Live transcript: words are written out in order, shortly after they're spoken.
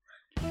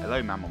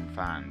Hello Mammon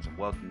fans and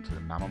welcome to the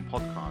Mammon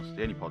Podcast,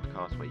 the only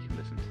podcast where you can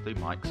listen to two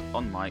mics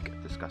on mic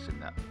discussing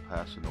their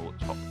personal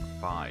top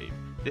 5.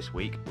 This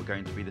week we're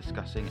going to be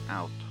discussing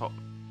our top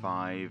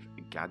 5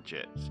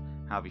 gadgets.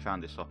 How have you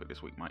found this topic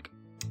this week, Mike?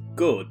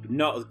 Good, but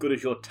not as good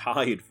as your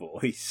tired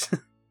voice.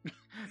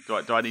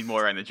 Do I need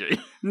more energy?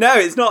 No,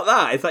 it's not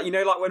that. It's like, you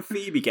know, like when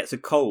Phoebe gets a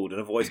cold and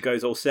her voice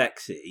goes all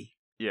sexy.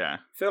 Yeah. I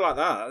feel like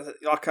that.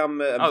 Like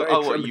I'm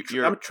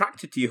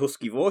attracted to your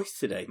husky voice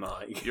today,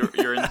 Mike.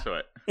 You're into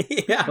it.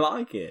 Yeah, I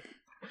like it.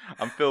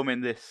 I'm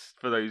filming this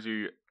for those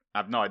who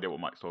have no idea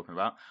what Mike's talking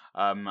about.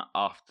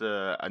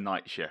 After a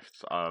night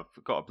shift, I've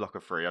got a block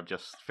of 3. I've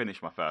just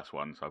finished my first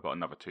one, so I've got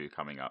another 2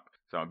 coming up.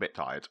 So I'm a bit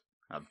tired.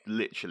 I've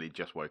literally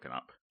just woken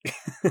up.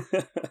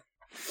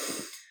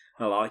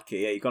 I like it.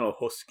 Yeah, you're gone all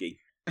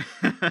husky.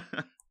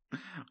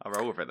 I'll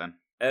roll with it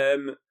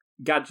then.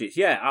 Gadgets.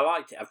 Yeah, I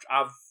liked it.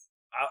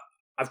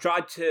 I've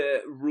tried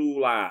to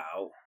rule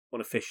out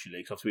unofficially,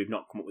 because obviously we've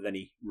not come up with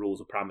any rules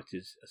or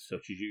parameters as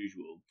such as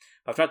usual.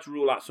 I've tried to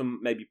rule out some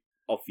maybe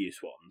obvious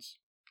ones.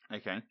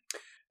 Okay.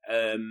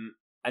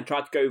 And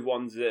tried to go with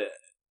ones that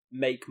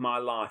make my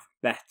life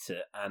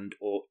better and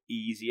or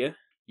easier.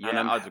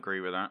 Yeah, I'd agree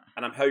with that.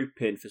 And I'm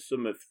hoping for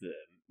some of them,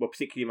 well,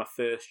 particularly my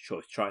first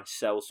choice, try and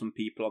sell some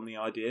people on the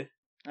idea.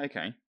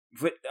 Okay.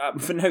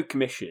 For no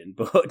commission,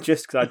 but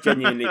just because I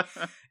genuinely,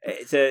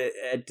 it's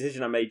a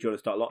decision I made during the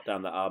start of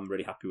lockdown that I'm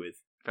really happy with.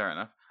 Fair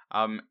enough.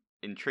 I'm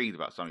intrigued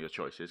about some of your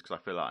choices because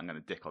I feel like I'm going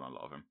to dick on a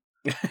lot of them.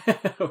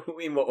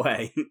 In what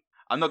way?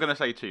 I'm not going to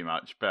say too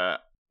much,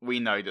 but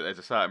we know that there's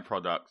a certain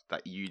product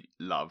that you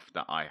love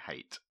that I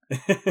hate.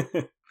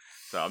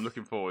 So I'm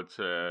looking forward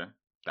to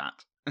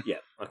that. Yeah,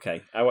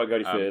 okay. I won't go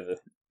any further.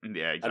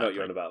 Yeah, exactly. I know what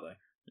you're on about, though.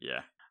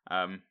 Yeah.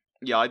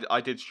 Yeah,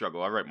 I did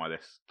struggle. I wrote my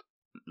list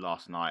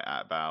last night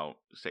at about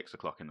 6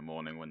 o'clock in the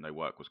morning when no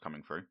work was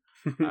coming through.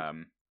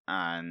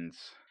 And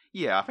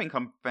yeah, I think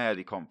I'm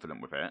fairly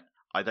confident with it.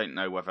 I don't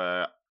know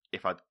whether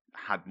if I'd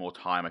had more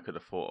time, I could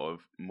have thought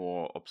of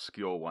more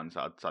obscure ones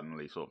that I'd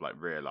suddenly sort of like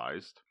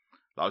realised.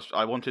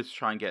 I wanted to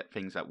try and get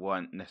things that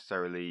weren't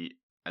necessarily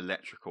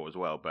electrical as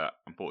well, but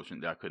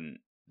unfortunately I couldn't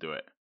do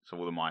it. So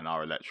all of mine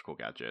are electrical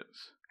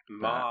gadgets.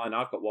 Mine,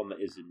 I've got one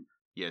that isn't.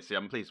 Yeah, see,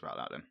 I'm pleased about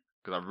that then.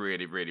 Because I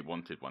really, really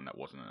wanted one that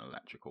wasn't an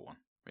electrical one.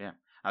 But yeah.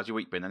 How's your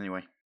week been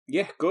anyway?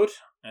 Yeah, good.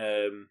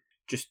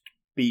 Just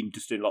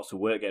doing lots of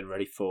work getting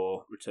ready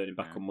for returning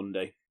back on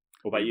Monday.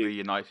 What about you?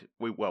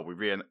 We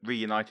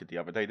reunited the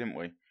other day, didn't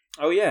we?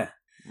 Oh, yeah.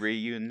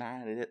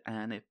 Reunited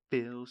and it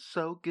feels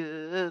so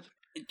good.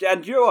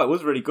 And you know what? It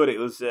was really good. It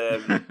was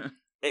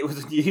it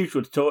was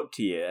unusual to talk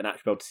to you and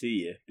actually be able to see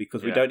you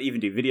because we don't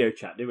even do video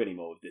chat, do we,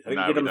 anymore with this? I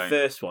think we did on the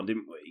first one,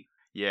 didn't we?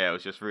 Yeah, it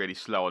was just really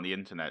slow on the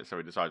internet, so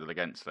we decided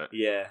against it.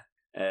 Yeah.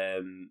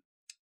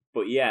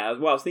 But yeah,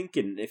 well, I was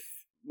thinking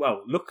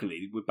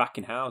luckily we're back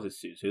in houses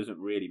soon, so it doesn't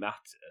really matter.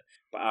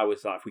 But I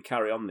was like, if we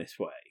carry on this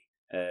way,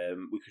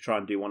 we could try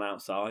and do one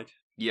outside.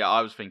 Yeah,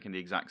 I was thinking the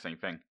exact same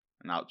thing.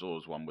 An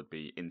outdoors one would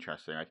be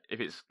interesting.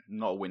 If it's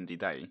not a windy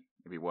day,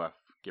 it'd be worth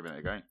giving it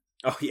a go.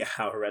 Oh yeah,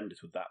 how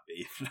horrendous would that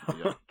be?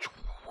 Yeah.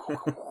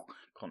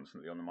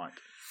 Constantly on the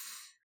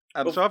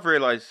mic. So I've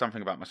realised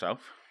something about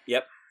myself.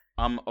 Yep.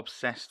 I'm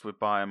obsessed with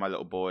buying my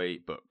little boy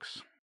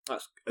books.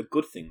 That's a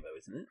good thing, though,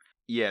 isn't it?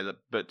 Yeah,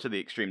 but to the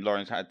extreme.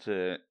 Lauren's had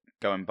to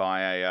go and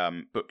buy a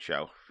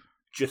bookshelf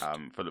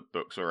for the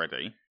books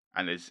already,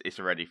 and it's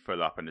already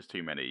full up, and there's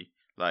too many.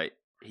 Like,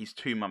 he's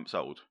 2 months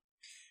old.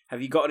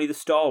 Have you got any of the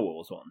Star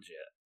Wars ones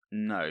yet?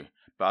 No,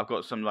 but I've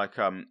got some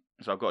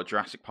so I've got a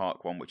Jurassic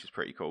Park one, which is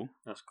pretty cool.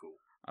 That's cool.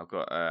 I've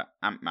got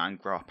Ant-Man,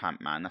 Grow Up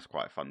Ant-Man. That's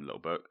quite a fun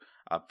little book.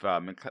 I've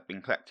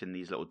been collecting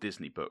these little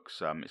Disney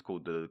books. It's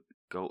called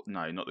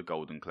not the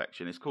Golden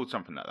Collection. It's called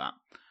something like that.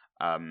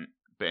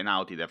 But in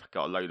Aldi, they've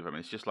got a load of them.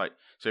 And it's just like,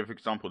 so for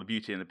example, the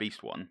Beauty and the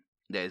Beast one,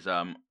 there's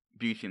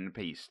Beauty and the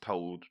Beast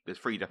told, there's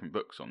 3 different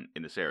books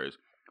in the series.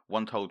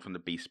 One told from the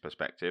Beast's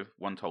perspective,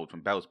 one told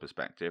from Belle's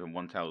perspective, and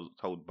one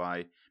told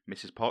by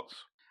Mrs. Potts.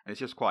 And it's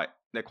just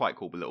they're quite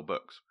cool little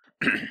books.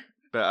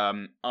 But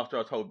after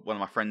I told one of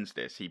my friends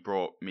this, he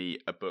brought me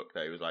a book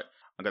that he was like,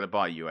 I'm going to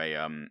buy you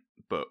a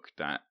book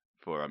that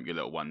for your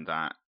little one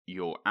that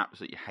you'll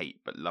absolutely hate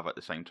but love at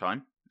the same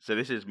time. So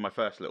this is my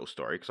first little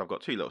story, because I've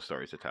got 2 little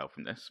stories to tell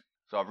from this.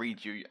 So I'll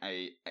read you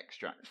a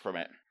extract from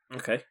it.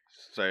 Okay.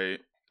 So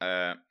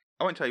I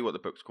won't tell you what the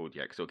book's called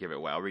yet, because it'll give it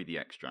away. I'll read the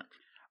extract.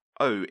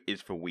 O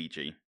is for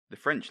Ouija. The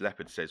French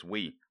leopard says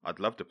we. I'd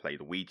love to play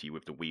the Ouija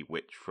with the wee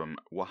witch from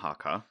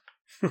Oaxaca.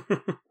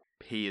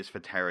 P is for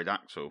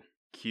pterodactyl.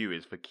 Q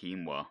is for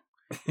quinoa.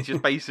 It's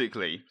just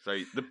basically, so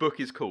the book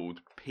is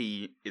called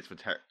P is for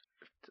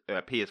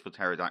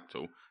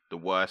pterodactyl, the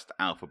worst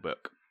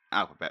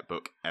alphabet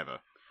book ever.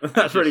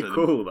 That's really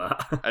cool,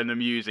 that. An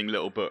amusing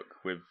little book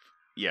with,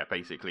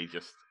 basically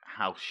just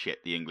how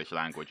shit the English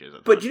language is.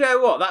 But do you know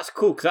what? That's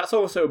cool, because that's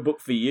also a book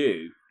for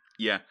you.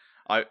 Yeah,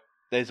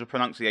 there's a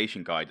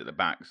pronunciation guide at the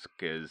back,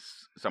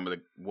 because some of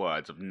the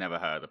words I've never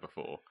heard of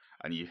before,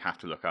 and you have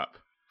to look up.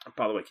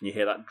 By the way, can you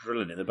hear that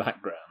drilling in the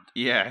background?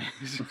 Yeah,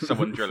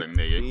 someone drilling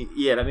near you.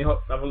 Yeah, let me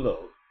have a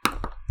look.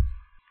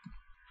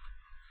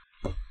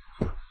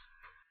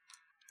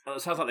 Oh,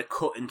 it sounds like they're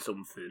cutting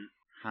something.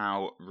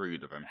 How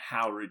rude of them.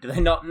 How rude. Do they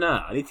not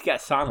know? I need to get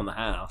a sign on the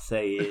house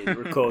saying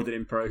recorded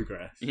in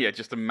progress. Yeah,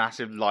 just a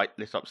massive light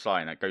lit up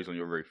sign that goes on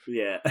your roof.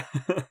 Yeah.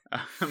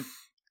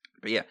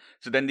 But yeah,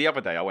 so then the other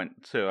day I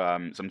went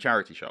to some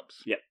charity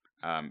shops. Yep.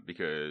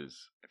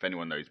 Because if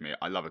anyone knows me,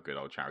 I love a good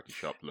old charity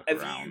shop. Look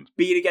Have around.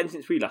 you been again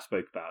since we last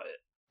spoke about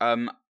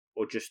it?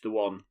 Or just the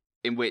one?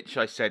 In which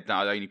I said that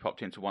I only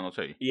popped into one or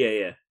two.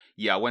 Yeah.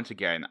 Yeah, I went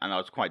again, and I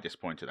was quite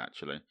disappointed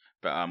actually.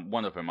 But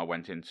one of them I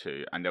went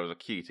into, and there was a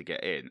queue to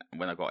get in. And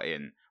when I got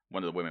in,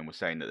 one of the women was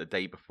saying that the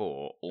day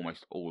before,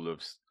 almost all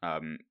of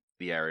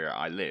the area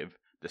I live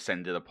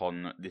descended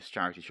upon this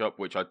charity shop,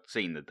 which I'd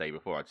seen the day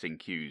before. I'd seen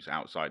queues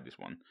outside this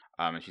one.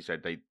 And she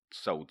said they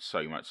sold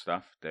so much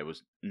stuff. There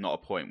was not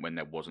a point when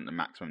there wasn't the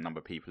maximum number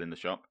of people in the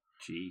shop.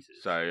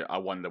 Jesus. So I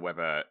wonder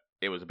whether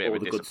it was a bit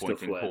of a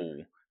disappointing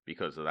haul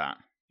because of that.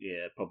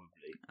 Yeah,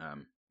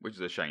 probably. Which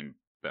is a shame.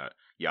 But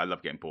yeah, I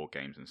love getting board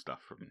games and stuff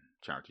from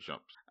charity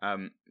shops.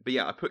 But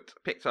yeah, I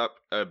picked up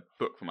a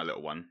book for my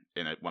little one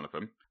in one of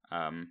them.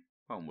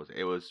 What one was it?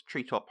 It was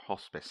Treetop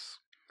Hospice.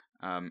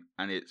 And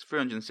it's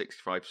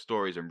 365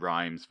 stories and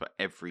rhymes for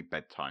every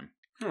bedtime.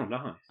 Oh,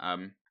 nice.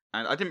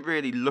 And I didn't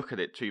really look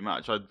at it too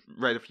much. I'd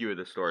read a few of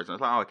the stories and I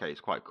was like, oh, okay,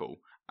 it's quite cool.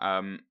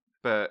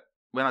 But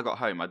when I got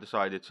home, I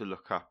decided to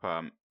look up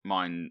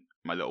my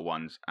little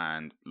ones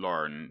and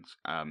Lauren's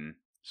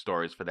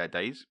stories for their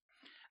days.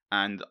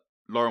 And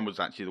Lauren was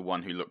actually the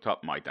one who looked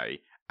up my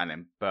day and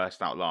then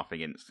burst out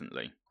laughing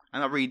instantly.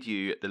 And I'll read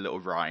you the little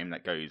rhyme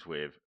that goes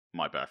with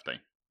my birthday.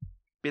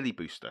 Billy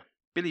Booster.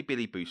 Billy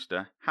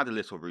Booster had a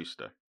little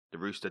rooster. The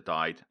rooster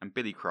died and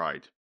Billy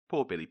cried.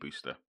 Poor Billy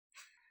Booster.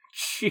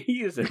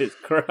 Jesus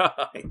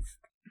Christ.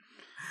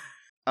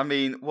 I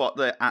mean, what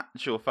the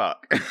actual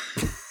fuck?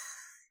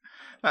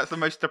 That's the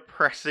most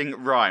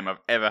depressing rhyme I've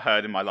ever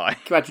heard in my life.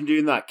 Can you imagine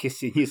doing that,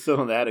 kissing your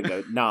son on the head and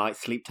go, night,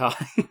 sleep tight.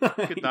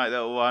 Good night,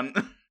 little one.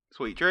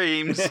 Sweet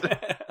dreams.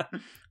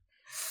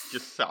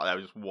 Just sat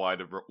there, just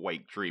wide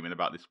awake dreaming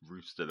about this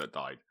rooster that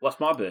died. What's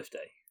my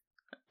birthday?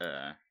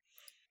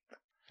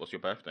 What's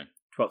your birthday?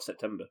 12th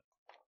September.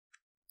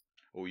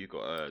 Oh, you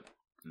got a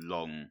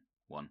long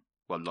one.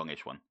 Well,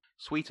 longish one.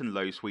 Sweet and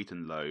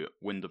low,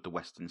 wind of the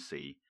western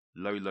sea.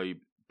 Low,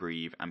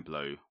 breathe and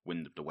blow,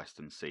 wind of the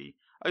western sea.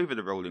 Over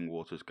the rolling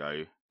waters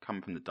go,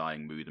 come from the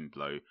dying mood and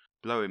blow.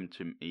 Blow him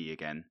to me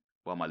again,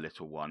 while my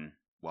little one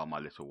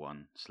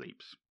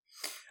sleeps.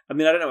 I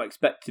mean, I don't know what I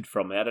expected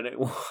from me. I don't know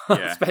what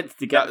I expected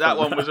to get. That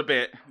one was a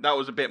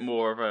bit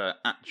more of an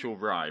actual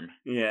rhyme.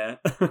 Yeah.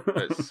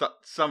 But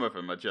some of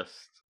them are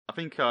just. I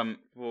think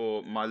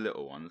for my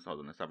little ones, hold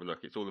on, let's have a look.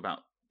 It's all about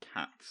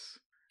cats.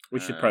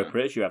 Which is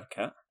appropriate. You have a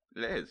cat.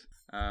 It is.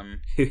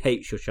 Who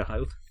hates your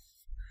child?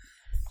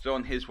 So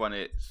on his one,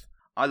 it's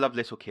I love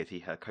little Kitty.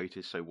 Her coat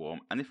is so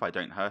warm, and if I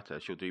don't hurt her,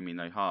 she'll do me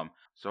no harm.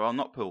 So I'll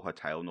not pull her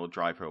tail nor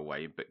drive her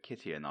away, but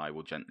Kitty and I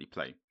will gently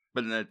play.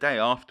 But in the day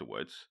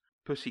afterwards,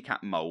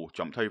 Pussycat Mole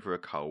jumped over a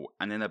coal,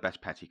 and in her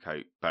best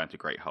petticoat burnt a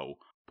great hole.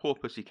 Poor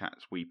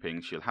Pussycat's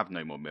weeping, she'll have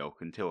no more milk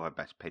until her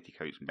best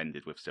petticoat's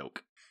mended with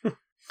silk.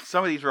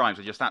 Some of these rhymes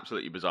are just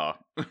absolutely bizarre.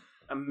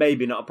 And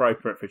maybe not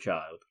appropriate for a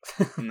child.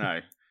 No.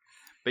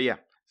 But yeah,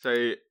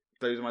 so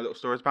those are my little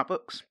stories about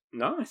books.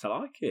 Nice, I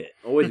like it.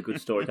 Always a good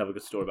story to have a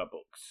good story about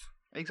books.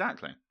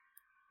 Exactly.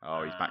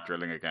 Oh, he's back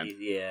drilling again.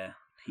 Yeah,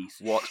 piece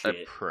of what shit.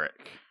 A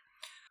prick.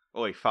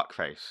 Oi,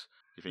 fuckface.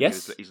 Do you think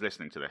Yes? he's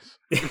listening to this?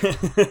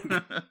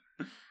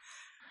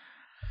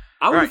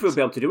 I wonder if we'll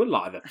be able to do a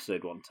live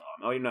episode one time.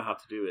 I don't even know how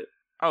to do it.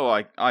 Oh,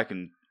 I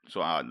can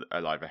sort out a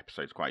live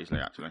episode quite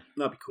easily, actually.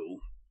 That'd be cool.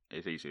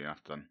 It's easy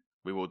enough done.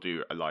 We will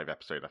do a live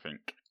episode, I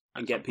think.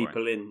 And get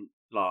people in,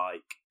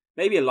 like,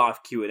 maybe a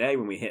live Q&A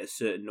when we hit a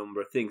certain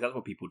number of things. That's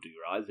what people do,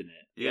 right, isn't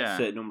it? Yeah, a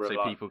certain number so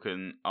of people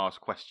can ask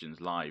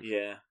questions live.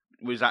 Yeah.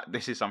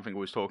 This is something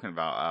we was talking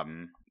about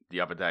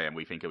the other day, and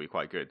we think it'll be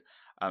quite good.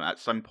 At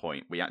some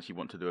point, we actually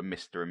want to do a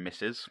Mr. and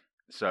Mrs.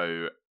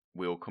 So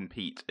we'll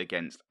compete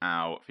against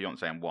our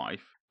fiancé and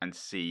wife and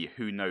see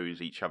who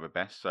knows each other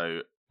best.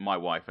 So my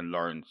wife and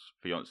Lauren's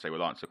fiancé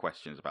will answer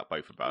questions about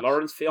both of us.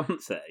 Lauren's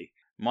fiancé?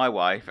 My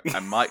wife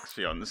and Mike's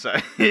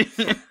fiancé.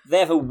 They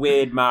have a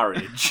weird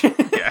marriage.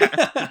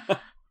 Yeah.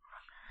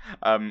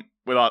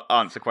 We'll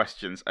answer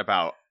questions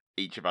about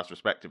each of us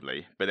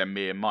respectively, but then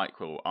me and Mike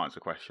will answer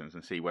questions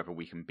and see whether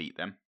we can beat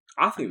them.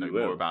 I think we know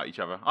will. More about each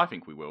other. I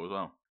think we will as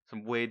well.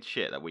 Some weird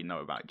shit that we know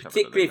about each other.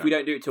 Particularly if we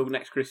don't do it till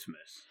next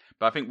Christmas.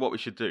 But I think what we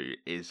should do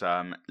is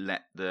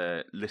let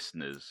the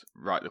listeners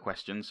write the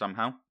questions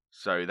somehow.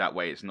 So that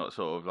way it's not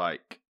sort of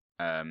like,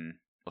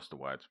 what's the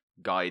word?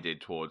 Guided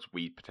towards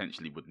we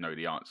potentially would know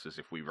the answers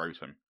if we wrote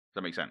them. Does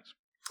that make sense?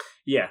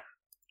 Yeah.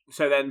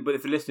 So then, but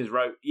if the listeners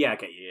wrote, yeah, I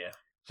get you, yeah.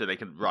 So they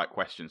can write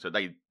questions that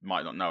they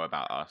might not know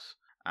about us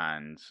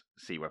and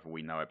see whether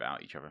we know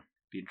about each other.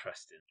 Be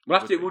interesting.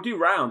 We'll do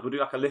rounds. We'll do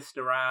like a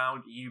listener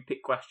round. You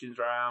pick questions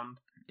round.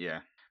 Yeah.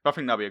 But I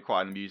think that'll be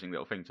quite an amusing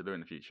little thing to do in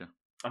the future.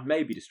 And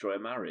maybe destroy a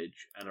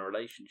marriage and a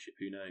relationship.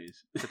 Who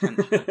knows?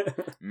 Potentially.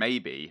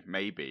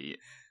 maybe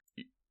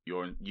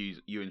you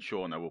and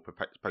Shauna will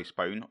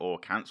postpone or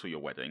cancel your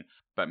wedding,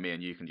 but me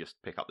and you can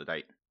just pick up the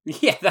date.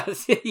 Yeah,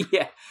 that's it.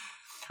 Yeah.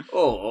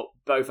 Or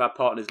both our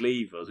partners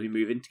leave us, we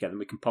move in together, and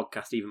we can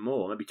podcast even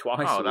more, maybe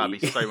twice. Oh,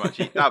 that'd be so much.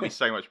 That'd be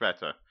so much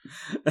better.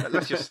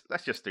 Let's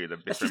just do the.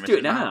 Let's just do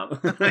it now.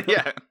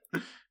 Yeah.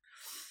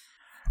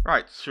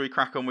 Right. Shall we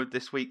crack on with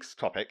this week's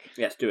topic?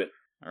 Yes, do it.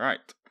 All right.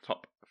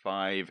 Top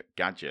 5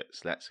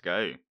 gadgets. Let's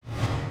go.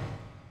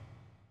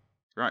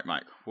 Right,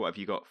 Mike. What have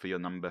you got for your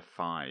number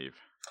 5?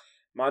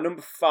 My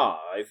number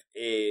 5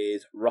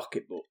 is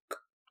Rocketbook.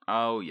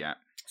 Oh yeah.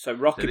 So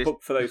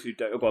Rocketbook, for those who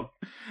don't... Oh, go on.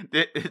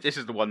 This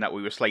is the one that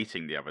we were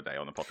slating the other day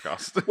on the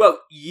podcast. Well,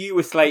 you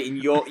were slating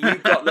you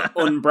got the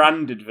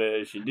unbranded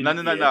version, didn't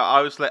you? No.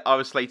 I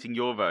was slating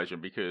your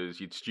version because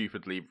you'd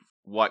stupidly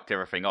wiped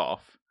everything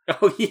off.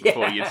 Oh, yeah.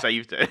 Before you'd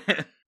saved it.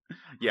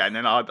 Yeah, and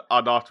then I'd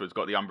afterwards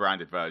got the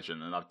unbranded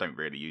version, and I don't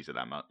really use it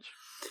that much.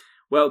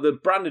 Well, the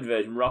branded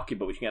version,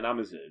 Rocketbook, which you can get on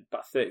Amazon,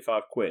 about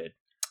 £35.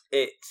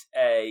 It's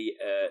a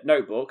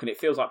notebook, and it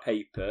feels like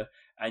paper,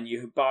 and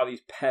you buy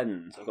these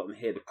pens. I've got them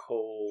here. They're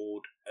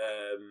called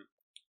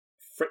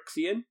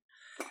Frixion.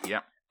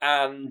 Yeah.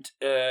 And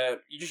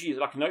you just use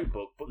it like a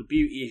notebook, but the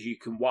beauty is you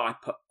can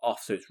wipe it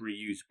off so it's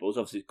reusable.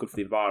 So obviously it's good for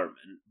the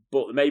environment.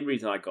 But the main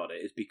reason I got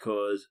it is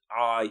because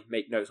I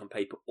make notes on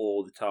paper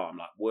all the time,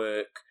 like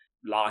work,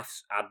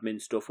 life,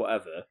 admin stuff,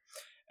 whatever.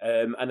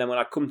 And then when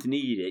I come to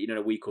need it,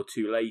 a week or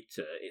two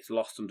later, it's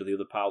lost under the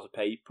other piles of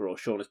paper, or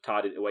Sean has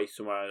tied it away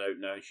somewhere I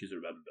don't know and she doesn't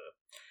remember.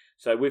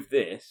 So with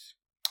this,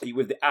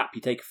 with the app,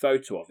 you take a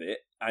photo of it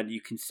and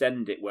you can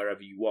send it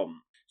wherever you want.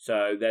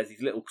 So there's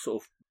these little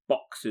sort of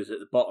boxes at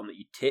the bottom that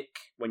you tick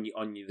when you're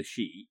on the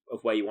sheet of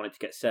where you want it to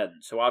get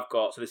sent. So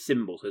the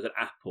symbol, so there's an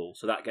apple,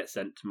 so that gets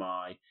sent to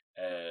my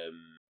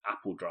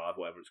Apple Drive,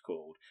 whatever it's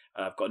called.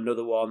 And I've got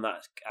another one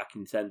that I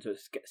can send to,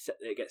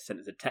 it gets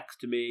sent as a text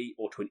to me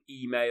or to an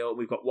email.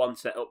 We've got one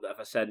set up that if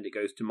I send, it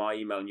goes to my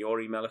email and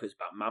your email if it's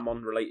about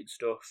Mammon related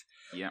stuff.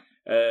 Yeah.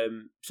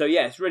 So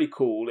yeah, it's really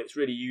cool. It's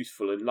really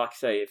useful. And like I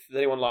say, if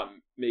there's anyone like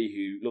me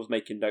who loves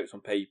making notes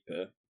on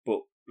paper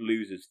but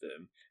loses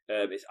them,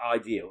 it's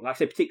ideal. Like I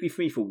say, particularly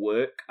for me for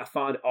work, I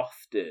find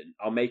often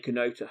I'll make a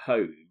note at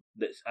home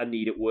that I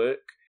need at work,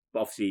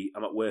 but obviously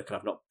I'm at work and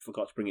I've not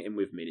forgot to bring it in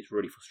with me, and it's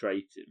really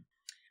frustrating.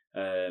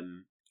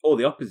 Or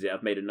the opposite,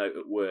 I've made a note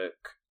at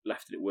work,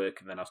 left it at work,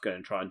 and then I was going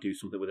to try and do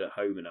something with it at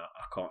home and I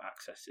can't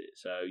access it.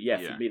 So yeah,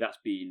 for me that's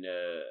been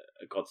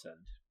a godsend.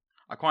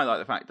 I quite like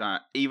the fact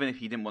that even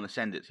if you didn't want to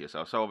send it to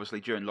yourself, so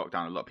obviously during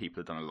lockdown a lot of people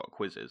have done a lot of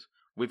quizzes.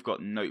 We've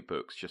got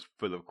notebooks just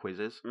full of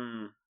quizzes.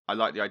 I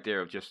like the idea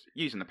of just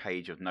using a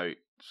page of notes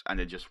and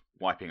then just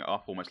wiping it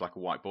off, almost like a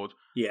whiteboard.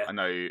 Yeah. I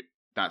know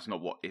that's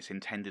not what its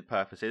intended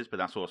purpose is, but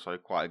that's also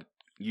quite a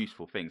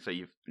useful thing. So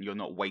you're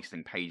not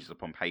wasting pages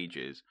upon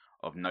pages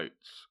of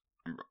notes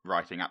and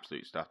writing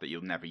absolute stuff that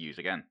you'll never use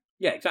again.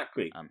 Yeah,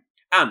 exactly. And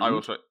I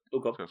also... Oh,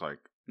 God. So it's like,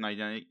 no,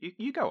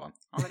 you go on.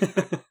 I'll let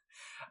you go.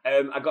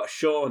 I got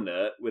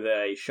Shauna with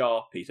a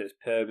Sharpie, so it's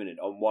permanent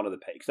on one of the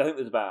pages. I think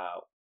there's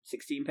about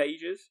 16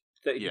 pages,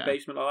 32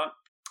 pages, something like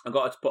that. I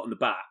got her to put on the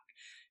back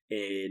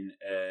in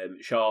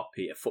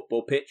Sharpie a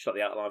football pitch, like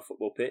the outline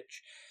football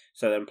pitch.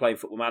 So then I'm playing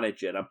Football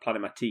Manager and I'm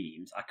planning my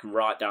teams. I can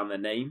write down their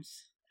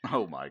names.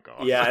 Oh my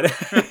god! Yeah,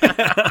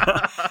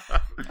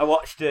 I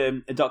watched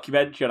a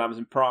documentary on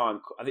Amazon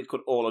Prime. I think it's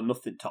called All or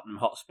Nothing, Tottenham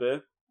Hotspur.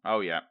 Oh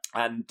yeah,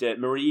 and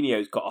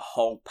Mourinho's got a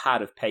whole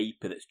pad of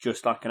paper that's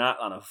just like an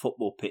outline of a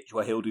football pitch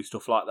where he'll do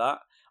stuff like that.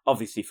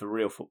 Obviously for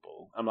real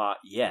football. I'm like,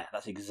 yeah,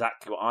 that's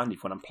exactly what I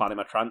need when I'm planning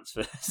my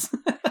transfers.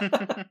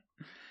 I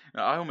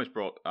almost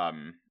brought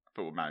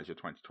Football Manager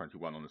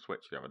 2021 on the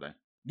Switch the other day.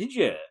 Did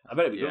you? I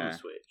bet it'd be good on the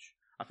Switch.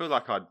 I feel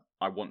like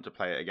I want to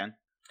play it again,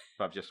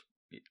 but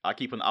I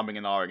keep on umming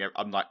and ahhing.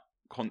 I'm like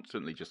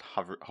constantly just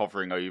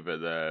hovering over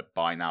the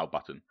buy now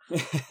button.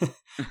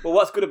 Well,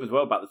 what's good as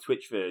well about the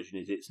Switch version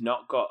is it's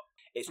not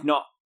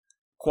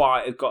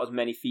quite got as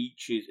many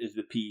features as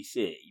the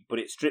PC, but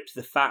it strips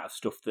the fat of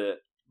stuff that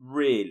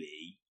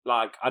really,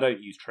 like, I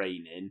don't use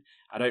training,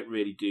 I don't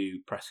really do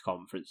press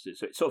conferences,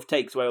 so it sort of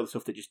takes away all the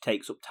stuff that just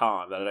takes up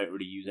time that I don't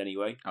really use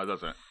anyway. Oh,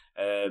 does it?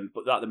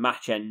 But like the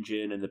match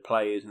engine and the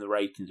players and the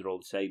ratings are all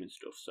the same and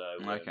stuff.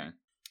 So okay,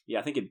 yeah,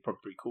 I think it'd be probably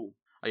pretty cool.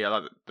 Oh yeah, I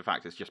like the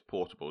fact it's just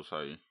portable.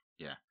 So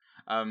yeah,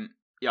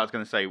 yeah. I was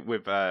going to say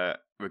with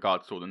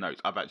regards to all the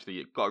notes, I've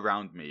actually got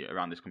around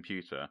this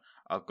computer.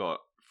 I've got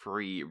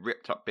 3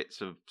 ripped up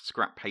bits of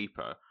scrap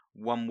paper.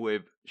 One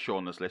with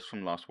Shauna's list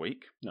from last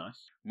week.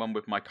 Nice. One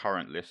with my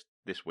current list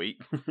this week,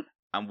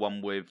 and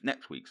one with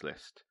next week's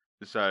list.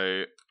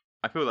 So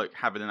I feel like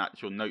having an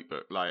actual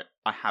notebook, like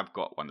I have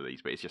got one of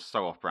these, but it's just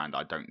so off-brand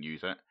I don't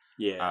use it.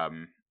 Yeah.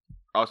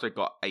 I also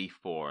got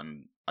A4,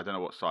 and I don't know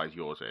what size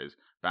yours is,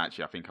 but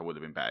actually I think I would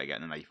have been better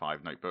getting an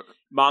A5 notebook.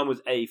 Mine was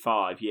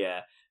A5,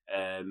 yeah.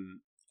 And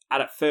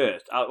at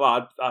first,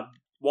 I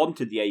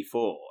wanted the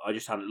A4. I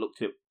just hadn't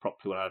looked at it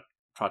properly when I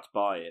tried to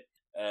buy it,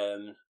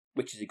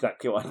 which is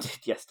exactly what I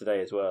did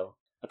yesterday as well.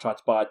 I tried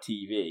to buy a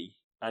TV,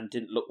 and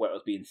didn't look where it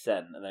was being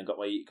sent, and then got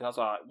my... Because I was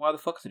like, why the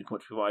fuck has it come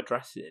to put my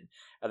address in?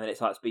 And then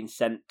it's like it's been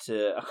sent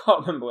to... I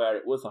can't remember where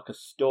it was, like a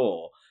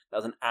store that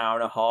was an hour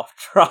and a half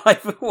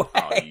drive away.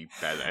 Oh, you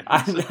better.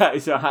 I know,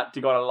 so I had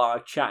to go on a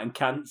live chat and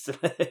cancel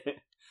it.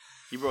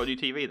 You brought a new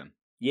TV then?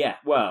 Yeah,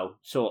 well,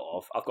 sort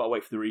of. I've got to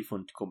wait for the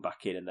refund to come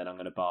back in, and then I'm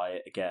going to buy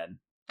it again.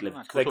 We'll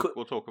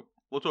talk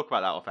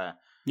about that off air.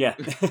 Yeah.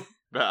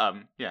 But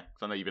yeah,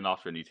 because I know you've been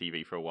after a new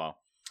TV for a while.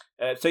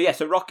 So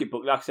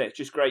Rocketbook, like I said, it's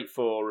just great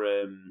for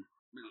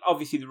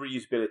obviously the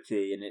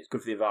reusability, and it's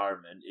good for the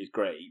environment is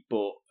great.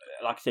 But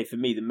like I say, for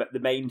me, the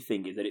main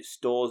thing is that it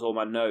stores all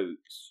my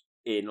notes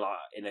in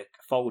a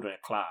folder in a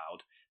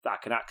cloud that I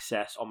can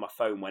access on my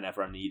phone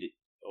whenever I need it,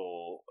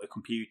 or a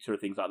computer or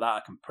things like that.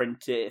 I can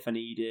print it if I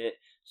need it.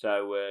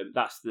 So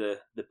that's the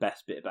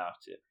best bit about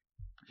it.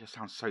 It just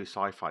sounds so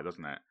sci-fi,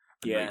 doesn't it?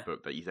 A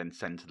notebook that you then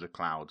send to the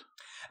cloud.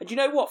 And do you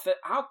know what? For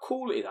how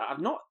cool it is, I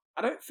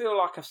don't feel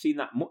like I've seen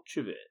that much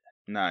of it.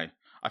 No.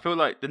 I feel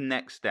like the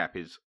next step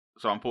is...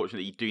 So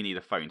unfortunately, you do need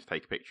a phone to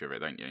take a picture of it,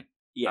 don't you?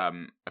 Yeah.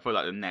 I feel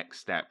like the next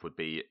step would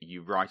be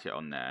you write it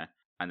on there,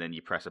 and then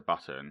you press a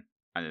button,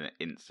 and then it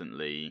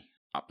instantly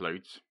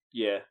uploads.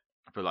 Yeah.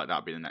 I feel like that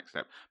would be the next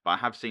step. But I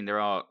have seen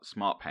there are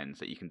smart pens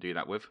that you can do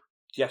that with.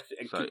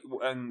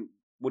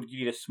 Would you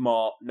need a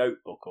smart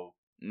notebook or...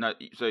 No,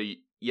 so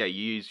yeah,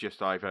 you use just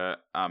either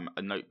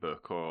a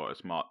notebook or a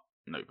smart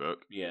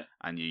notebook. Yeah.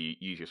 And you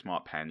use your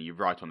smart pen, you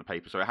write on the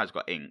paper, so it has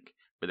got ink,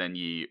 but then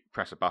you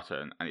press a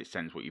button and it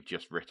sends what you've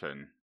just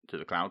written to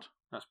the cloud.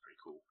 That's pretty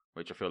cool.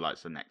 Which I feel like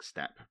is the next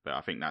step, but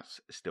I think that's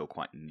still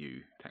quite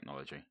new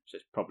technology. So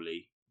it's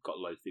probably got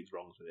loads of things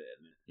wrong with it,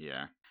 isn't it?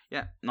 Yeah.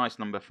 Yeah, nice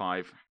number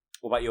 5.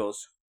 What about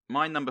yours?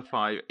 My number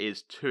 5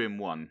 is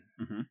 2-in-1.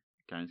 Mm-hmm.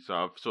 Okay, so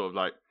I've sort of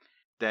like...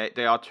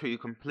 They are two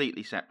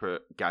completely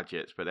separate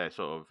gadgets, but they're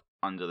sort of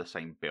under the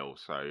same bill,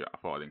 so I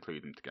thought I'd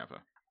include them together.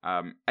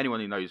 Anyone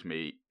who knows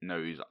me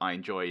knows I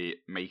enjoy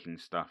making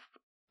stuff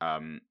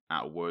out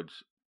of wood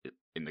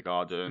in the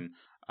garden.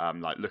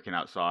 Like looking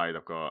outside,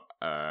 I've got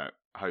a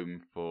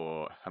home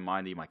for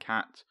Hermione, my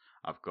cat.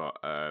 I've got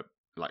a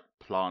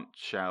plant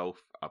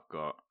shelf. I've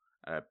got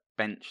a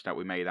bench that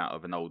we made out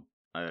of an old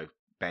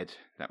bed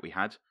that we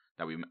had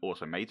that we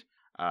also made.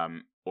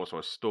 Also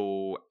a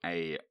stool,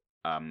 a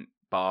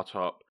bar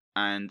top,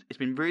 and it's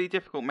been really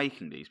difficult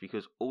making these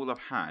because all I've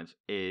had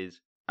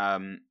is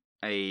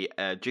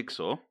a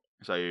jigsaw.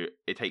 So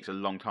it takes a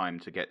long time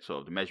to get sort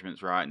of the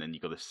measurements right, and then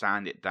you've got to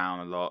sand it down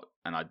a lot,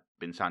 and I've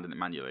been sanding it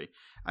manually.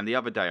 And the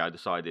other day I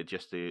decided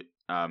just to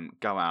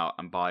go out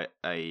and buy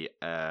a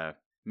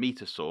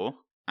meter saw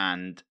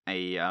and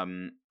a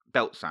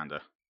belt sander.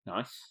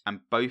 Nice.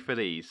 And both of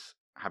these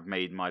have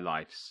made my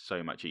life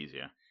so much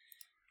easier.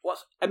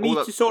 What's a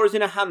meter saw is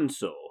in a hand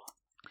saw?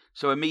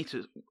 So a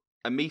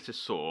meter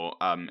saw,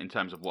 in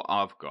terms of what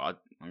I've got,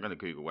 I'm going to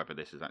Google whether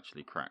this is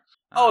actually correct.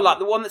 Like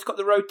the one that's got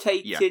the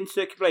rotating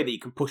circular blade that you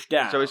can push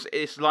down. So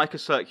it's like a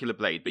circular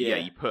blade, but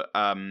you put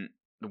the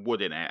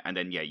wood in it, and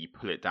then you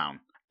pull it down.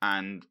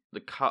 And the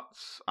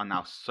cuts are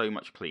now so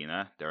much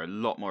cleaner. They're a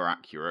lot more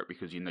accurate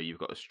because you've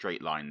got a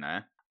straight line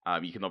there.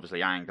 You can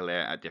obviously angle it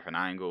at different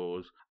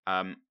angles.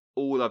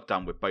 All I've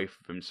done with both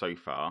of them so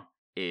far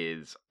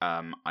is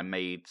I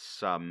made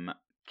some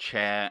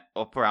chair,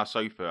 or for our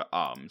sofa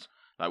arms,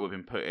 like we've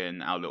been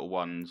putting our little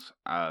one's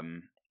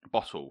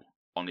bottle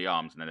on the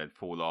arms and then they'd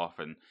fall off,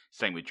 and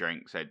same with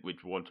drinks,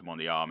 we'd want them on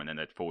the arm and then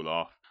they'd fall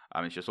off.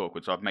 It's just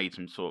awkward. So I've made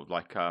some sort of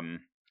like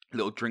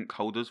little drink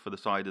holders for the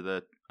side of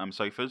the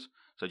sofas,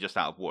 so just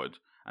out of wood,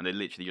 and they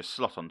literally just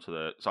slot onto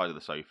the side of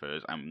the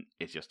sofas, and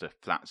it's just a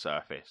flat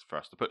surface for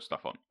us to put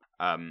stuff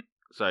on.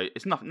 So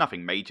it's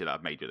nothing major that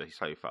I've made with this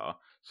so far.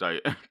 So,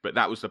 but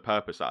that was the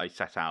purpose that I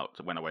set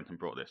out when I went and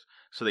brought this.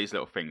 So these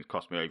little things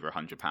cost me over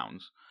 £100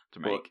 to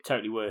make. But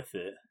totally worth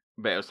it.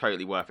 But it was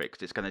totally worth it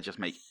because it's going to just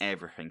make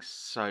everything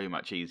so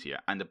much easier.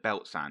 And the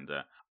belt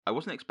sander, I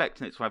wasn't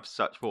expecting it to have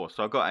such force.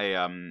 So I got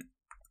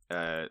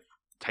a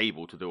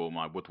table to do all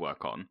my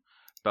woodwork on,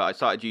 but I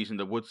started using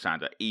the wood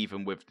sander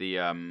even with the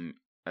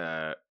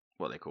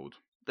what are they called?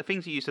 The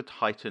things you use to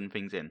tighten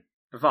things in.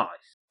 A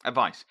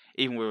vice.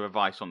 Even with a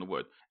vice on the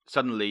wood.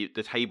 Suddenly,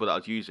 the table that I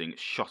was using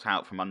shot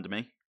out from under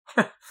me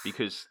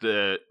because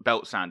the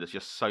belt sander is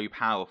just so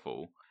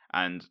powerful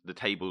and the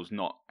table's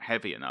not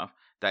heavy enough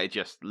that it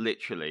just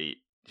literally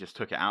just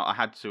took it out. I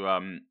had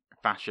to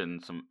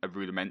fashion a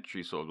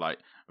rudimentary sort of like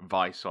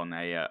vice on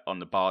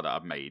the bar that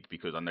I've made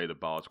because I know the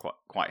bar's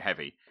quite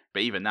heavy.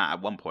 But even that,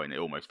 at one point, it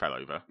almost fell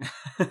over.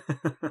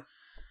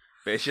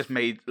 But it's just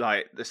made,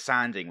 like, the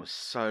sanding was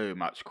so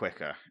much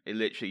quicker. It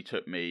literally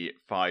took me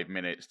 5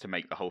 minutes to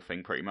make the whole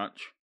thing pretty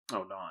much.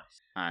 Oh,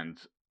 nice. And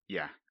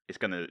yeah, it's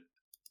gonna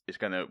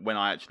when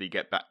I actually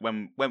get back,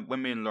 when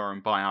me and Lauren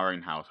buy our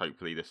own house,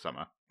 hopefully this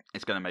summer,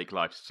 it's gonna make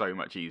life so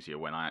much easier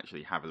when I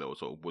actually have a little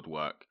sort of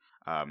woodwork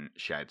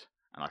shed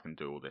and I can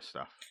do all this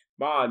stuff.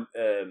 My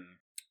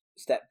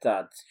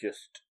stepdad's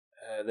just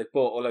they've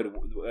bought a load of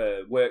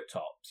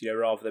worktops,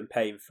 rather than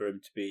paying for them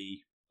to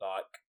be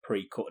like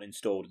pre-cut and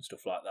installed and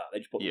stuff like that. They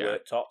just put the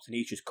worktops, and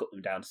he's just cut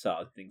them down to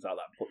size and things like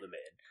that and put them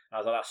in. And I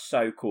was like, that's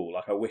so cool.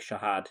 Like, I wish I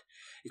had.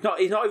 It's not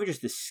even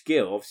just the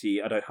skill.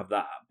 Obviously, I don't have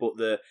that, but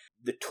the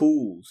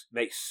tools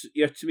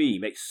to me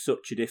makes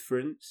such a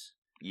difference.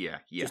 Yeah.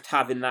 Just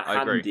having that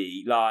I agree.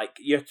 handy, like,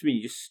 to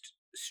me,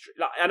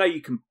 I know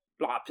you can.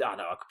 Like, I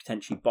know I could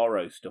potentially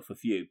borrow stuff of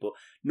you, but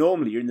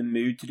normally you're in the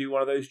mood to do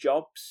one of those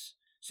jobs,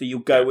 so you'll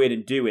go in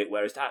and do it.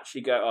 Whereas to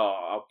actually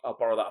go, I'll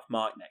borrow that off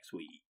Mike next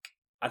week.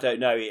 I don't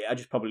know. I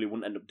just probably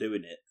wouldn't end up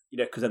doing it,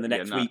 because then the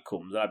next week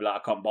comes and I'd be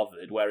like, I can't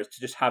bothered. Whereas to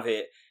just have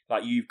it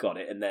like you've got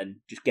it and then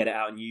just get it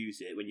out and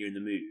use it when you're in the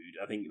mood,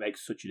 I think it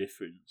makes such a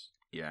difference.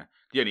 Yeah.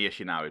 The only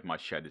issue now is my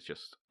shed is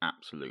just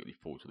absolutely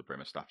full to the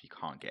brim of stuff you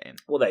can't get in.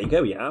 Well, there you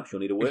go. Your house.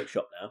 You'll need a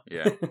workshop now.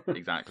 Yeah,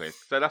 exactly.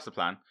 So that's the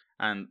plan.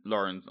 And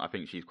Lauren, I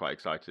think she's quite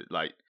excited.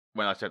 Like,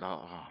 when I said,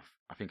 I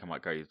think I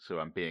might go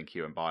to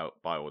B&Q and buy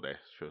all this,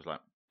 she was like,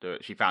 do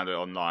it. She found it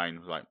online,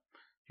 was like,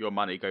 your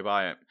money, go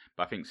buy it.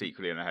 But I think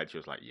secretly in her head, she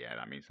was like, yeah,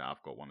 that means that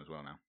I've got one as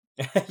well now.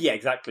 Yeah,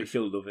 exactly.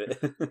 She'll love it.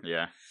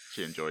 Yeah,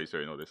 she enjoys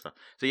doing all this stuff.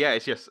 So yeah,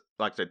 it's just,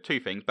 like I said, 2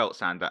 things, belt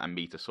sander and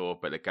meter saw,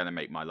 but they're going to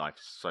make my life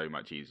so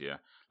much easier.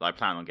 Like, I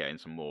plan on getting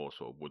some more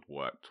sort of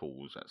woodwork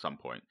tools at some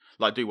point.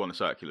 Like, I do want a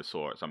circular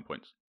saw at some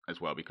point as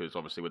well, because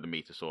obviously with the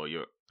meter saw,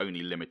 you're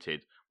only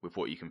limited with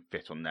what you can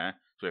fit on there.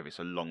 So if it's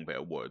a long bit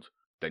of wood,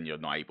 then you're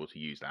not able to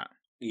use that.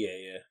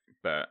 Yeah.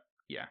 But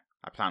yeah,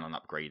 I plan on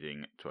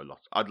upgrading to a lot.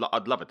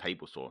 I'd love a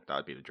table saw. That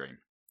would be the dream.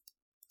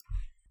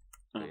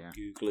 I'm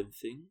Googling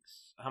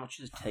things. How much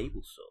is a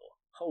table saw?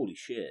 Holy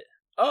shit.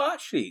 Oh,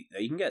 actually,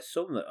 you can get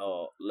some that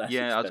are less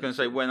expensive. I was going to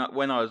say,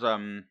 when I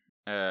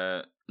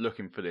was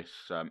looking for this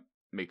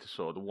meter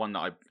saw, the one that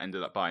I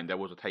ended up buying, there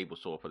was a table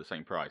saw for the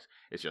same price.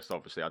 It's just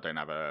obviously I don't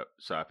have a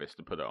surface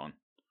to put it on.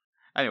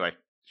 Anyway,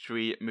 should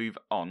we move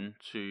on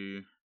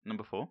to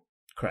number 4?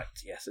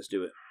 Correct. Yes, let's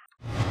do it.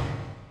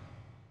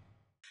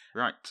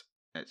 Right.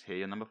 Let's hear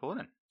your number 4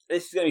 then.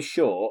 This is only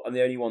short and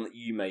the only one that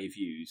you may have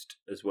used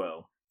as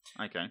well.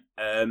 Okay.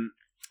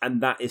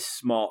 And that is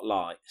smart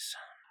lights.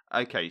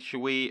 Okay,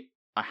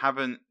 I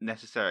haven't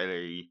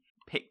necessarily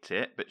picked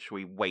it, but should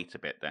we wait a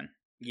bit then?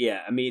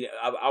 Yeah, I mean,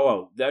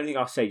 well, the only thing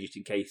I'll say, just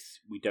in case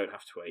we don't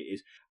have to wait,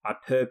 is I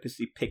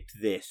purposely picked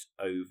this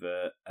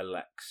over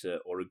Alexa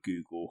or a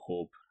Google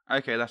Hub.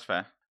 Okay, that's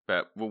fair.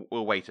 But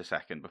we'll wait a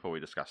second before we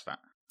discuss that.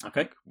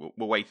 Okay.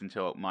 We'll wait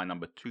until my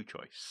number 2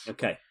 choice.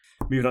 Okay.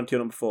 Moving on to your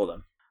number 4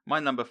 then. My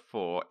number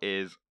 4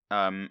 is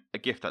a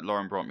gift that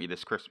Lauren brought me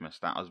this Christmas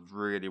that I was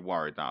really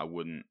worried that I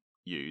wouldn't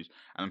use.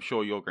 And I'm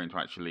sure you're going to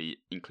actually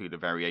include a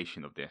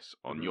variation of this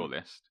on your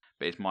list.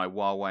 But it's my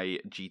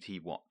Huawei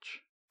GT watch.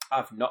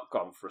 I've not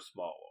gone for a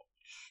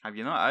smartwatch. Have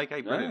you not?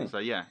 Okay, brilliant. No. So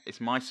yeah,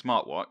 it's my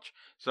smartwatch.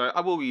 So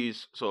I will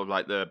use sort of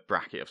like the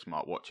bracket of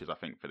smartwatches, I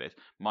think, for this.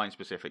 Mine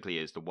specifically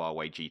is the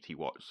Huawei GT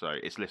watch, so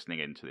it's listening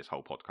into this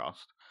whole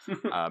podcast.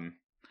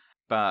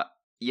 But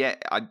yeah,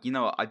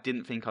 I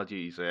didn't think I'd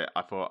use it.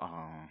 I thought,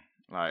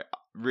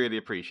 really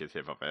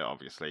appreciative of it.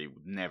 Obviously,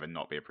 would never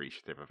not be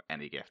appreciative of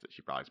any gift that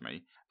she buys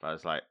me. But I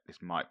was like,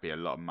 this might be a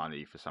lot of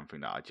money for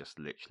something that I just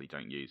literally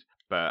don't use.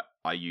 But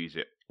I use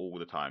it all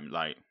the time.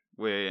 Like,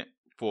 we're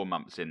 4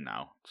 months in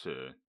now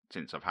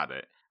since I've had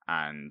it,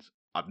 and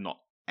I've not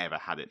ever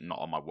had it not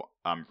on my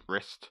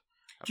wrist.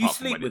 Do you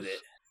sleep with it?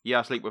 Yeah,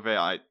 I sleep with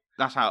it.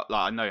 That's how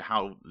I know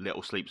how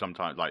little sleep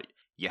sometimes. Like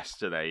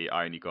yesterday,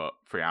 I only got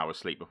 3 hours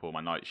sleep before my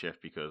night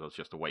shift because I was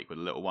just awake with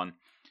a little one.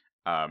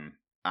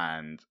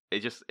 And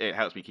it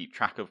helps me keep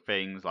track of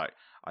things. Like,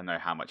 I know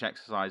how much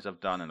exercise I've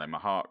done, I know my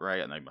heart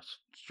rate, I know my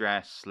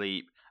stress,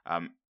 sleep.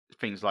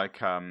 Things like,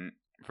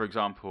 for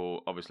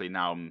example, obviously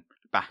now I'm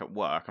back at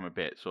work, I'm a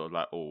bit sort of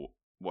like,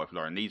 what if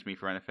Lauren needs me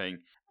for anything?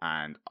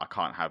 And I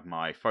can't have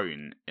my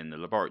phone in the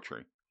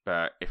laboratory.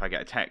 But if I get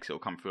a text, it'll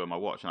come through on my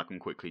watch, and I can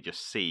quickly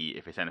just see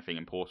if it's anything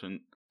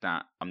important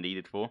that I'm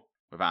needed for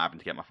without having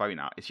to get my phone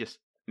out. It's just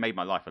made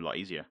my life a lot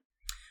easier.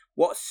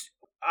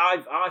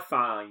 I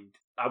find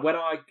when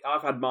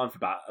I've had mine for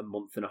about a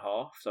month and a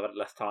half, so I've had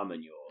less time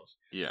than yours.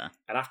 Yeah.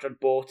 And after I'd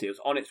bought it, it was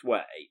on its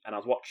way, and I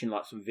was watching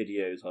like some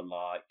videos on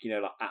like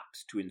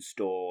apps to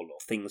install or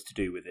things to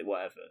do with it,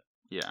 whatever.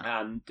 Yeah.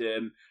 And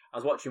I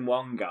was watching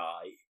one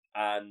guy,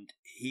 and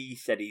he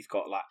said he's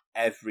got like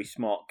every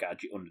smart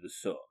gadget under the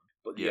sun,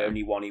 but the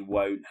only one he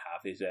won't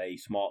have is a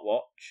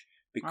smartwatch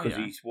because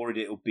he's worried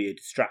it'll be a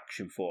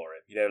distraction for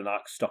him.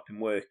 Like stop him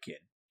working.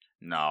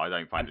 No, I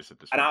don't find this a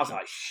distraction. And I was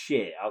like,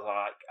 shit. I was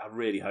like, I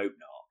really hope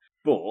not.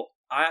 But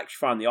I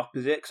actually find the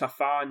opposite, because I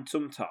find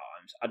sometimes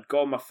I'd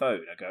go on my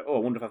phone, I go, I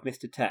wonder if I've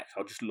missed a text,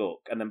 I'll just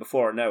look. And then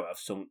before I know it, I've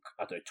sunk,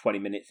 20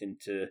 minutes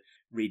into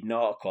reading an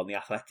article on The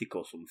Athletic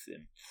or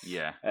something.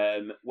 Yeah.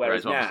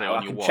 Whereas now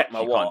I can check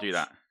my watch. You can't do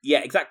that. Yeah,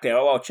 exactly.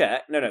 I'll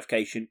check, no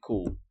notification,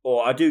 cool.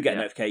 Or I do get a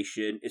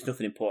notification, it's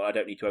nothing important, I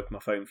don't need to open my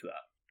phone for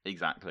that.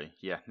 Exactly.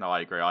 Yeah, no,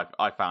 I agree.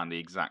 I found the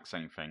exact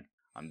same thing.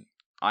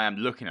 I am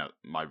looking at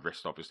my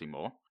wrist obviously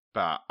more,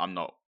 but I'm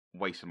not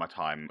wasting my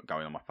time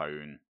going on my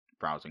phone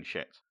browsing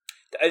shit.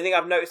 The only thing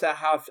I've noticed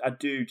I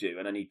do,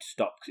 and I need to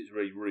stop because it's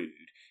really rude,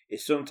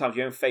 is sometimes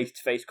you're in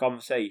face-to-face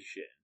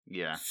conversation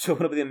Yeah.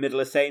 someone will be in the middle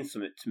of saying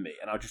something to me,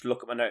 and I'll just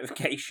look at my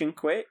notification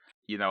quick.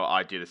 You know,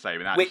 I do the same.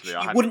 And actually, Which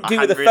you wouldn't do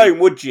with a phone,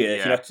 would you? Yeah, if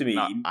you know what I mean?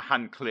 No, I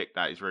hadn't clicked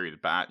that is rude,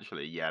 but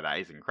actually, yeah, that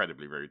is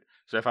incredibly rude.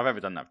 So if I've ever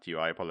done that to you,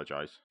 I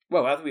apologise.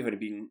 Well, I think we've only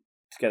been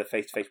together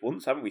face to face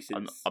once, haven't we?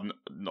 Since I'm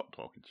not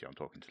talking to you. I'm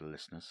talking to the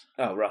listeners.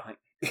 Oh right.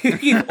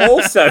 You've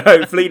also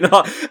hopefully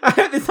not. I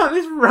hope there's like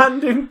this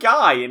random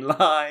guy in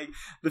like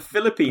the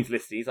Philippines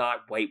listening. He's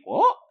like, wait,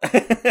 what?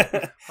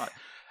 Right.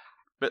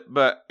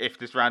 But if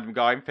this random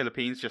guy in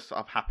Philippines just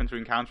I've happened to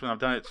encounter and I've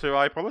done it too,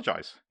 I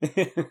apologise.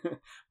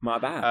 My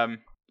bad.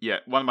 Yeah,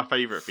 one of my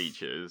favourite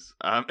features,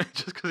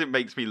 just because it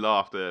makes me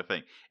laugh, the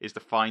thing, is the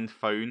find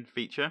phone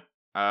feature.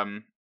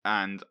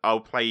 And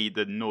I'll play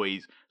the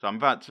noise. So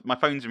my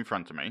phone's in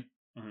front of me,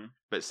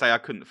 but say I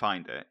couldn't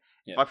find it.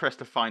 Yeah. If I press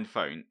the find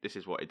phone, this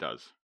is what it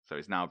does. So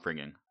it's now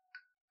ringing.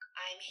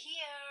 I'm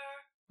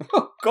here.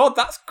 Oh God,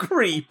 that's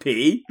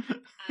creepy.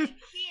 I'm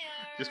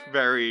here. Just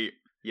very,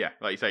 yeah,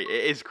 like you say,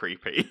 it is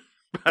creepy.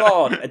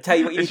 God, I tell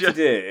you what you need to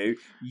do.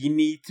 You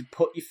need to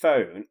put your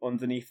phone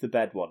underneath the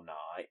bed one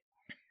night.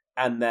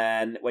 And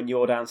then when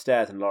you're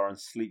downstairs and Lauren's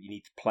asleep, you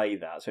need to play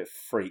that so it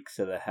freaks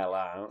her the hell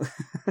out.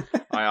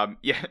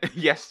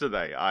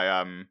 Yesterday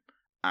I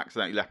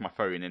accidentally left my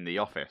phone in the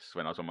office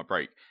when I was on my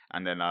break,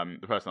 and then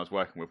the person I was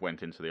working with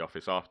went into the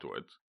office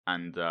afterwards,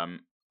 and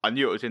I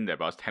knew it was in there,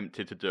 but I was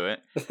tempted to do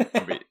it.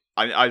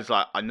 I was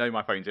like, I know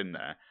my phone's in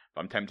there,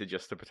 but I'm tempted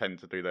just to pretend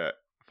to do the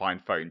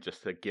find phone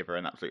just to give her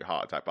an absolute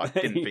heart attack. But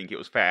I didn't think it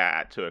was fair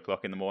at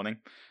 2:00 in the morning.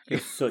 You're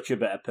such a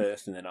better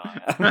person than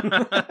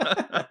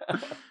I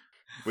am.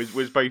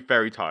 was both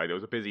very tired. It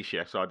was a busy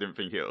shift, so I didn't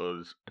think it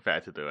was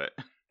fair to do it.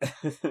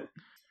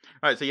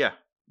 Right, so yeah,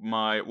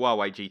 my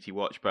Huawei GT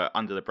watch, but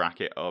under the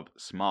bracket of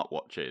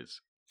smartwatches.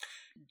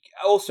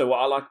 Also, what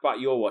I like about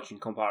your watch in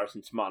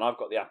comparison to mine, I've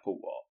got the Apple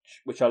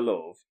Watch, which I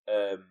love.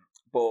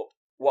 But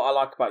what I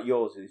like about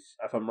yours is,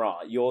 if I'm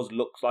right, yours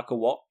looks like a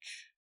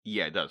watch.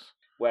 Yeah, it does.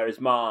 Whereas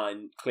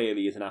mine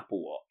clearly is an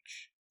Apple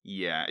Watch.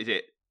 Yeah, is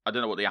it? I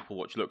don't know what the Apple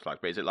Watch looks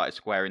like, but is it like a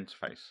square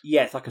interface?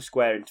 Yeah, it's like a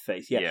square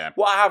interface. Yeah.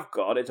 What I have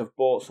got is I've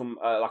bought some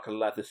like a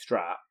leather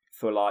strap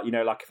for like, you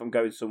know, like if I'm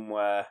going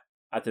somewhere,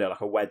 I don't know,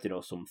 like a wedding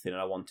or something,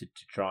 and I wanted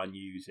to try and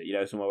use it, you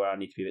know, somewhere where I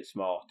need to be a bit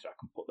smarter, I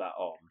can put that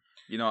on.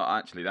 You know,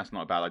 actually, that's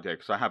not a bad idea,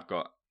 because I have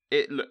got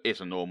it. It's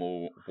a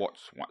normal watch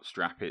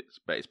strap,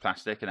 but it's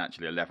plastic, and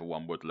actually a leather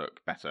one would look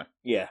better.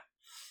 Yeah.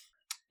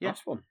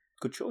 Nice one.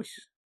 Good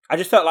choice. I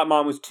just felt like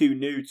mine was too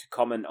new to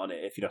comment on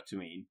it, if you know what I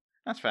mean.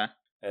 That's fair.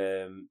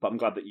 But I'm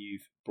glad that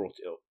you've brought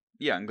it up.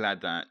 Yeah, I'm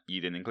glad that you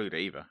didn't include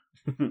it either,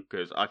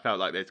 because I felt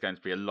like there's going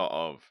to be a lot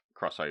of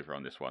crossover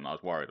on this one. I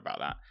was worried about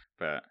that,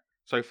 but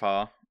so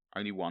far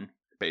only one.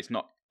 But it's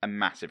not a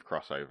massive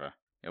crossover.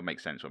 It'll make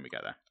sense when we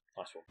get there.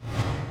 Nice one.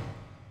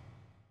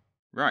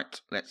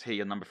 Right, let's hear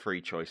your number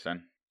 3 choice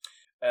then.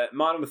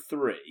 My number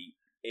 3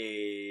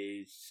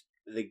 is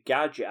the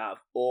gadget out of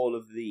all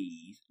of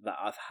these that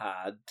I've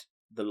had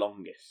the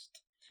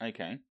longest.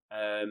 Okay.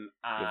 The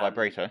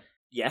vibrator.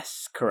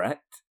 Yes,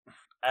 correct.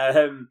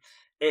 I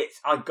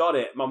got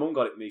it. My mum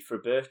got it for me for a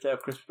birthday or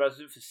Christmas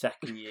present for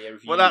second year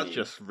of uni. Well, that's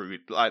just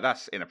rude. Like,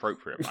 that's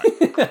inappropriate,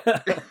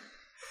 mate.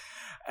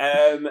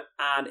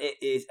 And it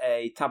is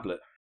a tablet,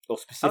 or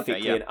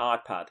specifically an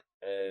iPad.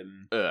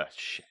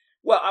 Shit.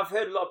 Well, I've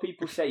heard a lot of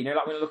people say, you know,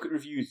 like when I look at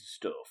reviews and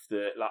stuff,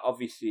 that like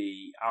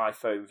obviously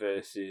iPhone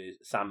versus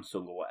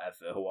Samsung or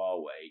whatever,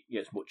 Huawei, you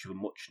know, it's much of a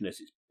muchness.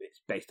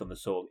 It's based on the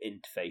sort of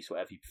interface,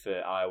 whatever you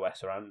prefer,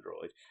 iOS or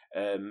Android.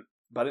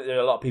 But I think there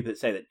are a lot of people that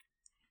say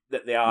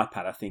that the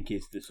iPad, I think,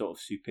 is the sort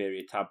of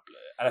superior tablet.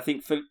 And I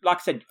think, for like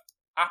I said,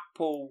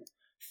 Apple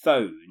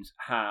phones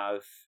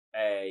have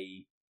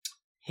a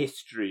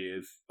history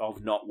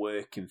of not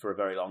working for a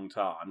very long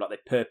time. Like, they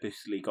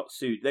purposely got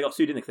sued. They got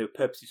sued, didn't they? Because they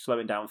were purposely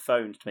slowing down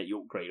phones to make you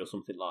upgrade or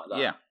something like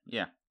that.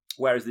 Yeah.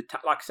 Whereas,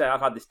 like I say,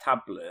 I've had this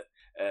tablet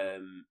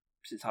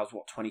since I was,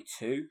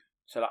 22?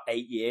 So, like,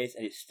 8 years,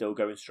 and it's still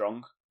going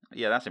strong.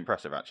 Yeah, that's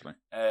impressive, actually.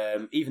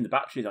 Even the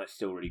batteries on it's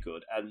still really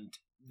good. And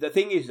the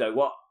thing is,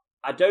 though,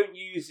 I don't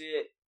use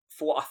it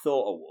for what I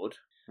thought I would.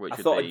 I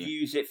thought I'd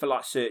use it for,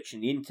 like, searching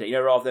the internet, you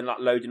know, rather than, like,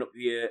 loading up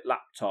your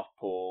laptop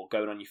or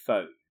going on your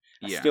phone.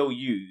 I still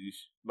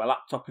use my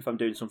laptop if I'm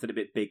doing something a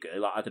bit bigger,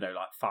 like, I don't know,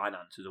 like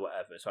finances or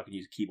whatever, so I can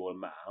use a keyboard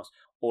and mouse.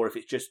 Or if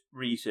it's just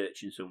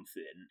researching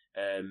something,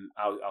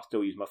 I'll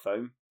still use my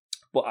phone.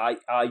 But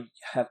I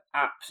have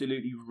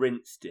absolutely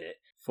rinsed it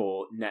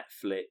for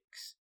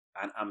Netflix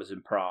and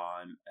Amazon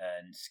Prime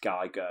and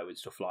Sky Go and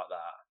stuff like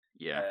that.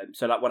 Yeah.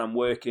 So like when I'm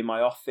working in my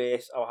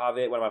office, I'll have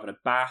it. When I'm having a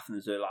bath and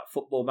there's a like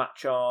football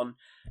match on,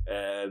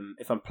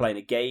 if I'm playing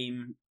a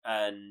game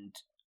and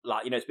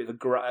like, you know, it's a bit of a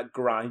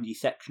grindy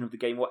section of the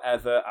game,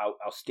 whatever,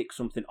 I'll stick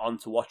something on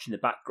to watch in the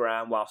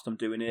background whilst I'm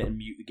doing it and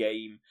mute the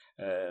game.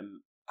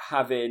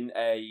 I've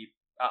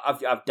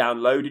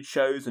downloaded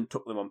shows and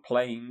took them on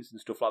planes and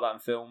stuff like that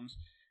and films.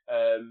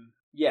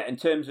 In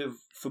terms of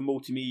for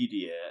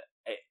multimedia,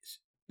 it's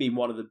been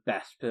one of the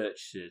best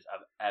purchases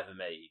I've ever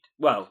made.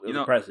 Well, it was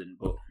a present,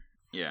 but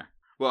yeah.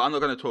 Well, I'm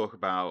not going to talk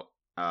about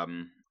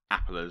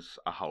Apple as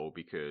a whole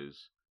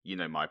because you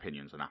know my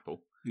opinions on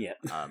Apple. Yeah.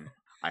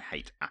 I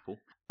hate Apple.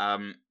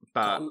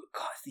 But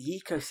God, it's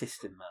the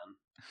ecosystem,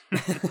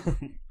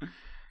 man.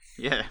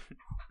 yeah.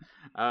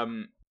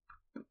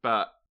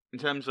 But in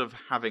terms of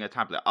having a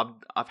tablet,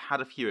 I've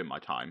had a few in my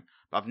time,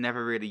 but I've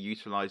never really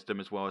utilised them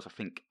as well as I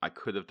think I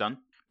could have done.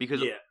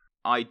 Because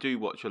I do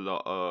watch a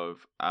lot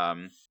of...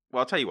 well,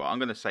 I'll tell you what, I'm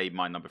going to say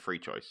my number 3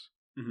 choice.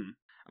 Mm-hmm.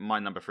 And my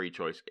number 3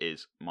 choice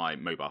is my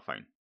mobile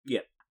phone.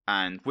 Yeah.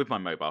 And with my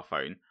mobile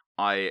phone,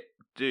 I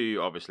do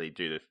obviously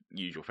do the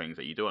usual things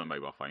that you do on a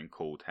mobile phone,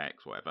 call,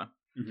 text, whatever.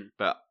 Mm-hmm.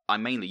 But I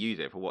mainly use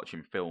it for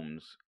watching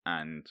films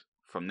and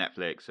from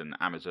Netflix and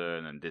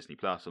Amazon and Disney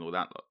Plus and all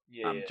that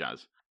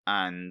jazz.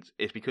 And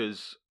it's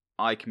because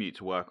I commute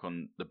to work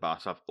on the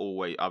bus. I've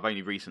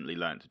only recently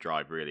learned to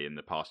drive really in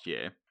the past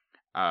year.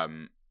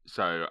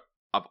 So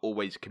I've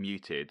always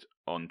commuted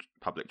on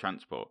public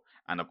transport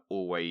and I've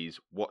always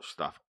watched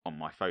stuff on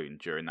my phone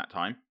during that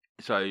time.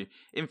 So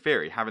in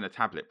theory, having a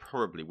tablet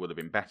probably would have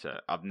been better.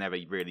 I've never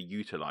really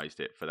utilised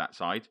it for that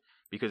side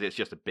because it's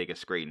just a bigger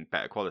screen,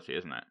 better quality,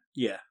 isn't it?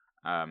 Yeah.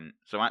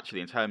 So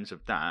actually, in terms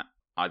of that,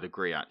 I'd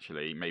agree.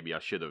 Actually, maybe I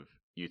should have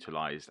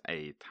utilised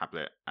a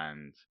tablet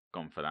and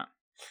gone for that.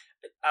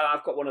 And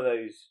I've got one of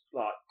those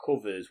like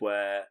covers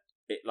where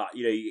it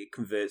it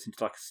converts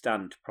into like a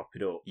stand to prop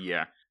it up.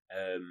 Yeah.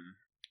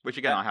 Which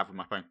again, I have on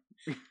my phone.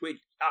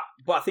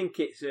 But I think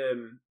it's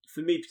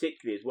for me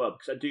particularly as well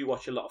because I do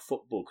watch a lot of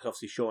football because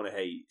obviously Shauna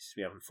hates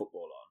me having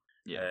football on.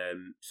 Yeah.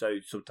 So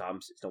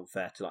sometimes it's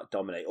unfair to like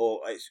dominate.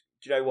 Or do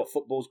you know what?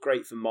 Football's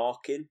great for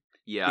marking.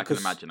 Yeah, I can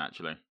imagine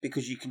actually.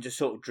 Because you can just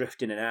sort of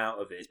drift in and out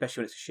of it,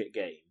 especially when it's a shit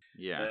game.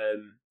 Yeah.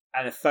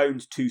 And a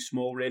phone's too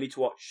small really to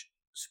watch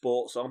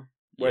sports on,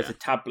 whereas a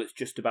tablet's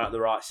just about the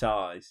right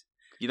size.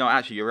 You know,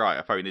 actually, you're right.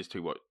 A phone is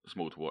too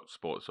small to watch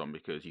sports on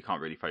because you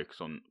can't really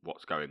focus on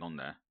what's going on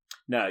there.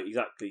 No,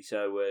 exactly.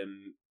 So, a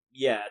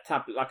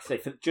tablet, like I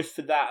say, just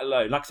for that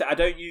alone. Like I say, I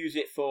don't use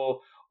it for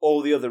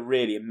all the other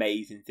really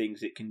amazing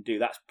things it can do.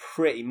 That's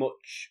pretty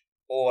much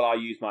all I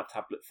use my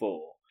tablet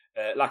for.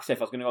 Like I say, if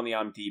I was going to go on the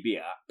IMDb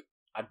app,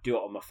 I'd do it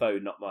on my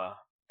phone, not my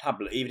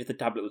tablet, even if the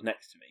tablet was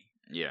next to me.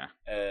 Yeah.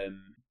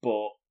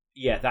 But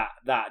yeah,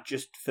 that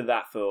just for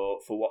that for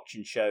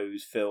watching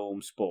shows,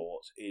 films,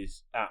 sports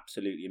is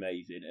absolutely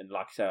amazing. And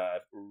like I said,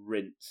 I've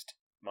rinsed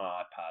my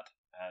iPad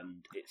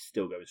and it's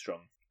still going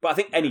strong. But I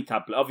think any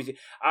tablet, obviously,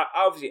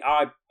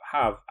 I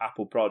have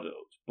Apple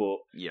products, but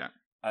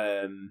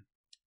I'm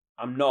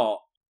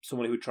not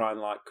someone who would try and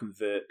like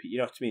convert people. You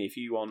know what I mean? If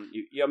you want,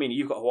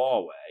 you've got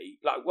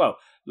Huawei.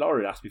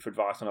 Lauren asked me for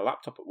advice on a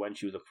laptop when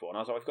she was looking for one. I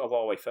was like, if you've got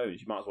Huawei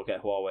phones, you might as well get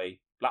a Huawei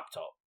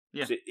laptop.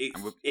 Yeah,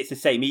 it's the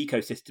same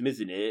ecosystem,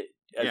 isn't it?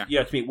 You know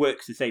what I mean? It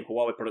works the same.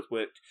 Huawei products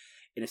worked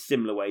in a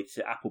similar way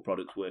to Apple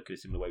products work in a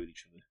similar way with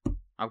each other.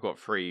 I've got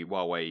 3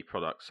 Huawei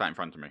products sat in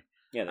front of me.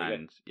 Yeah, there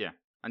you go.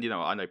 And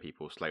I know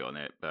people slate on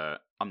it,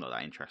 but I'm not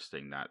that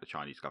interesting that the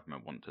Chinese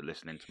government want to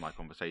listen into my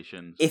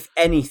conversations. If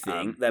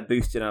anything, they're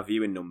boosting our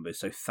viewing numbers,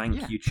 so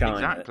thank you,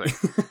 China.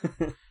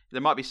 Exactly.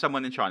 There might be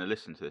someone in China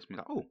listening to this and be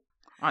like, oh,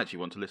 I actually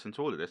want to listen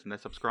to all of this, and they're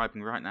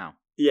subscribing right now.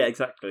 Yeah,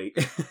 exactly.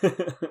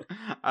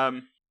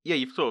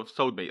 You've sort of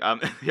sold me.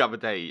 The other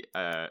day,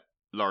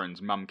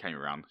 Lauren's mum came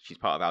around. She's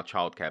part of our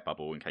childcare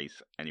bubble, in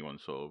case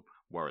anyone's sort of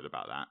worried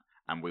about that.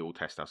 And we all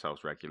test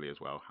ourselves regularly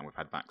as well, and we've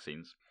had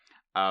vaccines.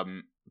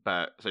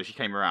 But so she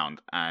came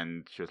around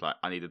and she was like,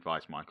 I need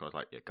advice, Mike. I was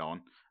like, yeah, go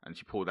on. And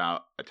she pulled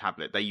out a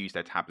tablet. They use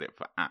their tablet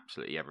for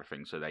absolutely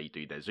everything. So they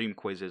do their Zoom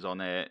quizzes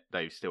on it.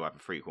 They still have a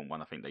frequent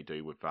one, I think they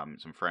do with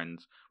some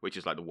friends, which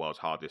is like the world's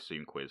hardest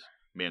Zoom quiz.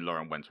 Me and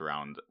Lauren went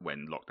around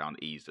when lockdown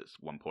eased at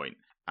one point,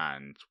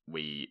 and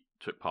we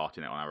took part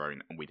in it on our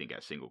own, and we didn't get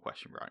a single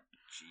question right.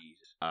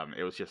 Jesus.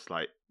 It was just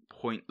like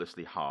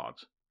pointlessly hard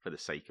for the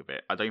sake of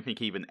it. I don't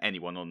think even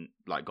anyone on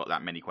got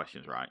that many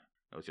questions right.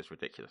 It was just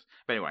ridiculous.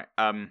 But anyway,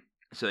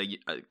 so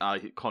I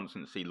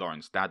constantly see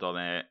Lauren's dad on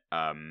it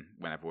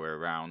whenever we're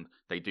around.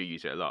 They do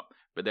use it a lot.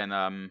 But then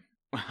I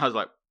was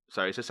like,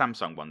 so it's a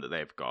Samsung one that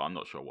they've got. I'm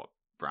not sure what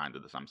brand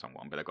of the Samsung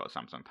one, but they've got a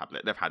Samsung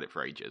tablet. They've had it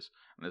for ages.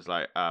 And it's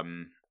like,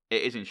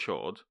 it is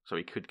insured, so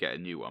we could get a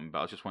new one. But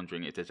I was just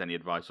wondering if there's any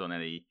advice on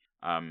any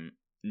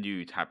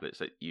new tablets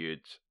that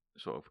you'd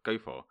sort of go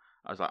for.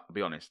 I was like, I'll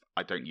be honest,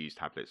 I don't use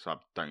tablets, so I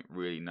don't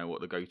really know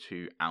what the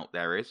go-to out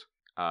there is.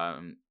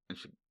 And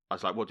I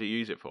was like, what do you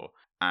use it for?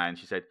 And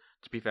she said,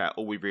 to be fair,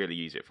 all we really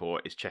use it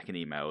for is checking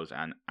emails,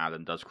 and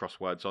Alan does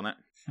crosswords on it.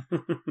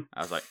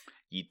 I was like,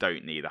 you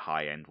don't need a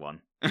high-end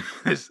one.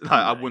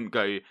 I wouldn't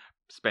go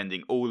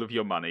spending all of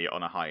your money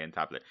on a high-end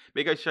tablet.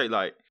 But it goes to show,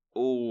 like,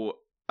 all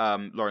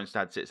Lauren's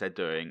dad sits there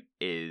doing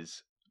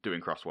is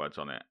doing crosswords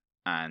on it,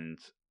 and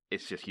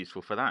it's just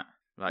useful for that.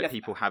 Like,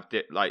 people have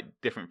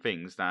different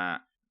things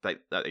that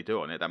they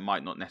do on it that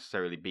might not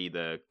necessarily be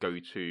the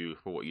go-to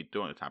for what you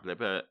do on a tablet,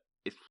 but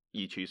if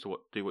you choose to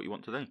do what you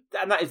want to do.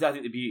 And that is, I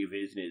think, the beauty of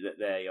it, isn't it? That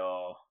they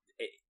are,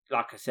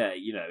 like I say,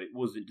 it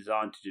wasn't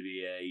designed to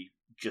be a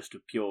just a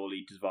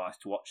purely device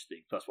to watch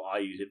things. That's what I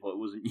use it for. It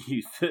wasn't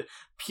used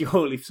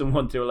purely for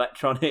someone to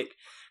electronic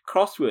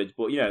crosswords.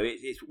 But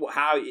it's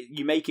how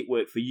you make it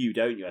work for you,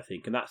 don't you? I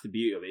think, and that's the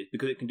beauty of it,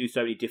 because it can do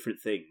so many different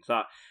things.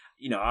 Like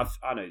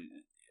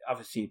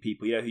I've seen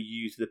people who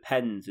use the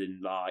pens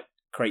and like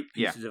create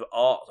pieces of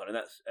art on it.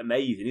 That's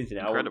amazing, isn't it?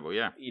 Incredible,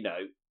 yeah.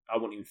 I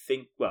wouldn't even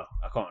think. Well,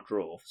 I can't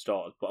draw for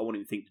starters, but I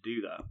wouldn't even think to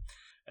do that.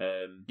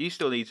 You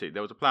still need to.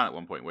 There was a plan at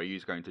one point where you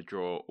was going to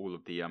draw all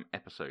of the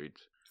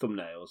episodes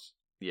thumbnails.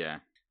 Yeah,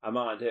 I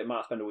might do it.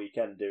 Might spend a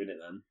weekend doing it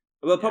then.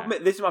 Well,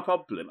 this is my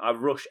problem. I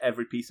rush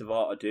every piece of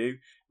art I do,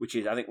 which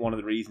is, I think, one of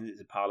the reasons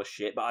it's a pile of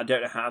shit. But I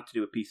don't know how to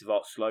do a piece of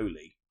art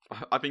slowly.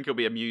 I think it'll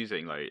be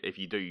amusing, like, if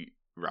you do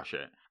rush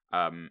it.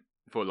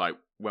 For like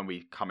when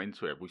we come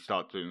into it, we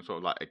start doing sort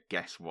of like a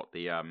guess what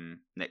the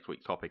next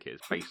week's topic is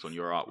based on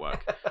your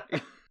artwork,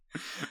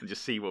 and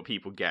just see what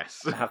people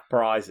guess. Have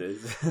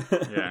prizes.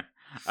 Yeah.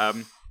 I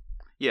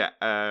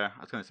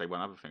was going to say one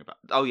other thing about.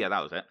 Oh yeah,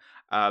 that was it.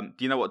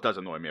 Do you know what does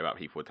annoy me about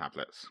people with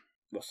tablets?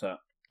 What's that?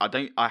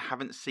 I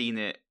haven't seen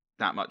it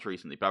that much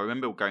recently, but I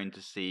remember going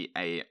to see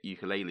a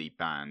ukulele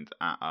band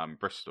at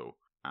Bristol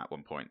at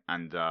one point,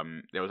 and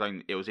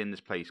it was in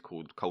this place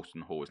called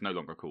Colston Hall. It's no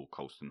longer called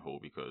Colston Hall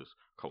because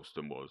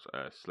Colston was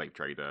a slave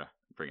trader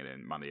bringing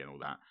in money and all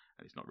that,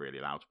 and it's not really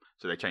allowed,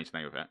 so they changed the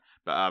name of it.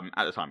 But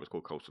at the time, it was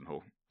called Colston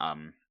Hall.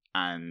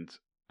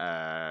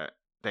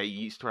 They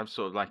used to have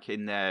sort of like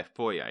in their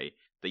foyer,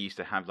 they used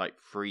to have like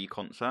free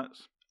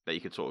concerts that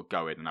you could sort of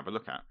go in and have a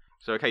look at.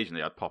 So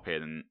occasionally I'd pop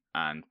in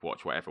and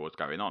watch whatever was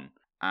going on.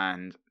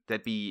 And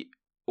there'd be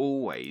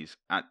always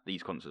at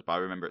these concerts, but I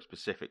remember it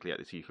specifically at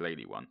this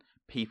ukulele one,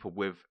 people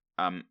with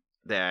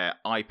their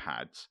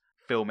iPads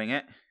filming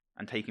it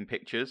and taking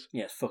pictures.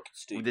 Yeah, it's fucking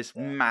stupid. With this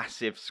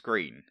massive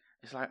screen.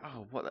 It's like,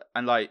 oh, what?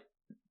 And like,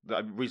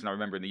 the reason I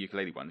remember in the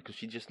ukulele one, because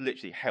she just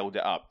literally held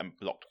it up and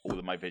blocked all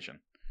of my vision.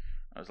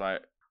 I was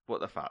like, what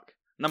the fuck?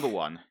 Number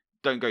one,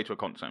 don't go to a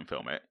concert and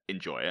film it.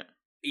 Enjoy it.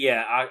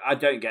 Yeah, I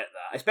don't get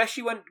that.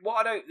 Especially when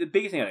the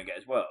biggest thing I don't get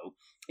as well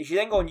is you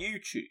then go on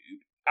YouTube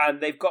and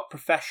they've got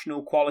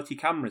professional quality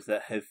cameras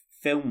that have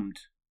filmed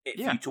it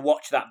for you to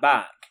watch that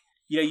back.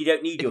 You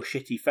don't need your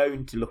shitty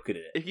phone to look at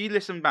it. If you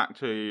listen back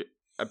to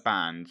a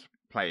band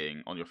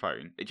playing on your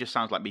phone, it just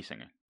sounds like me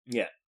singing.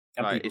 Yeah,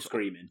 and like, people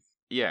screaming.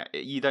 Yeah,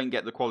 you don't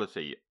get the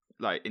quality.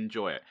 Like,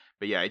 enjoy it.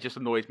 But yeah, it just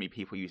annoys me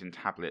people using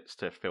tablets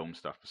to film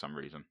stuff for some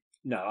reason.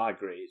 No, I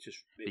agree.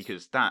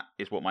 Because that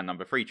is what my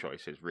number 3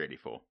 choice is really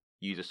for.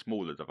 Use a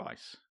smaller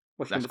device.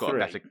 What's that's number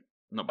got 3?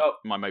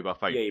 My mobile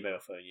phone. Yeah, your mobile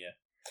phone, yeah.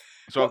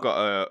 So I've got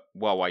a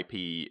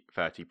Huawei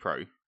P30 Pro,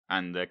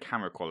 and the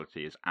camera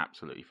quality is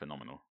absolutely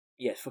phenomenal.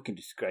 Yeah, it's fucking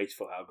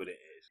disgraceful how good it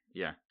is.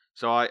 Yeah.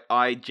 So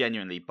I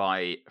genuinely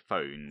buy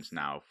phones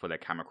now for their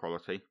camera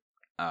quality.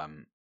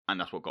 And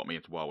that's what got me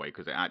into Huawei,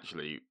 because it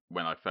actually,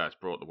 when I first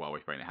brought the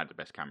Huawei phone, it had the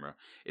best camera.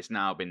 It's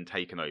now been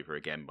taken over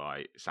again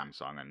by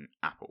Samsung and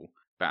Apple.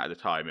 But at the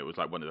time, it was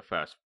like one of the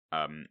first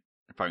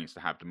phones to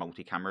have the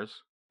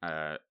multi-cameras.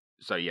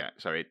 So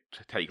it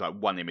take like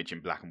one image in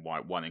black and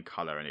white, one in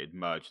colour, and it'd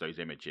merge those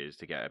images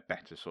to get a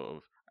better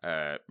sort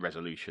of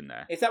resolution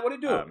there. Is that what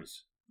it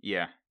does?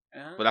 Yeah.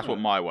 But that's what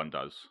my one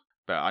does.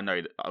 But I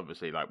know that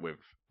obviously, like with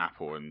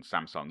Apple and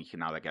Samsung, you can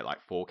now get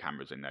like 4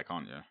 cameras in there,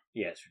 can't you?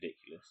 Yeah, it's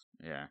ridiculous.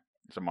 Yeah.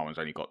 So my one's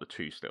only got the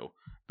 2 still.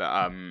 But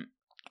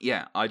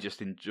I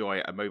just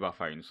enjoy a mobile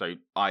phone. So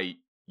I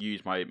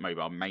use my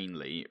mobile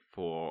mainly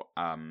for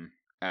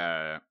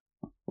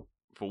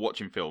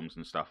watching films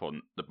and stuff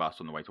on the bus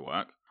on the way to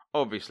work.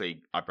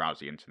 Obviously, I browse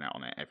the internet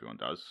on it. Everyone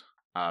does.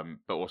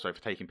 But also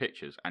for taking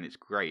pictures, and it's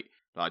great.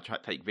 Like, I try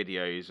to take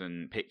videos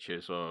and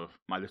pictures of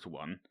my little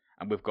one,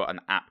 and we've got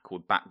an app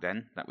called Back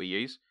Then that we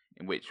use,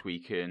 in which we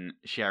can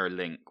share a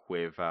link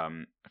with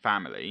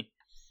family,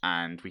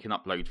 and we can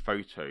upload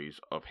photos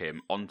of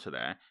him onto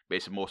there. But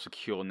it's a more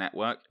secure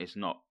network. It's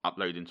not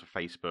uploading to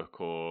Facebook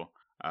or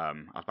I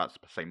was about to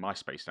say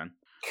MySpace then.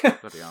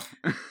 Bloody hell.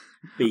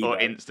 Or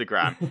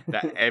Instagram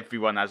that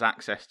everyone has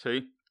access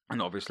to.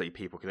 And obviously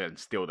people can then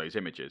steal those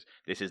images.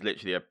 This is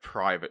literally a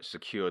private,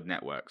 secured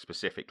network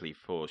specifically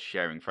for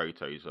sharing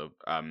photos of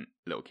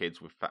little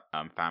kids with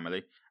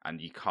family.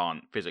 And you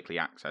can't physically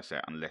access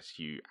it unless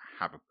you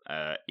have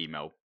an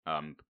email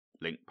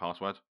link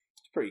password.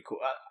 It's pretty cool.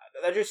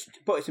 They just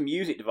put some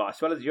music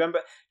device. Well, do you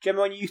remember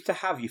when you used to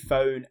have your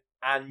phone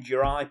and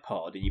your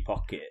iPod in your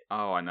pocket?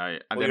 Oh, I know.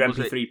 And or then your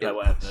MP3 player,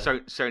 whatever.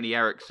 Sony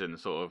Ericsson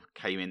sort of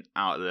came in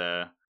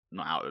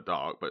not out of the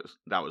dark, but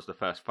that was the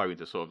first phone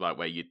to sort of like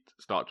where you'd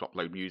start to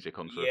upload music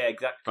onto the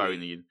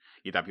phone. And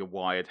you'd have your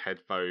wired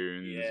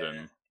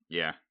headphones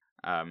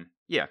and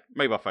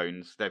mobile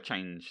phones. They've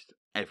changed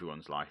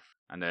everyone's life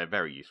and they're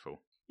very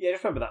useful. Yeah, I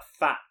just remember that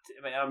fact.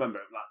 I mean, I remember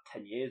it like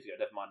 10 years ago,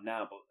 never mind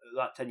now, but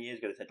like 10 years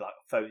ago they said like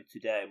phones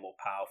today are more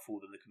powerful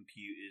than the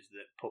computers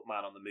that put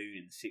man on the moon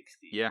in the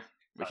 60s. Yeah,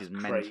 which That's is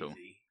mental.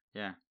 Crazy.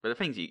 Yeah, but the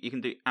thing is, you can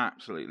do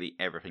absolutely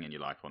everything in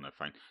your life on a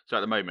phone. So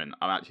at the moment,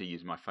 I'm actually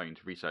using my phone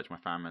to research my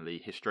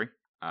family history.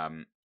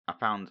 I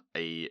found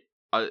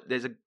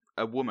there's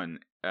a woman,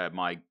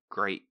 my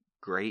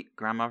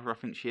great-great-grandmother, I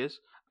think she is.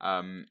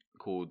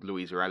 called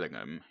Louisa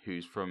Ellingham,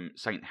 who's from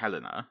St.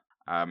 Helena,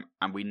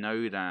 and we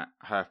know that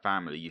her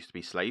family used to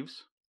be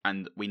slaves,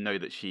 and we know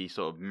that she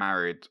sort of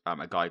married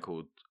a guy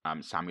called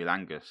Samuel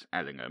Angus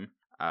Ellingham,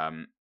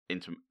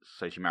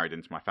 so she married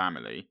into my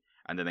family,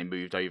 and then they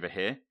moved over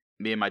here.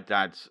 Me and my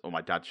dad, or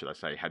my dad should I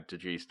say, had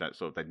deduced that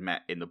sort of they'd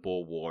met in the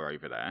Boer War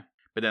over there.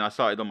 But then I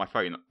started on my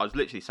phone, I was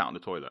literally sat on the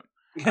toilet,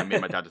 and me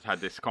and my dad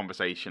had this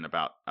conversation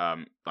about,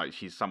 like,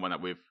 she's someone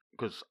that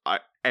because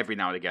every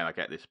now and again I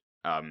get this,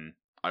 I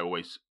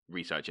always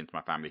research into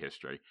my family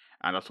history,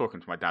 and I was talking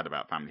to my dad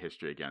about family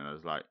history again, and I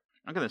was like,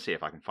 I'm going to see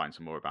if I can find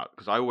some more about,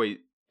 because I always,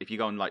 if you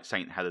go on like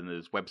St.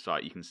 Helena's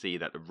website, you can see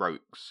that the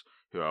Rokes,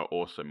 who are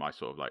also my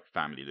sort of like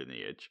family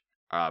lineage,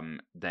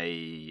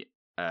 they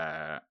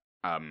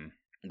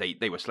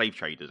were slave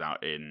traders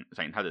out in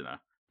St.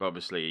 Helena, but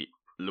obviously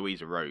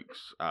Louisa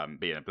Rokes,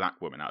 being a black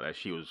woman out there,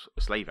 she was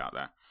a slave out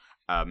there.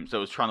 So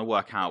I was trying to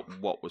work out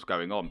what was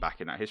going on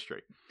back in that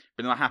history.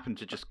 But then I happened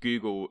to just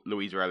Google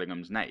Louisa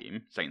Ellingham's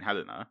name, St.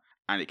 Helena,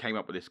 and it came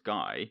up with this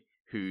guy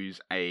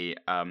who's a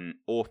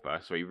author.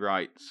 So he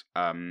writes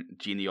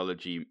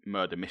genealogy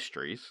murder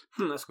mysteries,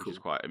 That's which cool. is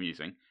quite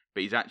amusing.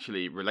 But he's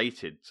actually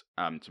related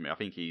to me. I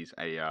think he's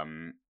a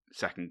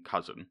second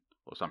cousin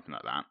or something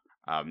like that.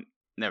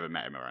 Never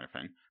met him or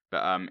anything.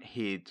 But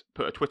he'd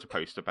put a Twitter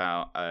post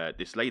about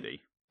this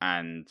lady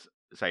and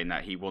saying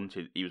that he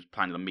was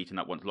planning on meeting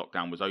up once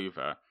lockdown was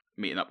over,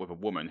 meeting up with a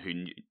woman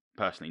who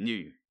personally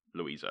knew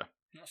Louisa.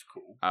 That's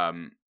cool.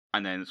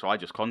 And then so I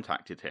just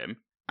contacted him,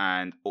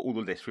 and all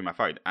of this through my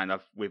phone, and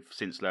we've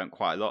since learned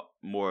quite a lot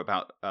more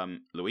about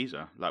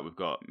Louisa. Like, we've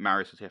got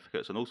marriage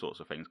certificates and all sorts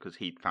of things because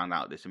he found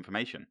out this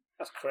information.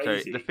 That's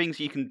crazy. So the things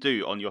you can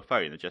do on your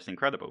phone are just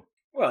incredible.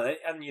 Well,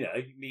 and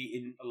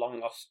meeting a long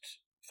lost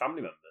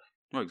family member.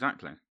 Well,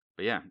 exactly.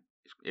 But yeah,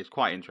 it's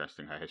quite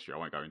interesting, her history. I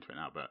won't go into it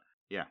now, but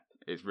yeah,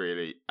 it's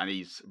really, and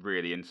he's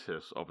really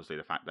into obviously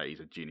the fact that he's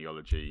a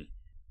genealogy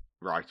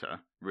writer,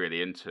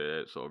 really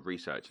into sort of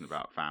researching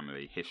about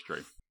family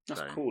history.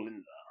 That's cool,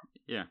 isn't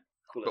that? Yeah.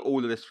 Cool. But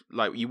all of this,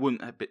 like, you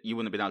wouldn't have been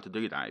able to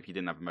do that if you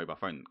didn't have a mobile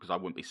phone, because I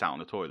wouldn't be sat on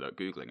the toilet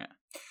googling it.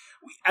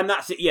 And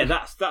that's it. Yeah,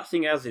 that's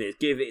thing as it is.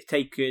 It's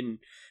taken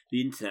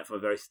the internet from a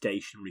very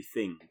stationary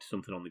thing to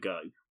something on the go.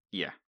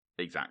 Yeah,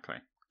 exactly.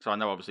 So I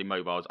know obviously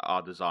mobiles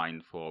are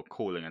designed for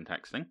calling and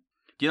texting.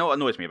 Do you know what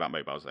annoys me about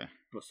mobiles though?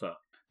 What's that?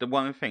 The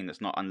one thing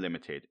that's not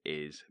unlimited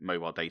is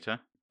mobile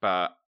data.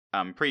 But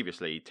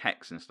previously,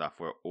 texts and stuff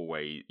were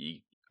always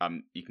you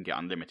can get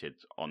unlimited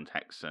on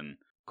texts and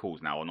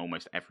calls now on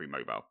almost every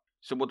mobile.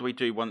 So what do we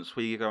do once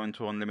we go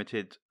into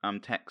unlimited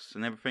texts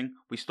and everything?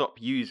 We stop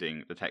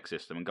using the text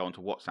system and go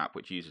onto WhatsApp,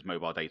 which uses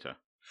mobile data.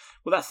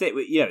 Well, that's it.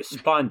 It's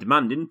supply and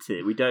demand, isn't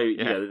it? We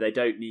don't, they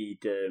don't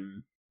need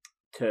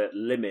to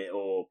limit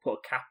or put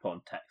a cap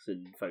on text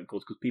and phone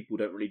calls because people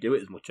don't really do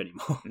it as much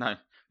anymore. No,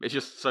 it's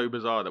just so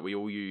bizarre that we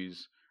all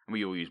use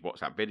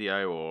WhatsApp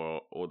video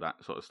or all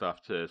that sort of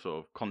stuff to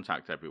sort of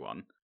contact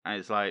everyone, and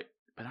it's like,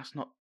 but that's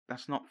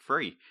not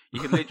free. You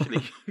can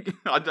literally,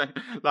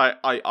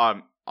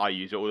 I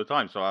use it all the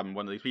time, so I'm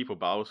one of these people.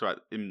 But also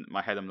in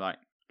my head, I'm like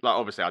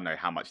obviously I know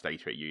how much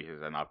data it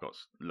uses, and I've got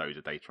loads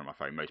of data on my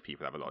phone. Most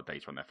people have a lot of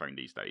data on their phone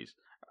these days,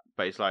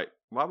 but it's like,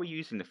 why are we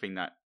using the thing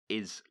that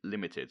is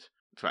limited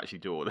to actually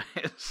do all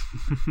this?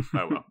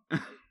 Oh well.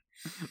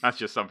 That's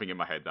just something in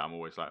my head that I'm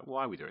always like,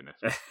 why are we doing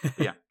this?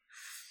 Yeah.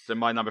 So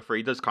my number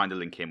 3 does kind of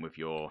link in with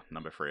your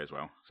number 3 as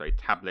well. So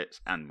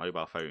tablets and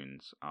mobile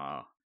phones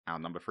are our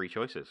number 3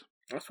 choices.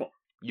 That's what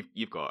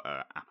you've got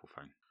an Apple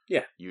phone.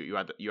 Yeah. You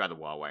had a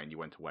Huawei and you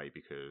went away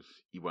because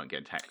you weren't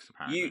getting texts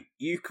apparently.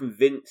 You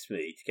convinced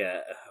me to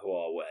get a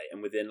Huawei,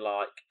 and within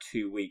like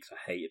 2 weeks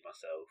I hated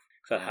myself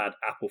because I had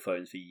Apple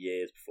phones for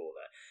years before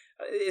that.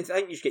 I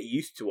think you just get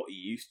used to what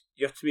you used.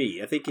 You know what I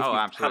mean? I think if you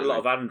had a lot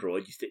of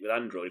Android, you stick with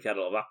Android. If you had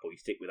a lot of Apple, you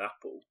stick with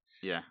Apple.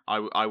 Yeah,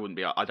 I wouldn't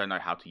be. I don't know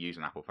how to use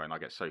an Apple phone. I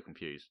get so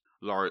confused.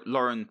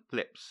 Lauren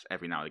flips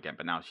every now and again,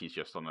 but now she's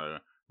just on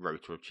a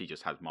rotor. She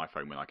just has my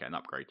phone when I get an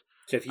upgrade.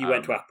 So if you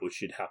went to Apple,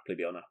 she'd happily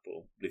be on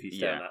Apple. But if you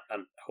stay on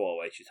and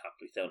Huawei, she'd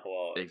happily stay on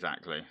Huawei.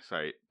 Exactly.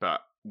 So,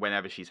 but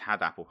whenever she's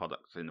had Apple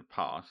products in the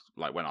past,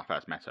 like when I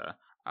first met her,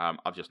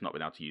 I've just not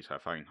been able to use her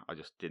phone. I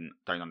just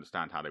don't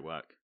understand how they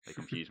work. They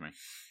confuse me.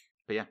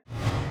 But yeah.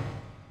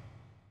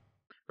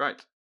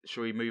 Right.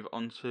 Shall we move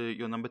on to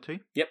your number 2?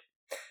 Yep.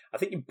 I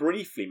think you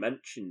briefly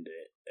mentioned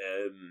it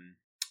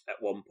at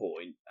one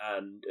point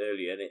and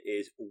earlier, and it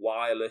is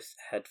wireless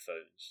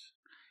headphones.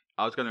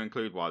 I was going to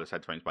include wireless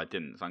headphones, but I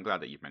didn't, so I'm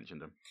glad that you've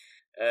mentioned them.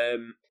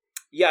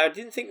 Yeah, I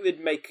didn't think they'd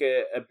make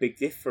a big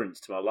difference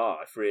to my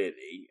life,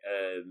 really,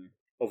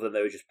 other than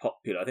they were just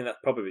popular. I think that's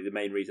probably the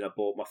main reason I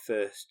bought my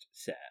first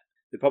set.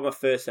 The problem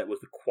with my first set was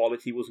the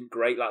quality wasn't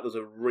great. Like, there's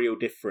a real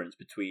difference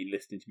between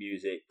listening to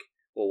music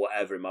or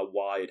whatever in my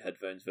wired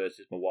headphones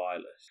versus my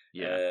wireless.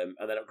 Yeah.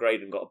 And then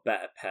upgraded and got a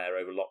better pair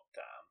over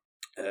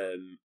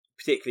lockdown.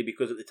 Particularly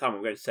because at the time we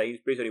were going to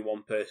Sainsbury's, only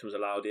one person was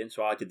allowed in,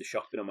 so I did the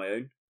shopping on my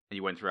own. And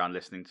you went around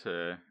listening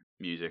to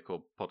music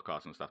or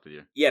podcasts and stuff, did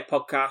you? Yeah,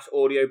 podcasts,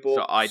 audiobooks.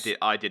 So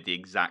I did the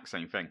exact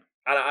same thing.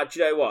 And do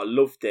you know what? I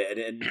loved it.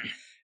 And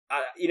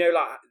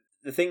like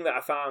the thing that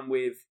I found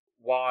with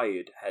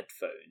wired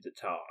headphones at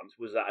times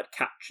was that I'd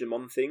catch them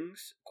on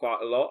things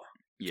quite a lot.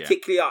 Yeah.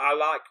 Particularly, I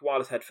like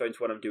wireless headphones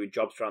when I'm doing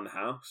jobs around the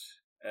house,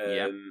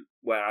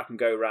 where I can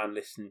go around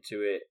listening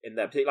to it in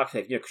there. Particularly, like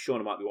I say, because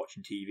Shauna might be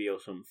watching TV or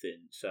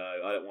something, so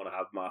I don't want to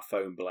have my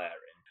phone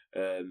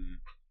blaring.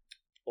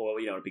 Or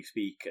on a big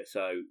speaker.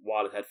 So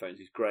wireless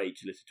headphones is great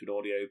to listen to an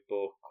audio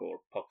book or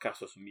a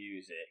podcast or some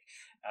music.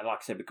 And like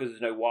I said, because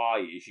there's no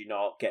wires, you're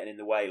not getting in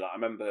the way. Like I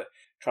remember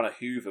trying to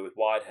hoover with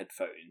wired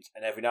headphones,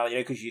 and every now and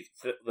then, because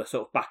the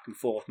sort of back and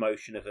forth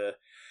motion of a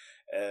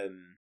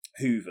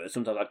hoover,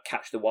 sometimes I'd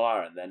catch the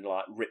wire and then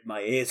like rip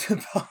my ears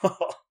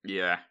apart.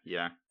 Yeah.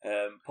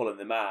 Pulling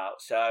them out.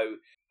 So,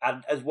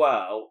 and as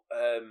well,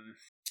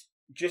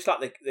 just like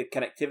the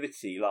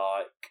connectivity,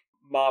 like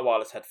my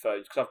wireless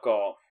headphones, because I've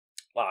got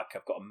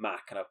a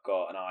Mac and I've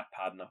got an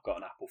iPad and I've got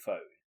an Apple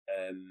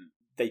phone.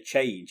 They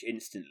change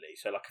instantly.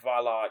 So like if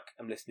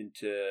I'm listening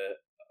to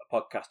a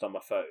podcast on my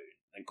phone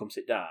and come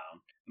sit down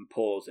and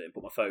pause it and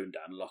put my phone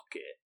down, lock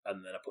it,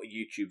 and then I put a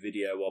YouTube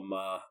video on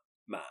my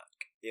Mac,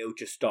 it'll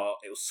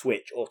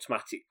switch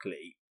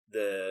automatically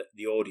the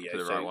audio. To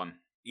the right one.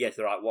 Yeah, to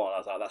the right one. I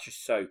was like, that's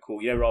just so cool.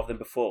 Rather than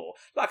before.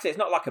 Like I said, it's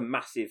not like a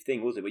massive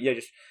thing, was it? But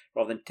just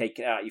rather than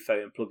taking it out of your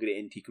phone and plugging it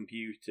into your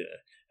computer.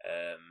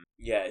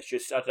 It's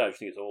just, I don't know, I just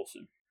think it's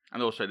awesome.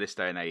 And also this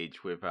day and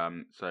age with,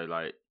 so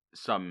like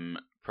some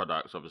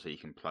products, obviously you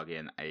can plug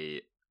in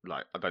I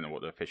don't know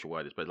what the official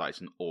word is, but like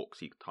it's an aux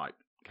type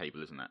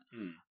cable, isn't it?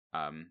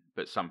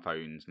 But some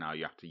phones now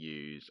you have to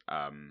use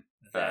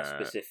their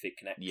specific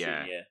connection.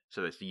 Yeah.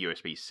 So there's the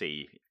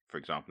USB-C, for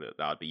example,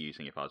 that I'd be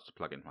using if I was to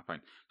plug into my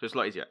phone. So it's a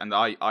lot easier. And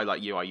I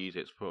like you, I use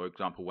it, for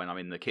example, when I'm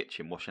in the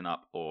kitchen washing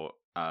up or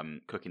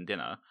cooking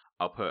dinner,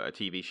 I'll put a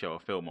TV show or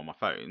film on my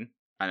phone.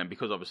 And then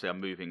because obviously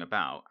I'm moving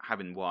about,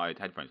 having wired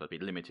headphones, I'd be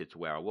limited to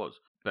where I was.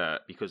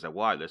 But because they're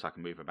wireless, I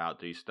can move about,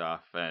 do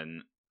stuff,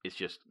 and it's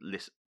just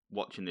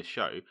watching this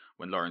show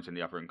when Lauren's in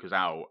the other room, because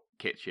our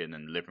kitchen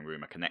and living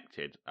room are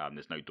connected.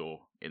 There's no door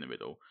in the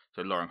middle,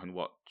 so Lauren can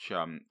watch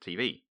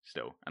TV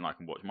still, and I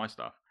can watch my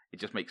stuff. It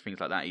just makes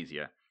things like that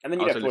easier. And then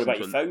you don't have to worry about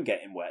your phone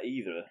getting wet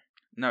either.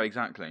 No,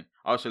 exactly.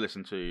 I also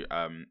listen to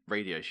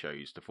radio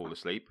shows to fall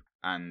asleep,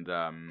 and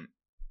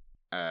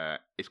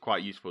it's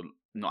quite useful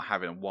not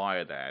having a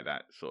wire there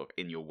that's sort of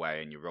in your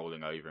way and you're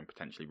rolling over and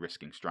potentially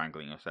risking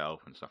strangling yourself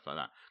and stuff like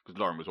that. Because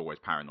Lauren was always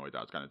paranoid that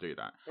I was going to do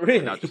that.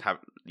 Really? Now just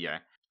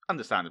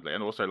understandably,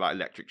 and also like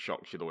electric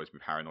shocks, she'd always be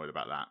paranoid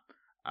about that.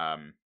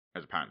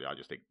 As apparently I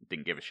just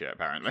didn't give a shit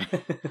apparently.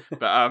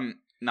 But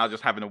now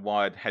just having a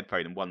wired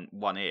headphone in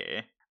one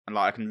ear, and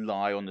like I can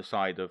lie on the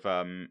side of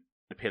the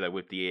pillow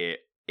with the ear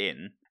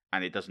in,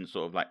 and it doesn't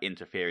sort of like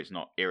interfere. It's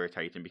not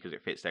irritating because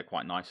it fits there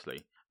quite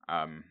nicely.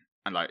 And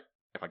like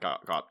if I go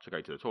up to go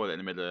to the toilet in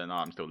the middle of the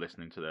night, I'm still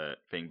listening to the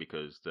thing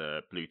because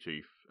the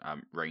Bluetooth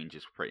range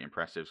is pretty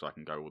impressive, so I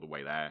can go all the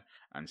way there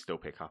and still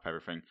pick up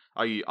everything.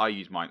 I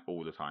use mine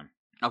all the time.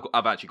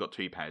 I've actually got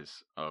 2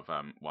 pairs of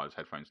wireless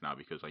headphones now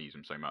because I use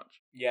them so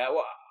much. Yeah,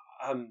 well,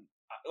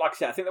 like I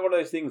said, I think they're one of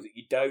those things that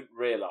you don't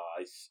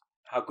realise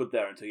how good they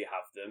are until you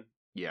have them.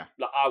 Yeah.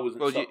 Like I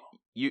wasn't. Well,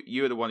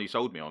 you were the one who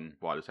sold me on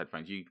wireless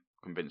headphones. You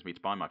convinced me to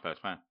buy my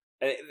first pair.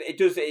 It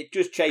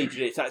does change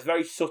it. It's a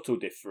very subtle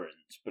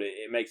difference, but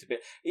it makes a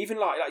bit. Even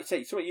like you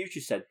say, something you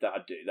just said that I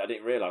do that I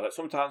didn't realise. Like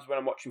sometimes when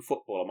I'm watching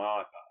football on my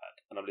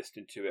iPad and I'm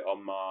listening to it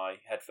on my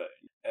headphone,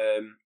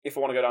 if I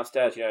want to go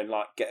downstairs, and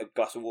like get a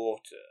glass of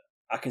water,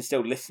 I can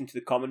still listen to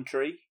the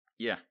commentary.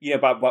 Yeah.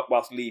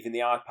 Whilst leaving the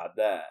iPad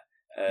there.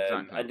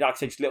 Exactly. And like I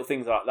said, just little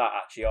things like that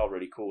actually are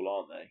really cool,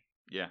 aren't they?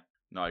 Yeah.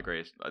 No, I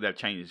agree. They've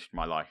changed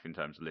my life in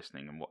terms of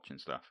listening and watching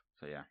stuff.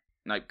 So yeah.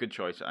 No, good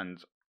choice.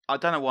 And I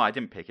don't know why I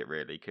didn't pick it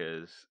really,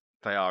 because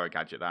they are a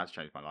gadget that has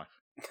changed my life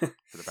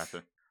for the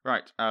better.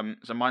 Right.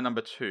 So my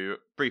number 2,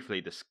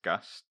 briefly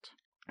discussed.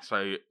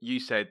 So you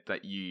said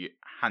that you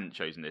hadn't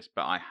chosen this,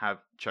 but I have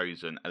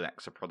chosen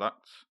Alexa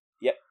products.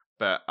 Yep.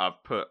 But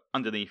I've put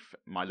underneath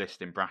my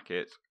list in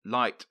brackets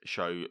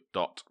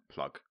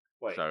lightshow.plug.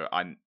 Wait. So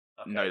I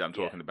know that I'm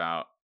talking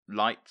about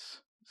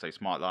lights, so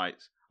smart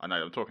lights. I know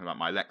that I'm talking about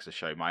my Alexa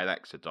show, my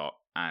Alexa dot,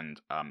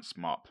 and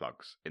smart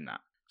plugs in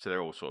that. So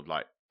they're all sort of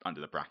like under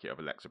the bracket of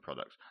Alexa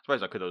products. I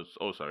suppose I could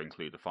also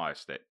include the Fire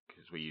Stick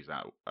because we use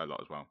that a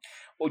lot as well.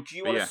 Well, do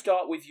you want to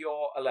start with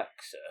your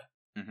Alexa?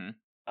 Mm-hmm.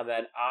 And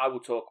then I will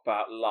talk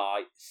about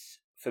lights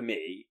for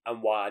me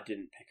and why I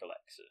didn't pick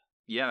Alexa.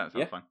 Yeah, that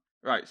sounds fine.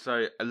 Right,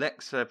 so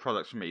Alexa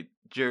products for me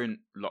during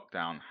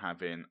lockdown,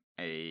 having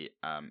a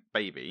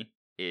baby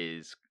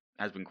has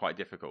been quite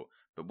difficult.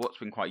 But what's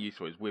been quite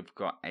useful is we've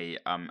got a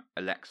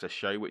Alexa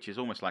show, which is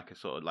almost like a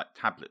sort of like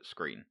tablet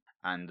screen.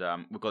 And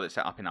we've got it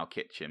set up in our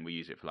kitchen. We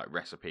use it for like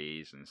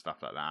recipes and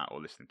stuff like that, or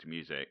listening to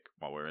music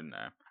while we're in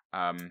there.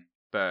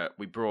 But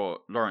we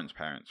brought Lauren's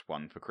parents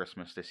one for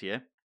Christmas this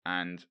year,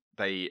 and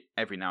they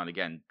every now and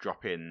again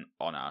drop in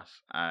on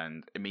us,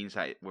 and it means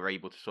that we're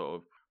able to sort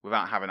of,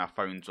 without having our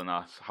phones on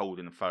us,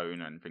 holding the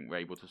phone and everything, we're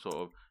able to sort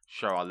of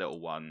show our little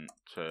one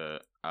to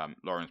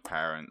Lauren's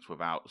parents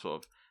without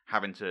sort of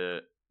having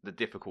the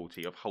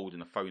difficulty of holding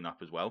the phone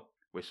up as well.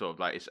 we're sort of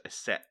like, it's a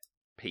set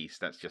piece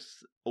that's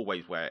just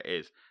always where it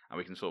is, and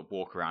we can sort of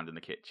walk around in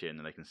the kitchen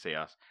and they can see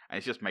us, and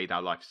it's just made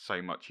our life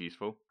so much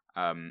useful.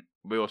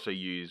 We also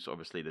use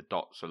obviously the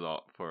dots a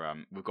lot for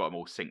we've got them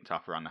all synced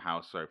up around the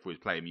house, so if we're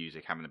playing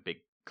music, having a big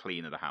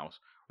clean of the house,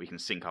 we can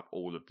sync up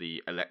all of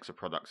the Alexa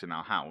products in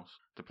our house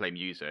to play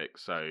music,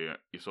 so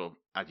you sort of,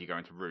 as you go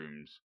into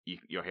rooms,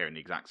 you're hearing the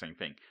exact same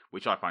thing,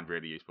 which I find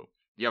really useful.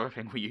 The other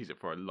thing we use it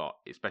for a lot,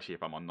 especially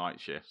if I'm on night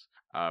shifts,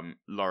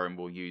 Lauren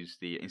will use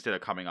instead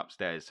of coming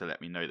upstairs to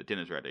let me know that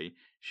dinner's ready,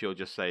 she'll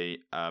just say,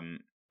 I'm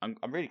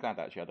really glad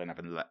actually I don't have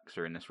an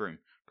Alexa in this room,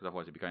 because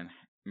otherwise I'd be going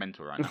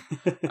mental right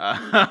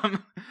now.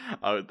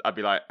 I'd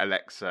be like,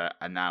 Alexa,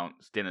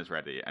 announce dinner's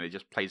ready, and it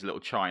just plays a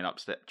little chime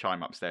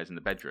upstairs in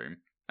the bedroom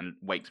and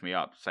wakes me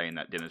up saying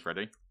that dinner's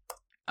ready.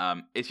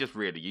 It's just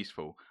really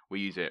useful.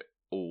 We use it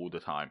all the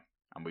time,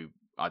 and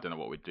I don't know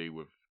what we'd do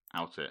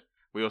without it.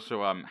 We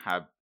also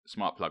have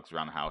smart plugs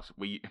around the house.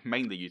 We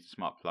mainly use the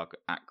smart plug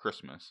at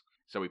Christmas,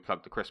 so we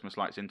plug the Christmas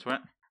lights into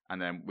it,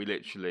 and then we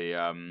literally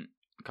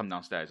come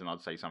downstairs and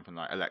I'd say something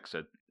like,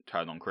 Alexa,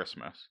 turn on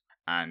Christmas,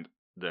 and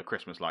the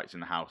Christmas lights in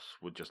the house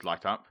would just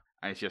light up.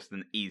 And it's just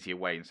an easier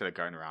way, instead of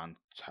going around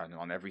turning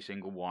on every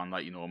single one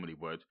like you normally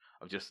would,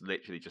 of just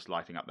literally just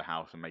lighting up the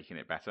house and making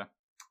it better.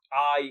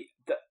 I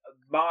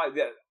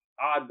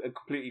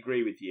completely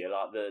agree with you.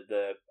 Like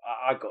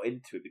I got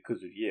into it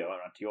because of you. I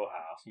went around to your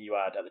house, and you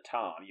had, at the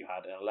time, you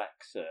had an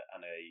Alexa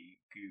and a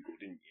Google,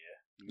 didn't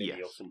you? Mini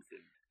yes. or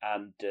something.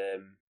 And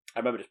I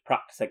remember just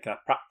practicing. Can I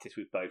practice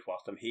with both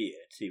whilst I'm here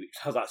to see which?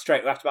 I was like,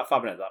 straight after about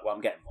 5 minutes, like, well,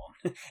 I'm getting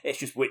one. It's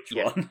just which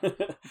one.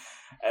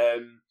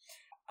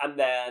 And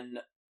then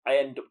I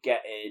end up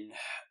getting,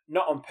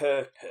 not on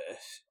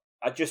purpose,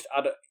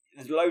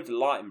 there's loads of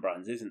lighting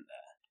brands, isn't there?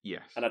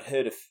 Yes. And I'd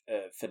heard of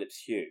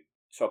Philips Hue.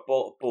 So I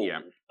bought a bulb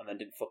and then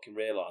didn't fucking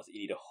realise that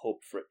you need a hub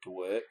for it to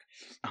work.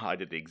 I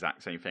did the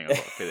exact same thing. I got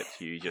a Philips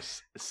Hue,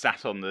 just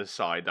sat on the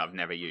side that I've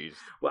never used.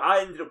 Well, I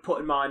ended up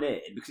putting mine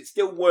in because it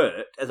still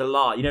worked as a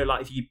light. You know,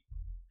 like if you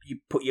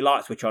put your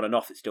light switch on and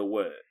off, it still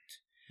worked.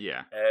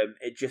 Yeah.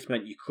 It just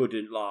meant you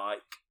couldn't like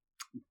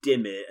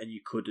dim it, and you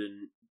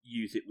couldn't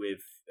use it with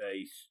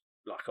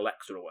like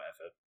Alexa or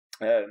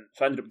whatever.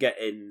 So I ended up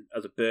getting,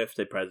 as a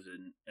birthday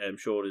present,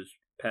 Shauna's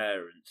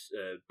parents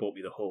bought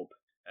me the hub.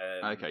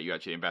 Okay, you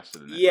actually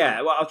invested in it.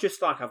 Yeah, well, I was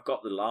just like, I've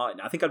got the light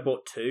now. I think I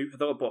bought 2. I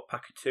thought I bought a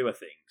pack of 2, I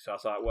think. So I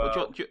was like,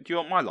 well... do you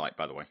want my light,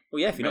 by the way?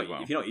 Well, yeah, if you're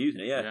not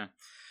using it, yeah.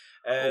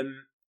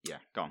 Yeah,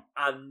 go on.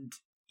 And,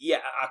 yeah,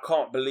 I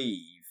can't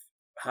believe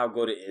how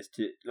good it is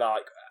to,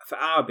 like, for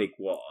our big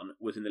one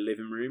was in the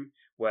living room,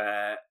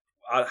 where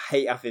I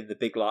hate having the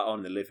big light on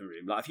in the living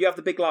room. Like, if you have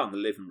the big light in the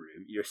living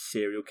room, you're a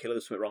serial killer.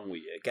 There's something wrong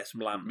with you. Get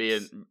some lamps.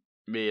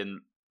 Me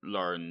and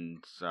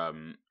Lauren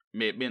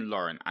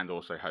and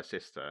also her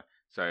sister.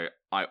 So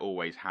I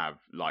always have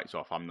lights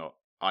off.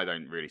 I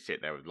don't really sit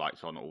there with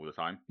lights on all the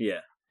time. Yeah.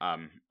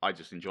 I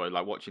just enjoy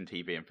like watching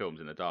TV and films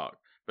in the dark.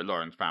 But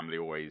Lauren's family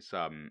always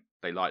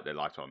they like their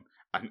light on.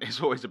 And it's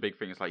always a big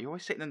thing. It's like, you're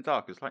always sitting in the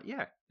dark. It's like,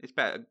 yeah, it's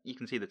better. You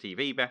can see the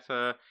TV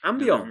better.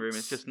 Ambience. Room.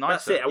 It's just nicer.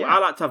 That's it. Yeah. I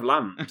like to have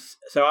lamps.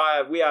 So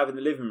we have in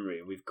the living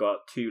room, we've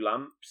got 2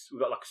 lamps.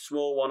 We've got like a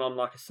small one on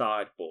like a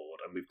sideboard,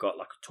 and we've got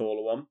like a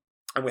taller one.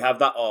 And we have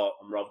that on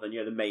rather than,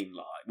 the main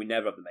light. We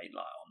never have the main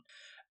light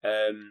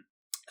on.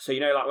 So,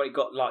 like when it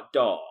got like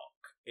dark,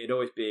 it'd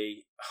always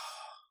be,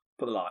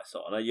 put the lights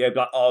on. And you'd be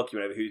like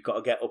arguing over who's got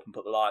to get up and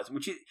put the lights on,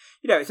 which is,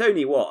 it's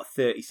only, a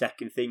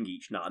 30-second thing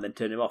each night, and then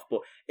turn them off.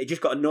 But it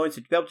just got annoying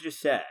to be able to just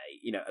say,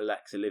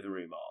 Alexa, living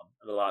room on,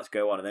 and the lights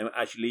go on, and then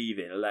as you're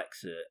leaving,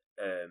 Alexa,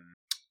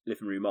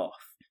 living room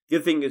off. The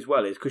other thing as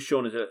well is, because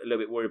Sean is a little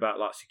bit worried about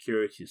like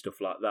security and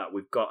stuff like that,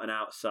 we've got an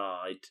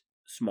outside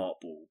smart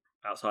bulb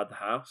outside the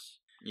house.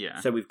 Yeah.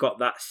 So we've got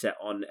that set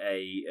on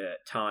a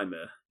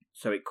timer.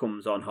 So it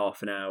comes on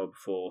half an hour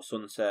before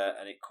sunset,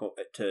 and it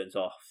turns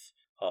off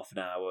half an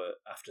hour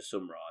after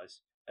sunrise,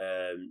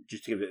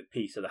 just to give it a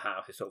piece of the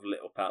house. It's sort of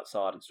lit up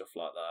outside and stuff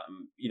like that.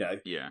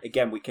 And,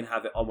 again, we can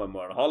have it on when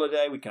we're on a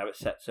holiday. We can have it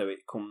set so it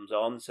comes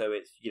on, so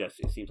it's,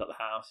 it seems like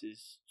the house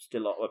is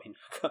still on. I mean,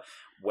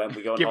 when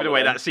we go on giving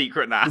away that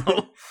secret now.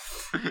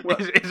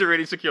 Is it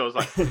really secure? It's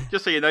like,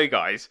 just so you know,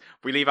 guys,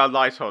 we leave our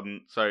light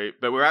on,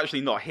 but we're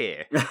actually not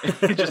here.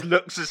 It just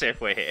looks as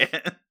if we're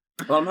here.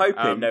 Well, I'm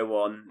hoping no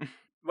one...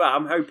 Well,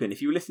 I'm hoping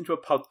if you listen to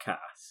a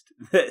podcast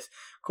that's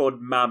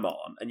called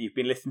Mammon, and you've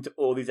been listening to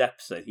all these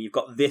episodes, and you've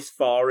got this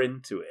far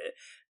into it,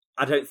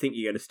 I don't think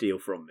you're going to steal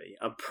from me.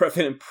 I'm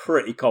feeling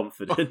pretty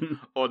confident.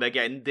 Or they're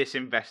getting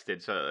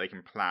disinvested so that they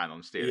can plan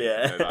on stealing.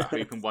 Yeah.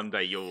 Hoping one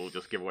day you'll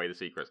just give away the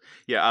secrets.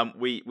 Yeah.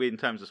 We in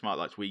terms of smart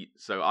lights,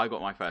 so I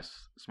got my first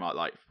smart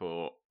light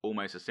for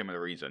almost a similar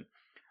reason.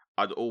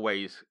 I'd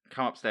always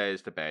come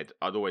upstairs to bed.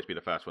 I'd always be the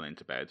first one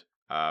into bed.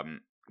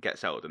 Get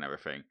settled and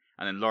everything.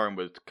 And then Lauren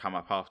would come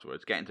up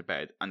afterwards, get into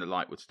bed, and the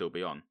light would still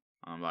be on.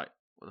 And I'm like,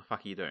 what the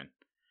fuck are you doing?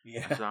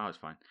 Yeah. I said, it's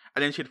fine.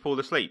 And then she'd fall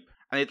asleep.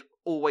 And it'd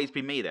always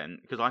be me then,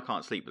 because I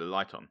can't sleep with the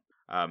light on.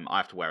 I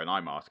have to wear an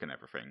eye mask and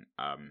everything,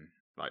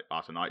 like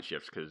after night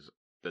shifts, because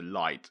the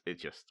light, it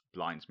just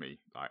blinds me,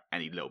 like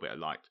any little bit of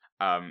light.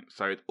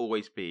 So it'd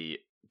always be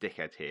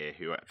dickhead here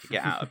who had to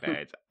get out of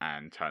bed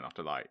and turn off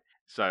the light.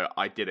 So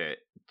I did it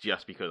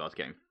just because I was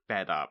getting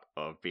fed up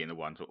of being the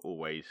one to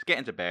always get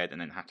into bed and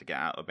then have to get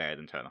out of bed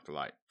and turn off the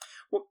light.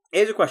 Well,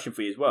 here's a question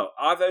for you as well.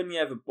 I've only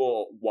ever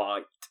bought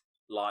white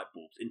light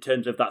bulbs in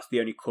terms of that's the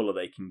only colour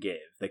they can give.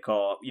 They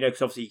can't,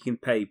 because obviously you can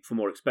pay for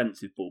more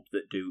expensive bulbs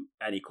that do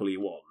any colour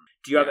you want.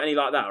 Do you have any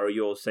like that, or are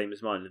yours same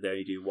as mine, that they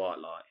only do white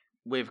light?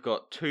 We've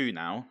got 2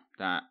 now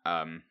that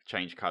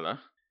change colour.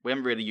 We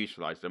haven't really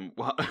utilised them.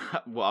 What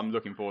I'm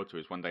looking forward to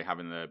is one day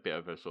having a bit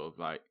of a sort of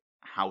like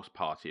house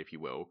party, if you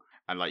will,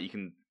 and like you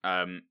can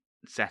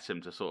set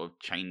them to sort of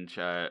change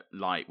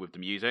light with the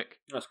music.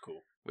 That's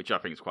cool. Which I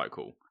think is quite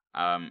cool.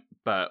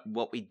 But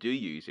what we do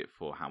use it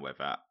for,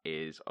 however,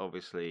 is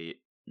obviously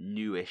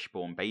newish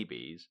born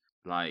babies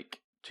like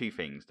 2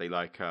 things. They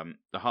like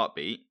the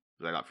heartbeat.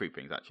 They like 3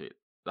 things actually.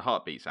 The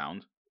heartbeat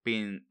sound,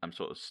 being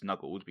sort of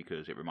snuggled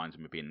because it reminds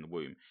them of being in the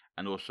womb,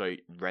 and also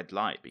red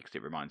light because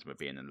it reminds them of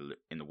being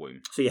in the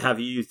womb. So you have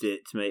used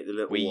it to make the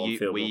little one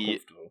feel more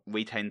comfortable.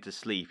 We tend to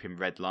sleep in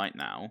red light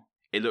now.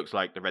 It looks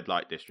like the red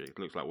light district. It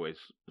looks like we're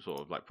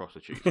sort of like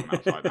prostitutes from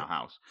outside our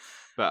house.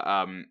 But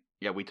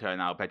we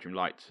turn our bedroom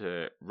light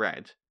to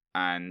red,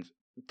 and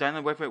don't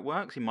know whether it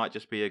works. He might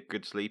just be a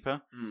good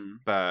sleeper,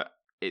 but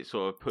it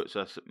sort of puts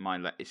us at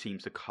mind that it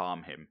seems to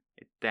calm him.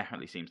 It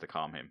definitely seems to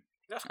calm him.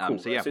 That's cool.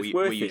 So yeah, so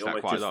we use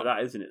that quite a lot. For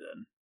that, isn't it?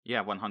 Then.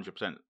 Yeah,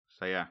 100%.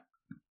 So yeah,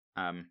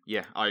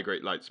 I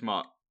agree. Like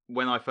smart.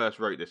 When I first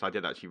wrote this, I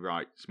did actually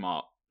write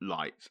smart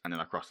lights, and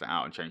then I crossed it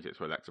out and changed it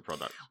to Alexa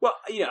products. Well,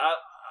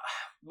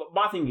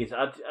 my thing is,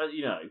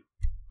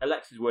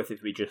 Alexa's worth it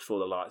for me just for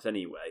the lights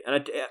anyway.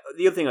 And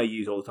the other thing I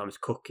use all the time is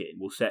cooking.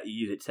 You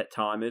use it to set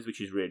timers, which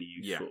is really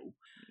useful.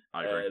 Yeah,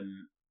 I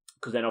agree.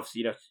 Because then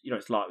obviously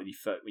it's like with your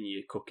phone, when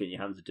you're cooking,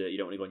 your hands are dirty. You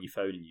don't want to go on your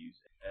phone and use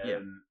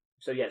it.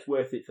 So yeah, it's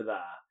worth it for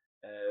that.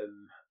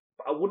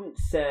 But I wouldn't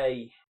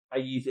say I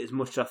use it as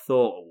much as I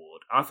thought I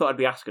would. I thought I'd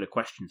be asking her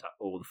questions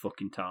all the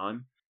fucking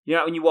time.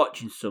 When you're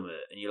watching something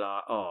and you're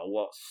like, oh,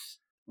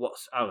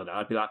 what's I don't know.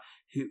 I'd be like,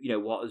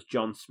 what has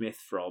John Smith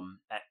from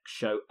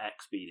show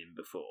X been in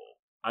before?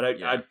 I don't.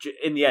 Yeah.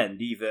 In the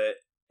end, either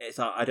it's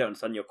like I don't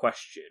understand your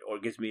question, or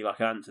it gives me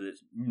like an answer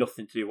that's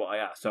nothing to do with what I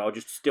asked. So I'll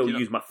just still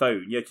use my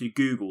phone, to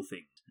Google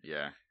things.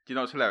 Yeah. Do you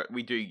know what's hilarious?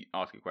 We do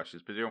ask you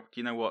questions, but do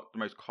you know what the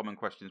most common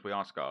questions we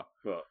ask are?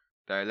 What?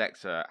 They're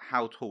Alexa,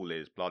 how tall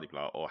is blah blah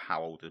blah, or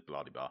how old is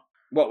blah blah blah.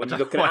 What, when you're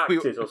looking at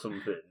actors or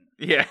something?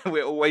 Yeah,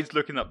 we're always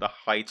looking up the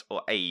height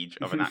or age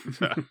of an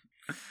actor.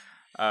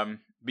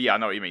 But yeah, I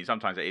know what you mean.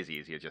 Sometimes it is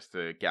easier just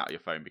to get out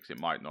your phone because it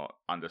might not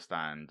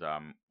understand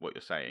what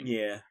you're saying.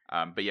 Yeah.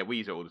 But yeah, we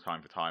use it all the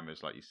time for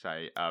timers, like you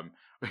say.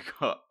 We've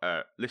got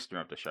a listener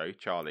of the show,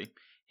 Charlie.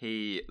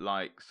 He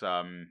likes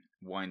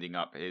winding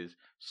up his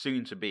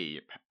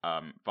soon-to-be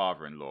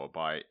father-in-law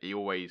he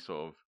always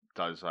sort of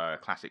does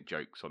classic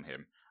jokes on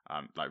him,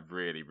 like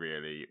really,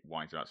 really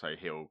winds him up. So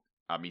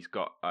he's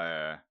got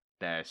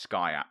their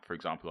Sky app, for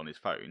example, on his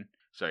phone.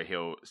 So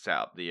he'll set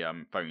up the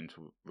phone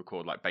to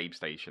record like Babe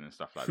Station and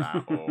stuff like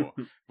that. Or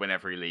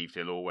whenever he leaves,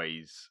 he'll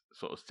always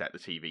sort of set the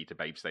TV to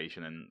Babe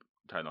Station and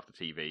turn off the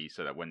TV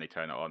so that when they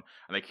turn it on,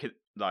 and they could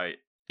like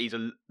he's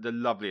the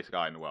loveliest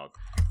guy in the world,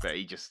 but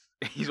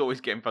he's always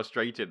getting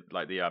frustrated,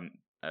 like the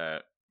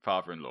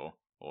father-in-law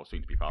or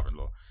soon-to-be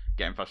father-in-law,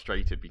 getting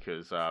frustrated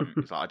because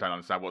it's like I don't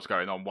understand what's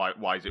going on.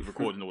 Why is it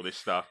recording all this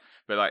stuff?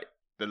 But like.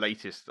 The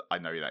latest I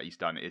know that he's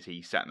done is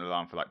he set an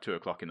alarm for like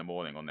 2:00 in the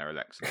morning on their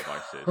Alexa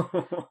devices,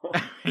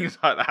 things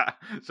like that.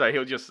 So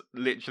he'll just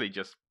literally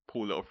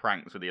pull little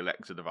pranks with the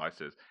Alexa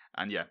devices,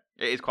 and yeah,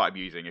 it is quite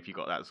amusing if you've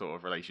got that sort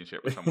of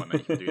relationship with someone that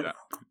you can do that.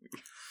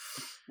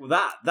 Well,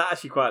 that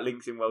actually quite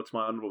links in well to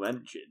my honourable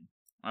mention.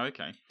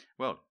 Okay,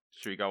 well,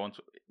 should we go on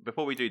to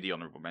before we do the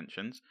honourable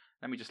mentions?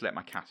 Let me just let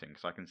my cat in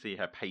because I can see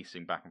her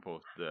pacing back and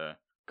forth the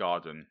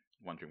garden,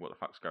 wondering what the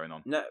fuck's going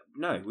on.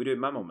 No, we're doing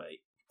Mammon,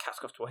 mate. Cat's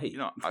got to eat.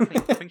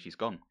 I think she's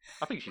gone.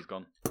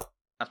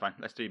 That's fine.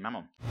 Let's do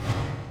Mammon.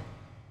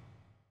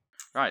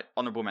 Right,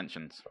 honourable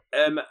mentions.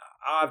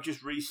 I've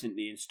just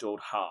recently installed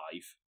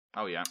Hive.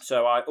 Oh yeah.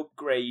 So I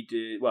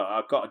upgraded. Well,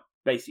 I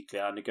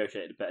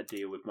negotiated a better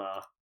deal with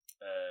my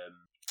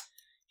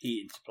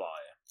heating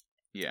supplier.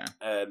 Yeah.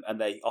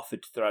 And they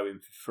offered to throw in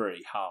for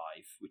free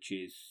Hive, which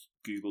is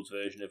Google's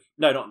version of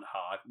not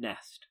Hive,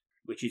 Nest,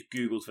 which is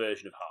Google's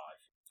version of Hive.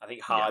 I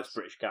think Hive's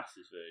British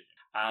Gas's version.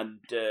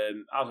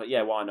 And I was like,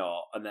 yeah, why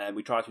not? And then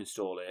we tried to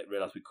install it,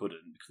 realised we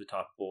couldn't because of the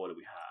type of boiler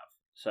we have.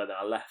 So then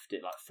I left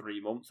it like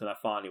 3 months, and I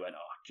finally went,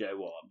 oh, do you know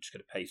what? I'm just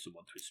going to pay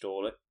someone to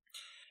install it.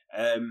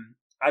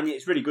 And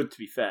it's really good, to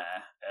be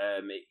fair.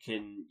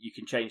 You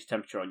can change the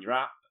temperature on your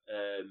app.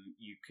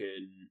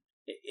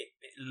 It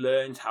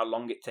learns how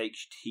long it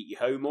takes to heat your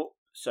home up.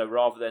 So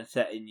rather than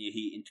setting your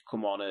heating to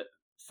come on at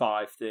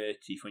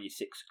 5:30 when your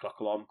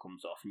 6:00 alarm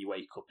comes off and you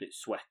wake up and it's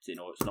sweating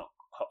or it's not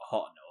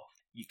hot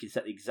enough, you can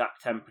set the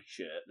exact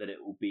temperature that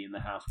it will be in the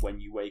house when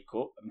you wake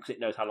up. And because it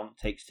knows how long it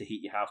takes to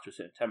heat your house to a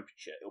certain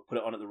temperature, it'll put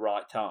it on at the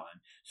right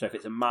time. So if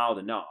it's a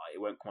milder night, it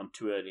won't come on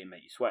too early and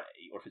make you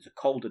sweaty. Or if it's a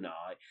colder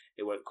night,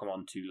 it won't come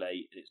on too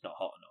late and it's not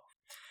hot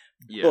enough.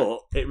 Yeah. But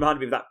it reminded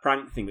me of that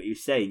prank thing that you were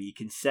saying. You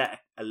can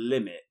set a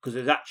limit because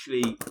there's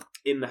actually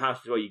in the house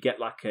as well. You get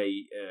like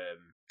a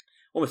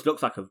almost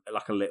looks like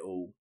a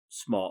little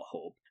smart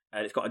hub,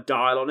 and it's got a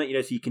dial on it. You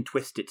know, so you can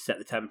twist it to set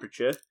the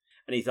temperature.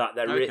 And he's like,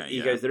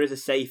 he goes, there is a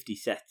safety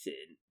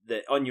setting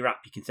that on your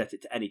app you can set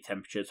it to any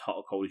temperature, as hot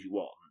or cold as you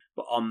want.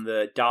 But on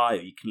the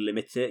dial you can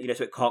limit it. You know,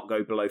 so it can't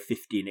go below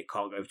 50 and it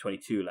can't go over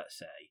 22, let's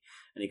say.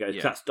 And he goes,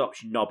 that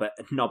stops you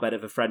knobhead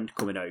of a friend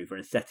coming over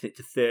and setting it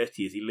to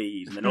 30 as he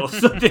leaves, and then all of a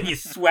sudden you're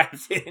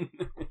sweating.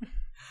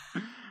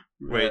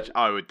 Which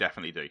I would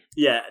definitely do.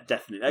 Yeah,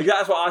 definitely.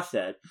 That's what I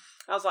said.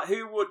 I was like,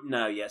 who would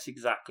know? Yes,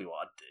 exactly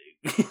what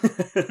I'd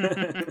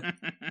do.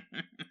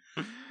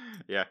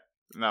 Yeah.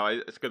 No,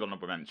 it's a good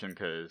honourable mention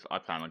because I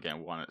plan on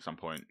getting one at some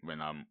point when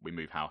we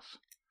move house.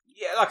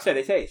 Yeah, like I said,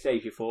 they say it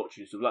saves you a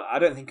fortune. So like, I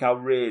don't think I'll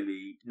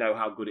really know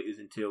how good it is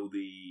until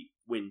the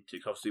winter.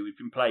 Because obviously we've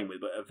been playing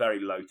with a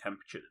very low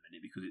temperature at the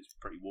minute because it's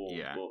pretty warm.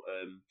 Yeah. But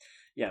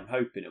I'm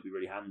hoping it'll be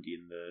really handy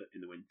in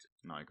the winter.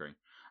 No, I agree.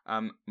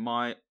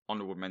 My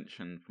honourable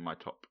mention for my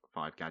top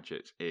 5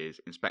 gadgets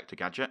is Inspector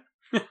Gadget.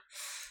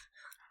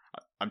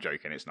 I'm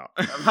joking, it's not.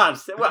 Man,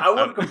 well, I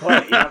wouldn't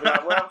complain. I'd be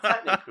like, well,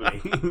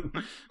 technically.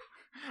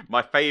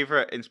 My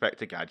favourite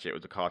Inspector Gadget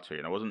was a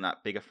cartoon. I wasn't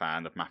that big a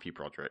fan of Matthew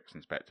Broderick's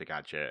Inspector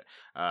Gadget.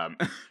 My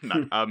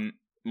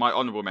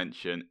honourable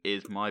mention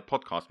is my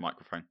podcast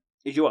microphone.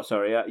 Is you what?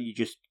 Sorry, you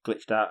just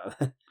glitched out.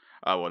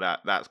 Oh well,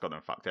 that's gone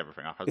and fucked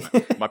everything up, hasn't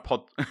it? my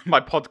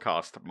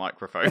podcast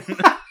microphone.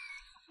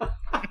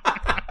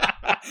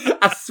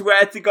 I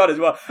swear to God as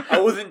well, I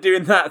wasn't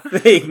doing that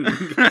thing.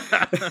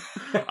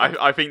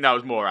 I think that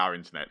was more our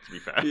internet, to be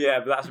fair. Yeah,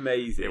 but that's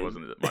amazing. It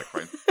wasn't the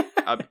microphone.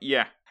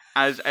 Yeah,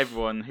 as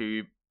everyone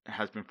who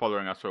has been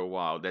following us for a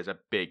while, there's a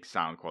big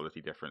sound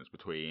quality difference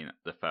between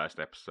the first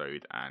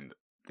episode and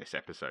this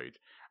episode,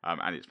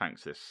 and it's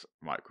thanks to this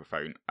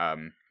microphone.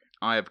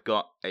 I have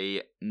got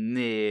a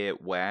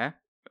Nearwear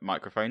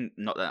microphone.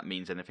 Not that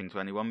means anything to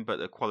anyone, but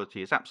the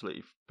quality is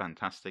absolutely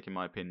fantastic in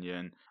my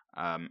opinion.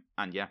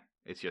 And yeah,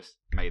 it's just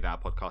made our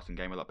podcasting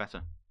game a lot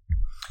better.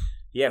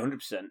 Yeah, 100%.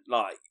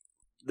 Like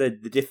the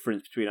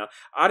difference between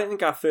I don't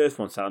think our first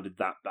one sounded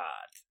that bad,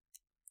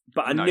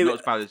 but I knew not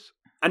as bad as.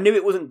 I knew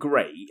it wasn't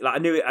great. Like I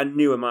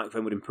knew a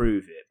microphone would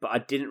improve it, but I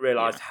didn't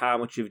realise how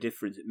much of a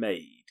difference it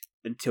made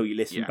until you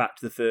listen back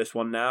to the first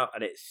one now,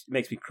 and it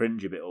makes me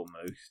cringe a bit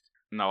almost.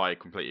 No, I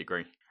completely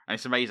agree. And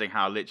it's amazing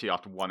how literally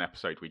after one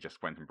episode we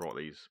just went and brought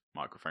these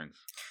microphones.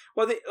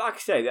 Well, like I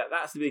say,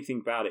 that's the big thing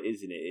about it,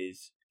 isn't it?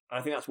 Is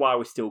I think that's why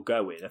we're still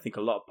going. I think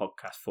a lot of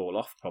podcasts fall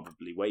off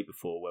probably way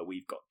before where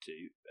we've got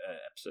to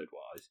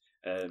episode-wise.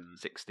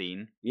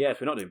 16. Yeah, so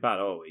we're not doing bad,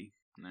 are we?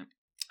 No.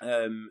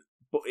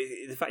 But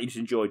the fact you just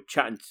enjoyed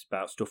chatting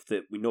about stuff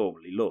that we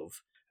normally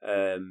love.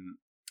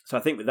 So I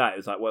think with that, it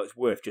was like, well, it's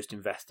worth just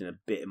investing a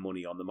bit of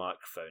money on the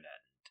microphone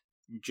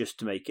end just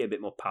to make it a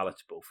bit more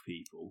palatable for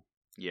people.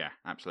 Yeah,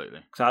 absolutely.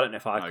 Because I don't know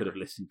if I could have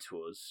listened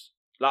to us.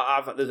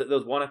 Like there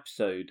was one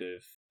episode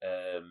of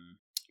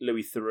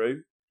Louis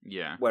Theroux.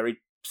 Yeah. Where he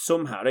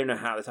somehow, I don't know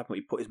how this happened, but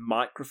he put his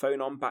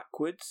microphone on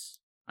backwards.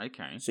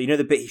 Okay. So, you know,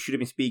 the bit he should have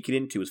been speaking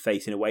into was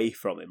facing away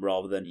from him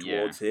rather than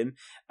towards him.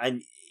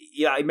 And,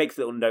 yeah, it makes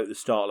a little note at the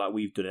start, like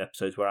we've done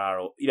episodes where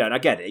and I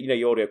get it,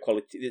 your audio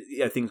quality,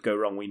 things go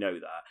wrong, we know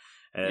that.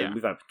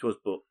 We've had it to us,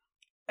 but,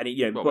 and,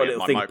 put a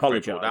little thing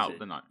apologising.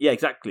 Yeah,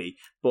 exactly.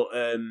 But,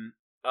 oh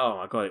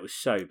my God, it was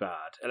so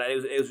bad. And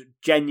it was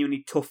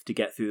genuinely tough to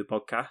get through the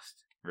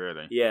podcast.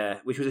 Really? Yeah,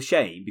 which was a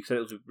shame because it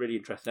was a really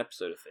interesting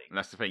episode, I think. And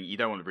that's the thing, you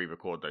don't want to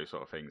re-record those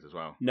sort of things as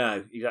well.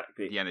 No,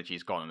 exactly. The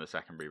energy's gone in the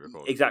second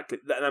re-record. Exactly.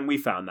 And we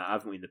found that,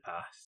 haven't we, in the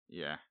past?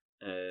 Yeah.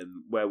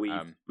 Where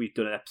we've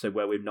done an episode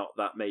where we've not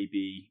that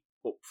maybe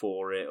up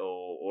for it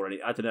or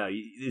any, I don't know.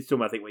 There's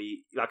some, I think, where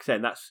like I said,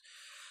 and that's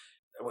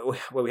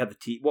where we had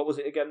what was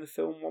it again, the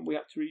film one we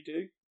had to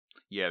redo?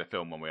 Yeah, the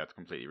film one we had to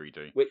completely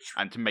redo.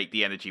 And to make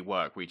the energy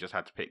work, we just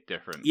had to pick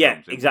different films.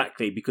 Yeah,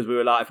 exactly, because we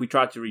were like, if we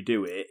tried to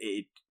redo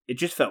it, it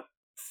just felt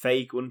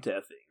fake, wouldn't it, I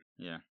think?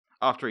 Yeah.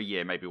 After a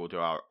year, maybe we'll do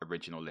our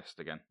original list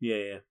again.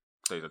 Yeah.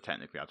 Those are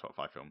technically our top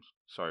 5 films.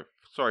 Sorry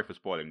for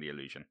spoiling the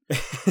illusion.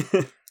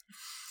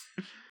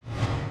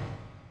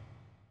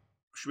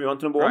 Should we move on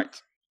to number 1?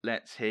 Right.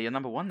 Let's hear your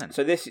number 1 then.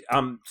 So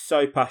I'm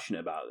so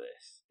passionate about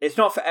this. It's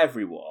not for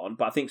everyone,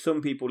 but I think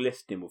some people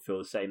listening will feel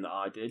the same that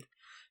I did.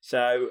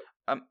 So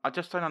I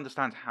just don't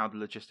understand how the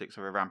logistics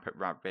of a Rampant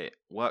Rabbit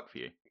work for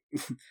you.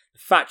 The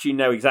fact you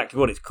know exactly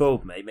what it's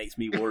called, mate, makes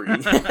me worry.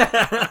 That's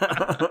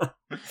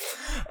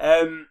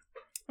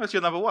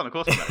your number 1, of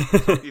course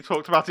I know. You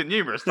talked about it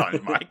numerous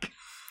times, Mike.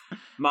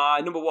 My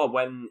number 1,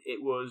 when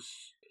it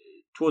was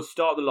towards the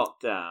start of the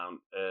lockdown,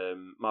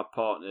 my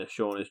partner,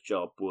 Shauna's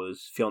job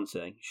was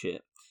fiancé.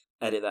 Shit.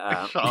 Edit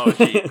that out.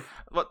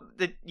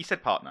 You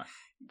said partner.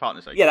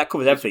 Partner's okay. Yeah, that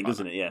covers everything,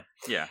 doesn't it? Yeah.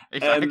 Yeah,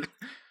 exactly.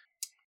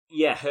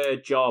 Yeah, her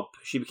job,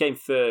 she became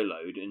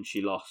furloughed and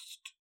she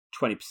lost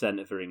 20%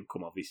 of her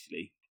income,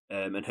 obviously.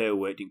 And her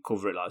work didn't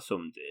cover it like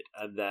some did.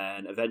 And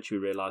then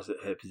eventually realised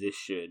that her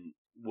position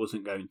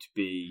wasn't going to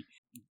be,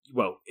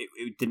 well, it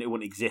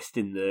wouldn't exist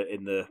in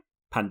the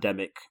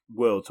pandemic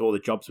world, so all the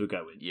jobs were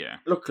going. Yeah.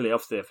 Luckily,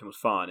 obviously, everything was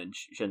fine, and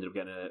she ended up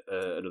getting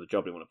another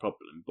job. Didn't want a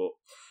problem, but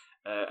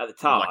at the It was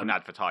time, like an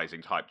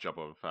advertising type job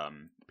of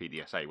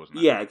PDSA, wasn't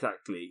it? yeah,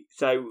 exactly.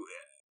 So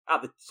I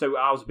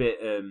was a bit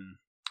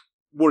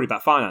worried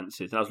about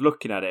finances, and I was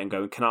looking at it and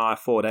going, "Can I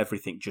afford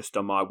everything just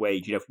on my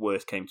wage? You know, if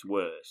worst came to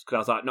worst." Because I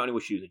was like, not only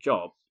will she use a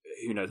job,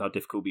 who knows how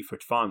difficult it would be for her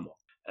to find one.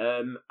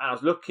 And I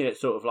was looking at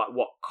sort of like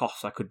what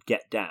costs I could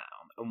get down,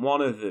 and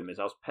one of them is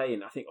I was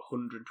paying, I think,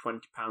 £120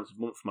 a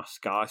month for my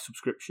Sky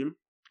subscription.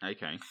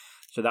 Okay.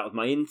 So that was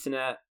my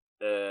internet,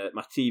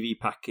 my TV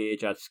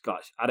package. I had Sky,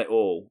 I had it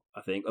all,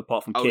 I think,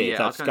 apart from Oh kids. yeah, I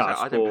I had was going to Sky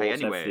say I didn't pay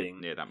Sports, anywhere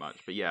everything. near that much,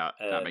 but yeah,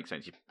 that makes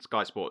sense.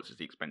 Sky Sports is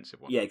the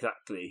expensive one. Yeah,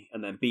 exactly.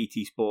 And then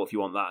BT Sport, if you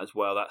want that as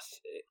well,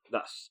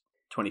 that's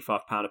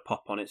 £25 a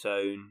pop on its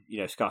own.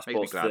 You know, Sky Makes me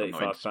Sports glad I'm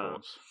not into £35.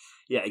 sports.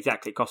 Yeah,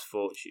 exactly. It costs a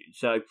fortune.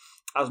 So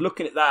I was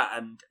looking at that,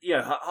 and you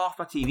know, half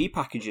my TV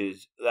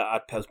packages that I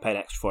was paying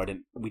extra for,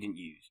 we didn't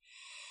use.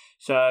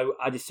 So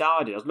I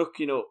decided I was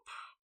looking up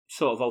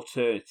sort of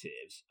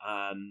alternatives,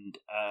 and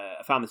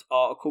I found this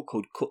article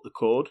called "Cut the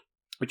Cord,"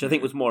 which I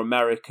think was more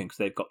American because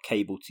they've got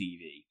cable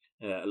TV,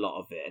 a lot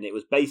of it, and it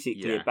was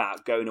basically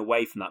about going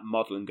away from that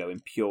model and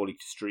going purely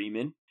to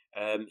streaming.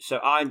 So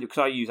because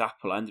I use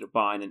Apple, I ended up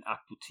buying an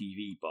Apple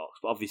TV box,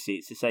 but obviously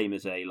it's the same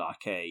as a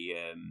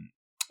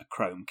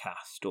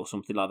Chromecast or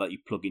something like that you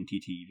plug into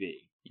your TV.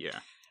 Yeah.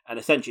 And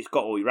essentially it's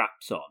got all your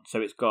apps on.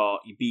 So it's got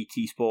your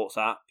BT Sports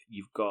app,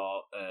 you've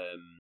got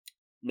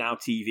Now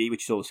TV,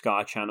 which is all the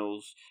Sky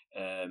channels,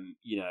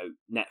 you know,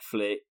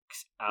 Netflix,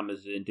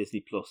 Amazon,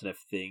 Disney Plus and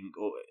everything,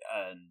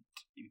 and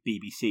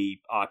BBC,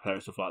 iPlayer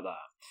and stuff like that.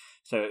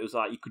 So it was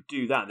like you could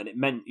do that, and then it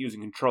meant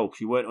using control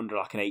because you weren't under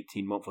like an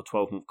 18-month or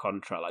 12-month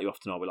contract like you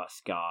often are with like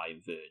Sky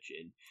and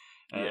Virgin.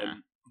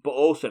 But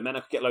also it meant I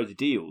could get loads of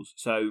deals.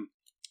 So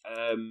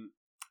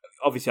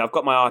obviously I've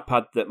got my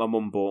iPad that my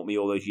mum bought me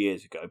all those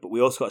years ago, but we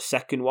also got a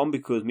second one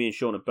because me and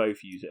Shauna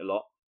both use it a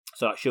lot.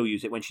 So like, she'll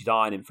use it when she's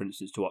ironing, for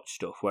instance, to watch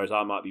stuff, whereas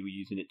I might be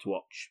using it to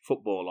watch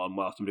football on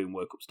whilst I'm doing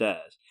work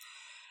upstairs.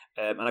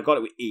 And I got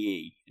it with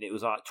EE, and it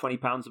was like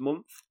 £20 a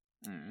month.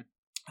 Mm.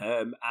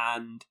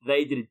 And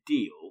they did a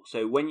deal.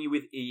 So when you're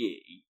with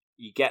EE,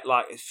 you get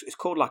like it's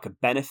called like a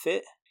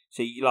benefit.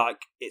 So you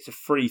like it's a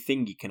free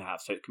thing you can have.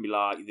 So it can be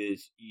like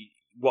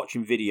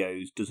watching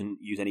videos doesn't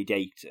use any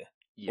data,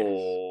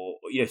 or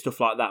you know stuff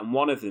like that. And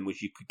one of them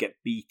was you could get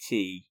the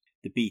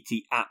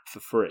BT app for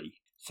free.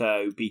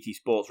 So BT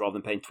Sports rather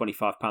than paying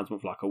 £25 a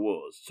month like I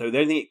was. So the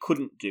only thing it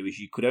couldn't do is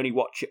you could only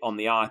watch it on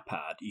the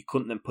iPad. You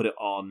couldn't then put it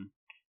on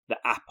the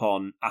app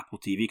on Apple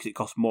TV because it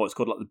costs more. It's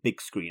called like the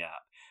big screen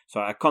app. So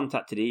I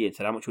contacted E and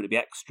said, how much would it be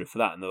extra for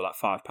that? And they were like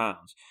 £5.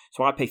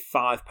 So I pay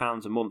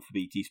 £5 a month for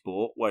BT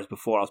Sport, whereas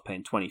before I was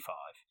paying £25.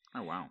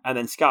 Oh, wow. And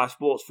then Sky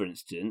Sports, for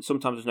instance,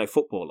 sometimes there's no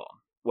football on.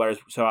 Whereas,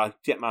 so I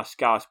get my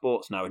Sky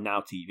Sports now and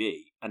Now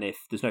TV, and if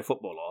there's no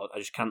football on, I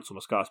just cancel my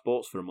Sky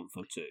Sports for a month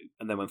or two,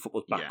 and then when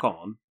football's back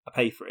on, I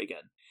pay for it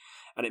again.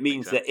 And it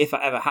means that if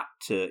I ever had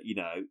to, you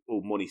know,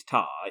 money's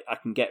tight, I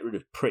can get rid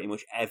of pretty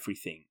much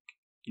everything.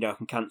 You know, I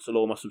can cancel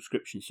all my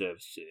subscription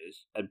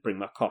services and bring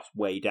my costs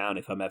way down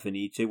if I ever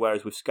need to.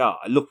 Whereas with Sky,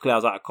 luckily I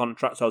was out of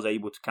contract, so I was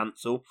able to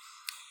cancel.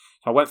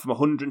 So I went from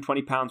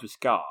 £120 with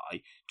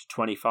Sky to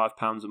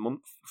 £25 a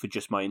month for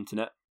just my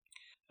internet.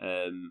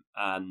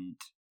 And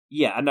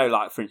yeah, I know,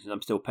 like, for instance,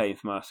 I'm still paying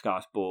for my Sky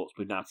Sports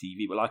with Now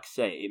TV, but like I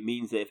say, it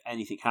means that if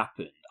anything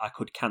happened, I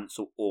could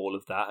cancel all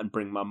of that and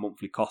bring my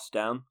monthly costs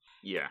down.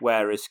 Yeah.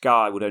 Whereas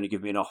Sky would only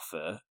give me an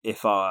offer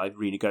if I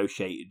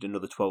renegotiated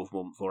another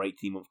 12-month or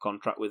 18-month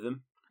contract with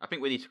them. I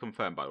think we need to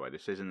confirm, by the way,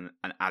 this isn't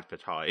an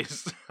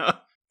advertised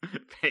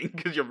thing,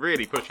 because you're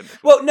really pushing this.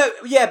 Well, no,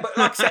 yeah, but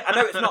like I said, I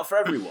know it's not for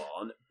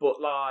everyone, but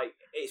like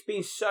it's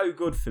been so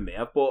good for me.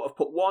 I've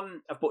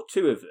put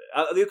two of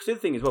it. The other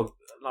thing as well,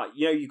 like,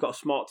 you know, you've got a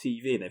smart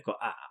TV and they've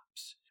got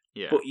apps,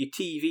 but your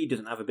TV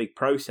doesn't have a big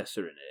processor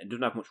in it and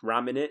doesn't have much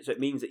RAM in it, so it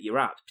means that your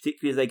apps,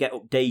 particularly as they get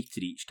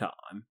updated each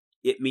time,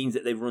 it means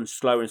that they run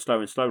slower and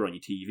slower and slower on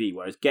your TV.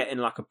 Whereas getting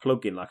like a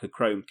plug-in, like a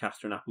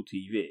Chromecast or an Apple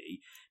TV,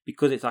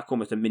 because it's like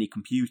almost a mini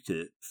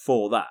computer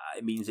for that,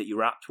 it means that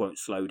your apps won't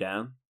slow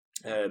down.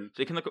 So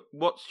you can look at,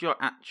 what's your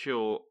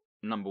actual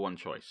number one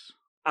choice?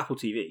 Apple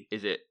TV.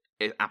 Is it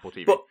Apple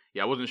TV? But,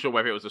 yeah, I wasn't sure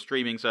whether it was a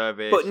streaming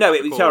service. But no,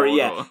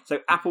 or... So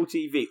Apple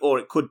TV, or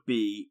it could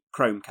be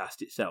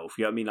Chromecast itself.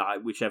 You know what I mean?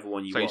 Like whichever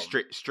one you want.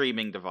 So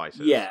streaming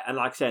devices. Yeah, and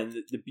like I said,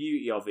 the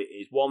beauty of it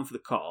is, one, for the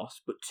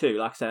cost, but two,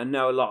 like I said, I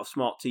know a lot of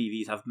smart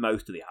TVs have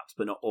most of the apps,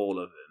 but not all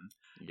of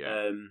them.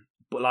 Yeah.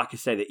 But like I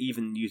say, that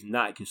even using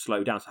that, it can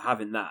slow down. So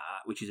having that,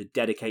 which is a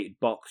dedicated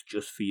box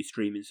just for your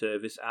streaming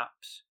service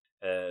apps,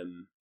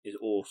 is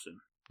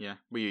awesome. Yeah,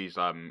 we use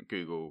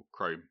Google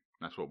Chrome.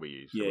 That's what we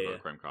use. So we've got a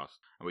Chromecast,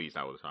 and we use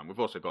that all the time. We've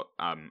also got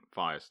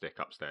Fire Stick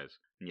upstairs.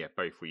 And yeah,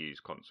 both we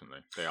use constantly.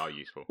 They are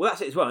useful. Well,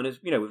 that's it as well. And as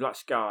you know, with like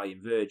Sky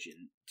and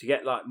Virgin, to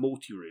get like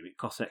multi-room, it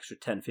costs an extra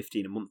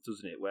 $10-15 a month,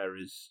 doesn't it?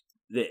 Whereas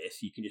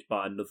this, you can just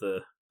buy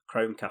another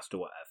Chromecast or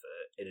whatever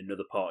in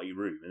another part of your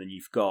room, and then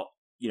you've got,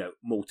 you know,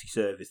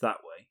 multi-service that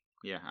way.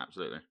 Yeah,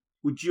 absolutely.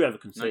 Would you ever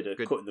consider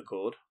cutting the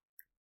cord?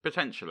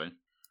 Potentially.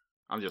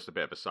 I'm just a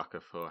bit of a sucker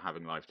for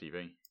having live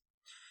TV.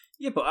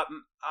 Yeah, but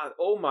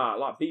all my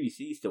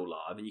BBC is still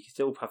live, and you can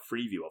still have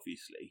Freeview,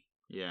 obviously.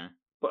 Yeah.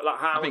 But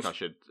how? I think I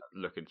should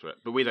look into it,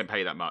 but we don't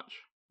pay that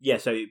much. Yeah,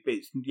 so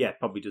it's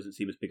probably doesn't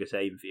seem as big a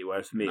saving for you.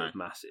 Whereas for me, it was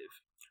massive.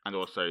 And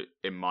also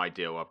in my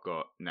deal, I've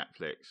got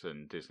Netflix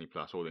and Disney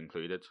Plus all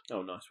included.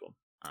 Oh, nice one.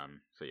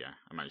 So yeah,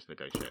 I managed to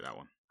negotiate that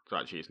one. So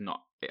actually, it's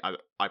not.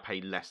 I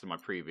paid less than my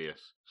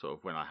previous sort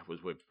of when I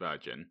was with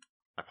Virgin.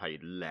 I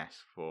paid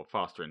less for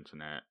faster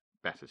internet,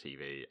 better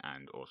TV,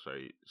 and also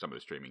some of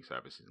the streaming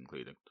services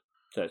included.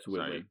 So it's a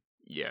win-win. So,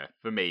 yeah,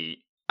 for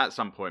me, at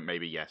some point,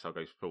 maybe yes, I'll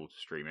go full to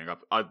streaming.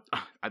 I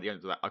at the end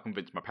of that, I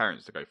convinced my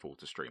parents to go full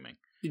to streaming.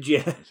 Did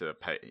you? Instead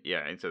of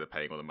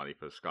paying all the money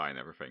for Sky and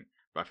everything.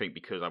 But I think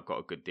because I've got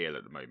a good deal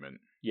at the moment,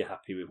 you're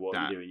happy with what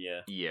you're doing,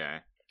 yeah. Yeah,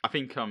 I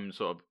think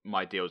sort of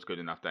my deal's good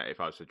enough that if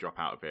I was to drop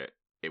out of it,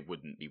 it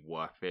wouldn't be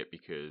worth it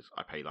because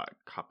I pay like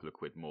a couple of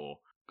quid more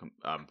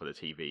for the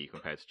TV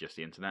compared to just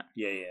the internet.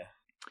 Yeah.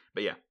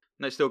 But yeah,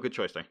 no, still a good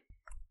choice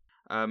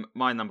though.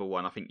 My number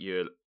one, I think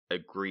you'll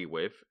agree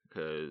with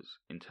because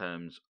in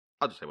terms,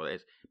 I'll just say what it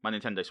is. My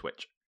Nintendo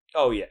Switch.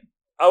 Oh yeah,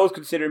 I was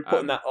considering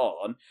putting that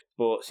on,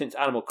 but since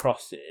Animal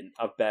Crossing,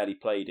 I've barely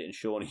played it, and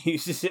Sean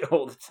uses it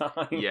all the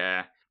time.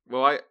 Yeah.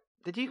 Well,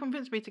 did you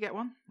convince me to get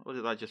one, or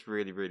did I just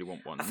really, really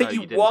want one? I think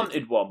you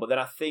wanted one, but then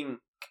I think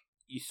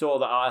you saw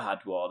that I had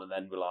one, and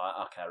then were like,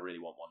 okay, I really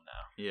want one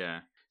now.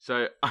 Yeah.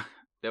 So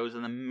there was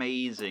an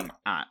amazing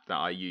app that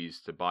I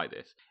used to buy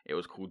this. It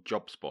was called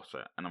Job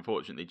Spotter, and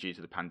unfortunately, due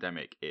to the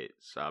pandemic,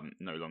 it's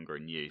no longer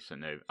in use,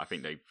 and I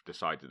think they've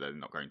decided they're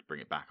not going to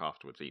bring it back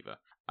afterwards either.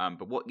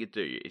 But what you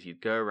do is you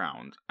go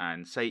around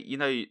and say,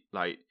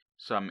 like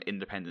some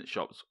independent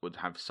shops would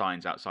have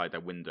signs outside their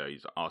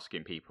windows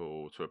asking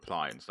people to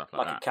apply and stuff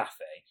like that. Like a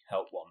cafe,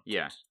 help one.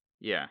 Yeah.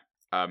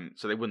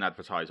 So they wouldn't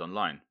advertise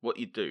online. What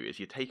you do is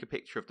you take a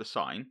picture of the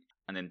sign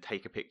and then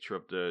take a picture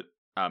of the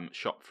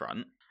shop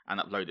front and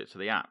upload it to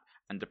the app.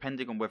 And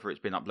depending on whether it's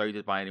been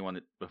uploaded by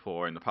anyone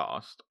before in the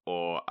past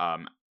or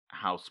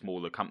how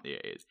small a company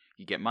it is,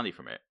 you get money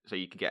from it. So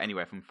you can get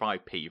anywhere from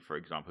 5p, for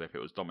example, if it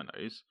was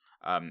Domino's,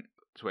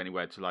 to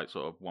anywhere to like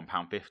sort of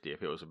 £1.50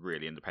 if it was a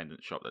really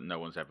independent shop that no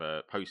one's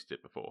ever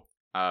posted before.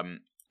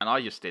 And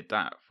I just did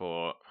that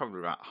for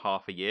probably about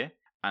half a year.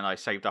 And I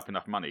saved up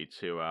enough money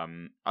to,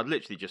 I'd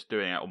literally just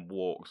doing it on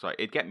walks. Like,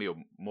 it'd get me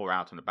more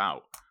out and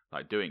about,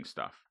 like doing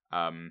stuff.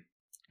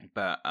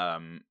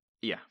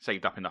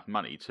 Saved up enough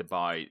money to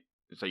buy,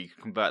 so you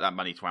can convert that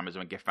money to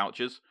Amazon gift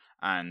vouchers.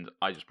 And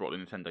I just brought the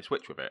Nintendo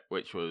Switch with it,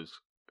 which was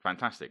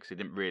fantastic. So it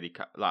didn't really,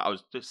 I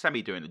was just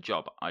semi doing the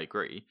job, I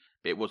agree.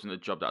 But it wasn't a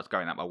job that I was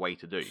going out my way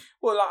to do.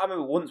 Well, I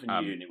remember once when you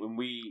were doing it, when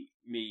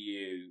me,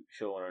 you,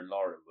 Shauna and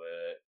Lauren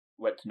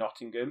went to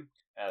Nottingham.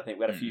 I think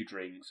we had a few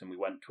drinks and we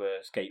went to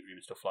a skate room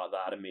and stuff like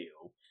that, had a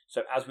meal.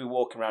 So as we were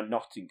walking around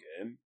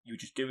Nottingham, you were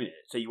just doing it.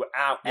 So you were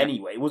out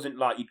anyway. It wasn't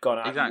like you'd gone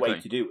out of your way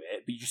to do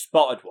it, but you just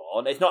spotted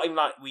one. It's not even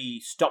like we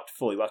stopped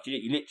for you whilst you did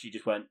it. You literally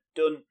just went,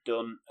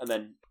 done, and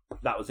then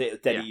that was it. It was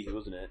dead easy,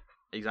 wasn't it?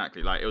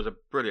 Exactly. Like, it was a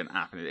brilliant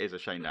app, and it is a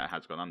shame that it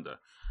has gone under.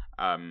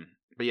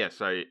 But yeah,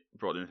 so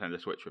brought the Nintendo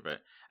Switch with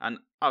it. And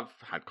I've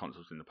had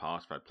consoles in the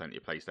past. I've had plenty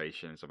of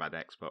PlayStations. I've had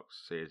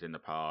Xboxes in the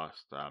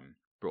past.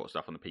 Brought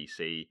stuff on the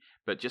PC.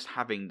 But just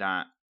having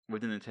that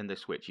with the Nintendo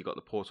Switch, you got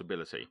the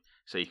portability.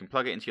 So you can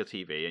plug it into your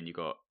TV and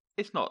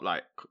it's not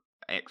like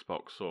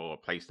Xbox or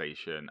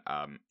PlayStation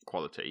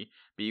quality,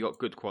 but you got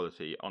good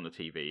quality on the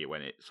TV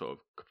when it's sort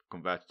of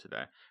converted to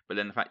there. But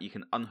then the fact you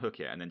can unhook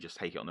it and then just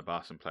take it on the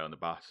bus and play on the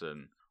bus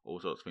and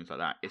all sorts of things like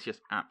that, it's just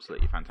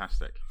absolutely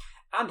fantastic.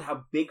 And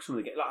how big some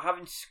of the games, like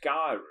having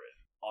Skyrim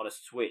on a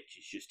Switch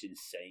is just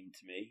insane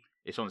to me.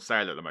 It's on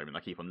sale at the moment. I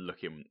keep on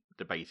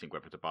debating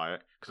whether to buy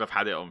it because I've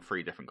had it on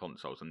 3 different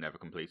consoles and never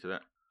completed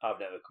it. I've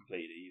never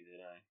completed it either,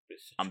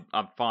 no.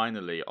 I'm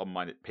finally on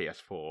my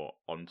PS4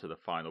 onto the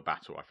final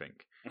battle, I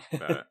think.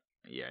 But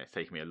yeah, it's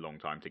taken me a long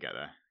time to get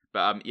there.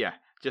 But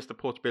just the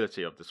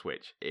portability of the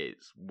Switch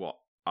is what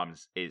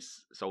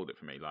is sold it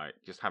for me. Like,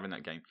 just having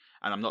that game,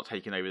 and I'm not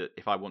taking over.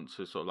 If I want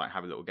to sort of like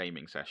have a little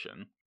gaming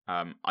session,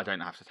 I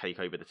don't have to take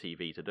over the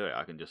TV to do it.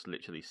 I can just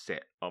literally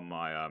sit on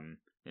my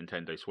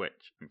Nintendo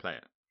Switch and play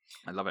it.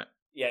 I love it.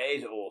 Yeah, it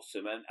is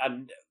awesome,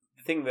 and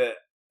the thing that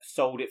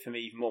sold it for me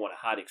even more when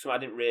I had it, because I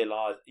didn't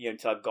realise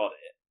until I got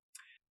it,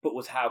 but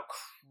was how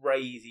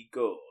crazy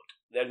good.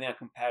 The only thing I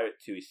compare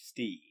it to is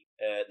Steam.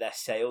 Their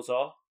sales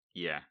are.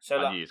 Yeah, so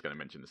I knew you was going to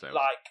mention the sales.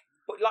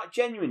 But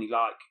genuinely,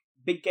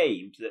 big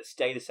games that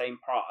stay the same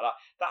price.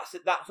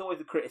 That's always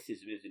the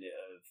criticism, isn't it,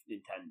 of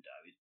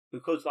Nintendo?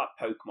 Because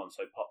Pokemon's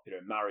so popular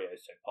and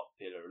Mario's so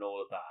popular and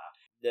all of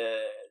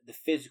that, the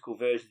physical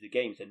versions of the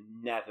games are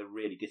never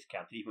really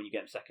discounted, even when you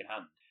get them second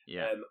hand.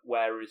 Yeah.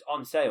 Whereas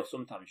on sale,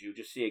 sometimes you'll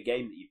just see a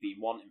game that you've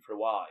been wanting for a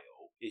while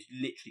is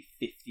literally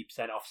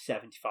 50% off,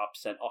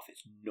 75% off.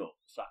 It's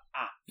nuts.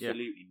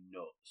 Absolutely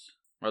nuts.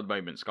 Well, at the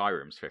moment,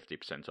 Skyrim's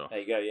 50% off. There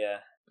you go, yeah.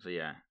 So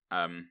yeah.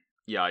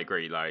 I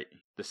agree. Like,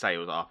 the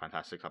sales are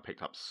fantastic. I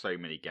picked up so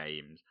many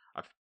games.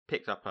 I've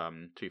picked up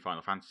 2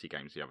 Final Fantasy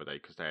games the other day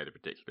because they had a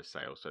ridiculous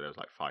sale, so there was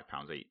like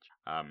 £5 each.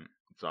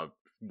 So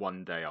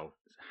one day I'll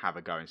have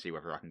a go and see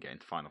whether I can get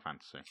into Final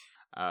Fantasy.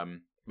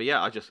 But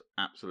yeah, I just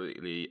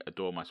absolutely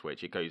adore my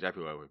Switch. It goes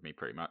everywhere with me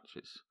pretty much.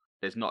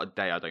 There's not a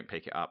day I don't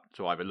pick it up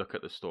to either look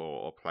at the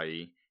store or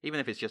play, even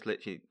if it's just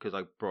literally because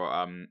I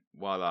brought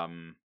while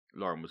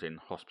Lauren was in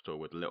hospital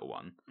with the little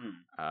one.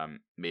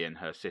 Me and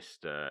her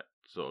sister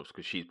sort of,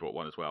 because she's brought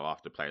one as well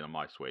after playing on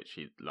my Switch.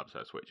 She loves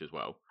her Switch as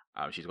well.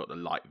 She's got the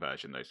light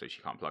version though, so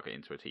she can't plug it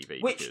into a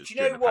TV. Which, do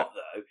you know what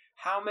though?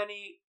 How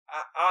many?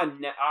 I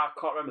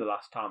can't remember the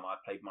last time I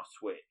played my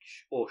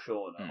Switch or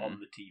Shauna on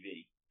the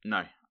TV.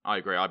 No, I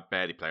agree. I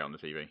barely play it on the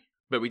TV,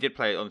 but we did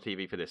play it on the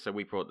TV for this. So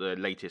we brought the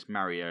latest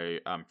Mario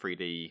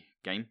 3D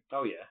game.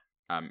 Oh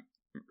yeah.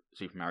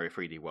 Super Mario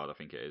 3D World, I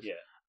think it is.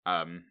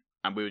 Yeah.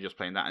 And we were just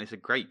playing that, and it's a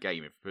great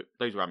game. If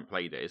those who haven't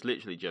played it, it's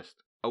literally just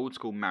old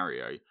school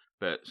Mario,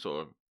 but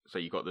sort of so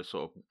you've got the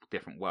sort of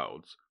different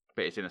worlds,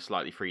 but it's in a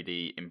slightly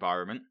 3D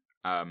environment.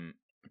 But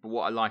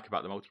what I like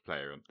about the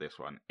multiplayer of this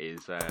one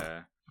is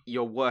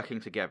you're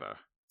working together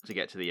to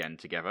get to the end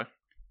together,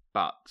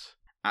 but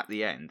at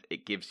the end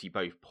it gives you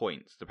both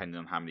points depending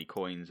on how many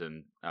coins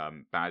and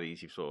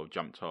baddies you've sort of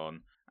jumped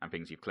on and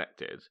things you've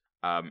collected.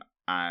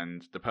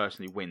 And the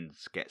person who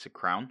wins gets a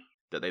crown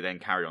that they then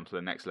carry on to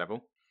the next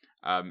level.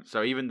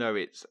 So even though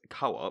it's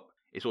co-op,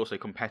 it's also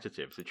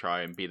competitive to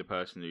try and be the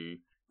person who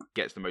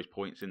gets the most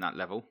points in that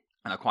level.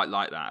 And I quite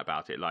like that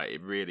about it. Like,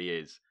 it really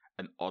is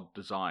an odd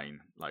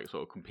design, like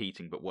sort of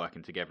competing but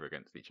working together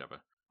against each other.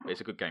 But it's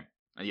a good game.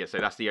 And yeah, so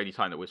that's the only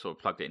time that we sort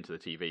of plugged it into the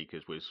TV,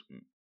 because was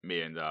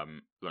me and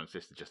Lauren's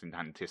sister just in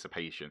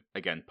anticipation.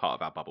 Again,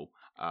 part of our bubble.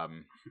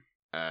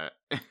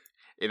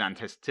 In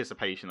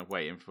anticipation of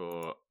waiting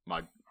for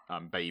my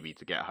baby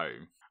to get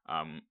home.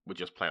 We'd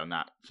just play on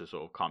that to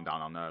sort of calm down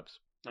our nerves.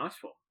 Nice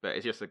one. But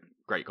it's just a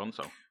great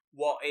console.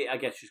 I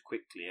guess just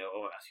quickly, I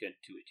won't ask you into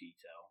too much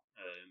detail,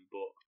 but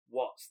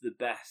what's the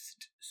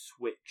best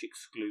Switch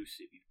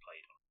exclusive you've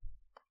played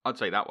on? I'd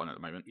say that one at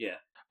the moment. Yeah.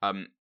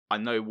 I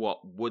know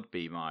what would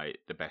be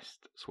the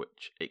best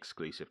Switch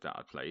exclusive that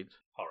I've played.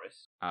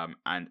 Horace.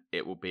 And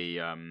it will be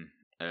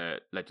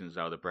Legend of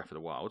Zelda Breath of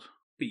the Wild.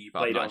 But you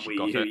played on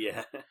Wii U,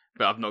 yeah.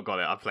 But I've not got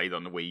it. I've played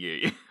on the Wii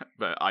U.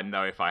 But I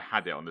know if I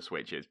had it on the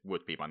Switch, it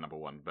would be my number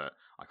one, but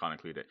I can't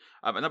include it.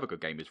 Another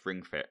good game is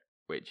Ring Fit,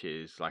 which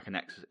is like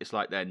it's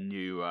like their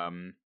new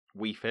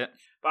Wii Fit.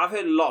 But I've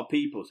heard a lot of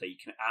people say you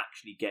can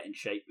actually get in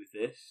shape with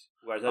this,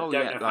 whereas I don't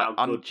know how good...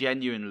 I'm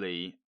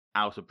genuinely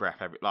out of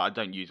breath. I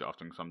don't use it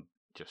often because I'm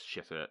just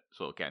shit at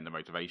sort of getting the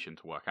motivation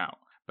to work out.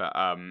 But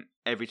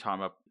every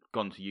time I've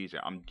gone to use it,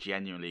 I'm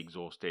genuinely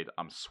exhausted.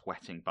 I'm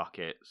sweating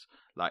buckets.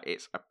 Like,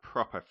 it's a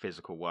proper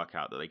physical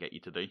workout that they get you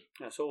to do.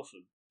 That's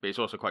awesome. But it's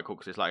also quite cool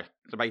because it's like,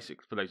 the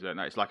basics, for those who don't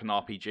know, it's like an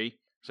RPG.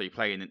 So you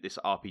play in this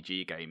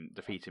RPG game,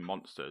 defeating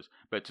monsters,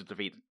 but to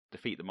defeat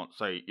the monster,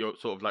 so you're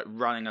sort of like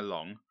running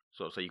along,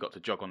 so you got to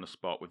jog on the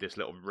spot with this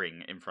little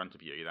ring in front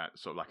of you,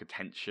 that's sort of like a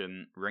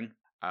tension ring.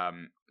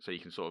 So you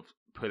can sort of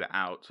pull it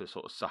out to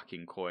sort of suck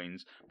in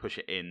coins, push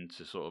it in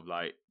to sort of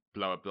like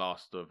blow a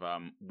blast of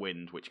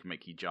wind, which can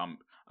make you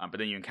jump. But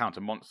then you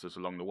encounter monsters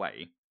along the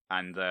way,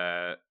 and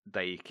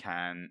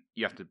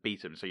you have to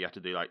beat them. So you have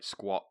to do like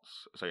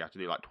squats. So you have to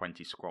do like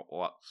 20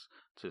 squats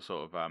to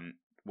sort of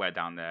wear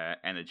down their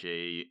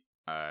energy.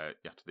 You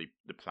have to do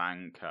the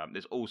plank.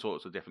 There's all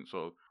sorts of different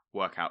sort of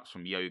workouts,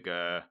 from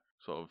yoga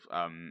sort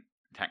of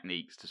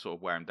techniques to sort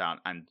of wear them down,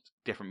 and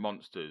different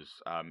monsters.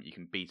 You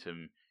can beat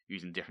them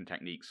using different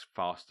techniques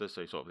faster,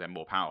 so sort of they're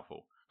more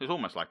powerful. It's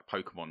almost like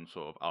Pokemon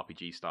sort of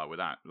RPG style with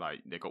that. Like,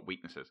 they've got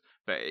weaknesses,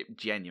 but it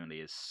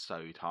genuinely is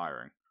so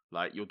tiring.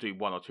 Like, you'll do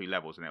 1 or 2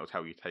 levels and it'll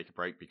tell you to take a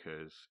break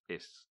because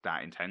it's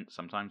that intense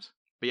sometimes.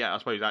 But yeah, I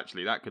suppose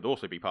actually that could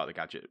also be part of the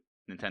gadget.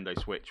 Nintendo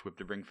Switch with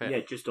the Ring Fit. Yeah,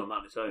 just on that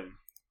on its own.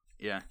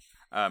 Yeah.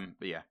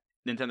 But yeah,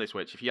 Nintendo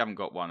Switch, if you haven't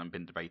got one and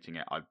been debating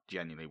it, I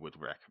genuinely would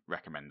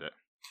recommend it.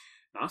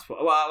 Nice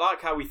one. Well, I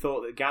like how we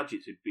thought that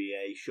gadgets would be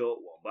a short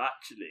one, but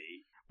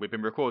actually... We've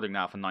been recording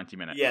now for 90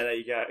 minutes. Yeah, there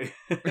you go.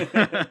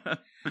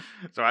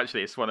 So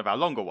actually, it's one of our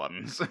longer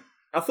ones.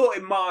 I thought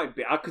it might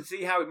be. I could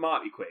see how it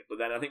might be quick, but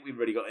then I think we've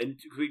already got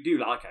into... Because we do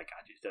like our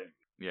gadgets, don't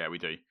we? Yeah, we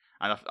do.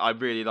 And I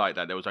really like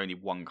that there was only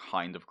one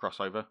kind of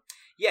crossover.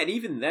 Yeah, and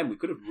even then, we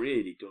could have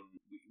really done...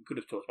 We could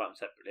have talked about them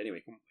separately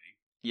anyway, couldn't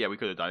we? Yeah, we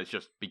could have done.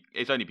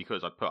 It's only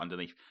because I put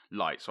underneath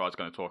lights, so I was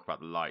going to talk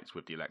about the lights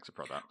with the Alexa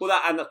products. Well,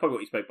 that's probably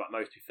what you spoke about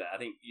most, to be fair. I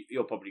think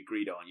you're probably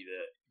agreed, aren't you,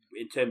 that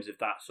in terms of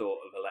that sort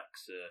of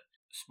Alexa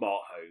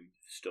smart home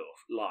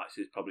stuff, lights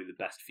is probably the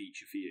best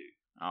feature for you.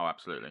 Oh,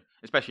 absolutely.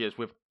 Especially as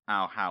with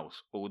our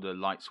house, all the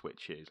light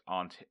switches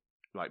aren't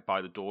like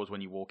by the doors when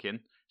you walk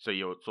in, so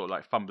you're sort of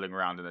like fumbling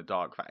around in the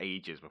dark for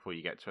ages before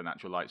you get to an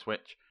actual light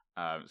switch.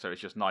 So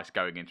it's just nice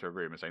going into a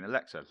room and saying,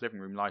 Alexa, living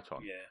room light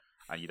on. Yeah.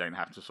 And you don't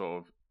have to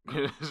sort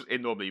of...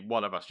 normally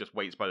one of us just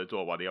waits by the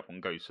door while the other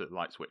one goes to the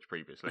light switch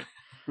previously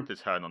to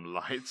turn on the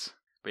lights.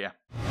 But yeah.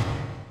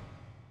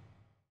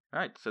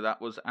 Alright, so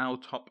that was our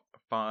top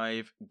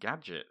 5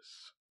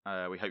 gadgets.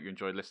 We hope you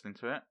enjoyed listening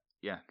to it.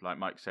 Yeah, like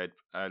Mike said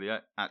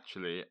earlier,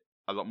 actually,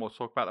 a lot more to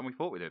talk about than we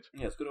thought we did.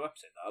 Yeah, it's a good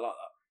episode. I like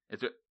that.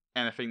 Is there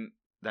anything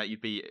that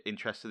you'd be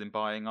interested in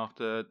buying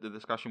after the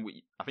discussion?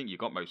 I think you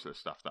got most of the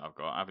stuff that I've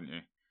got, haven't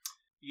you?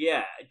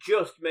 Yeah,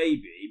 just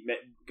maybe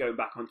going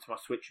back onto my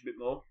Switch a bit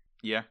more.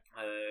 Yeah.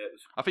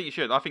 I think you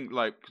should. I think,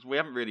 because we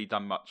haven't really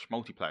done much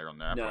multiplayer on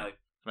there. No.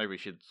 Maybe we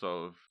should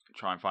sort of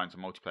try and find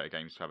some multiplayer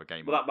games to have a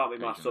game. Well, that might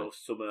be my sort of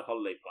summer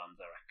holiday plans,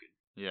 I reckon.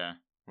 Yeah,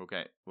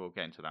 we'll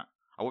get into that.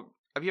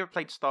 Have you ever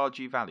played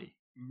Stardew Valley?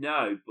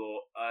 No,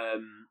 but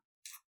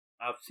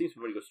I've seen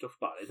some really good stuff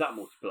about it. Is that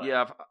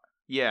multiplayer?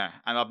 Yeah,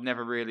 and I've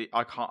never really.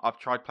 I've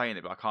tried playing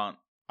it, but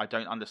I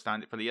don't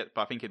understand it fully yet.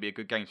 But I think it'd be a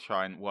good game to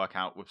try and work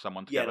out with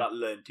someone together. Yeah,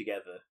 learn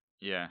together.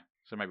 Yeah,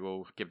 so maybe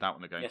we'll give that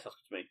one a go. Yes, that's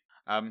good to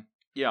me.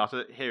 Yeah,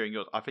 after hearing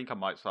yours, I think I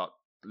might start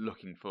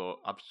looking for.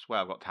 I swear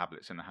I've got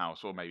tablets in the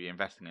house, or maybe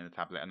investing in a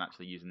tablet and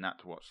actually using that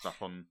to watch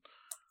stuff on.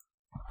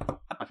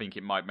 I think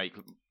it might make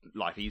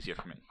life easier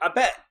for me. I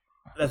bet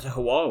there's a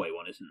Huawei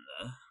one, isn't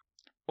there?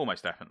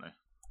 Almost definitely.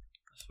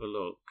 Let's have a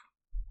look.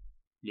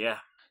 Yeah.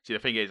 See, the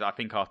thing is, I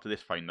think after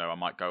this phone, though, I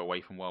might go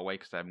away from Huawei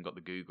because they haven't got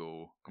the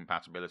Google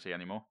compatibility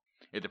anymore.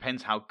 It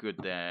depends how good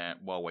their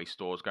Huawei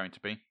store is going to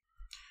be.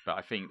 But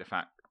I think the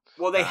fact...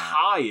 Well, they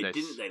hired,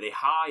 didn't they? They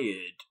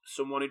hired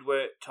someone who'd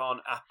worked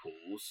on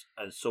Apple's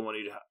and someone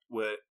who'd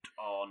worked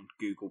on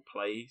Google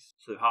Play's.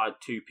 So they've hired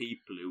two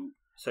people who...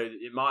 So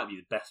it might be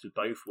the best of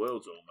both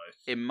worlds, almost.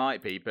 It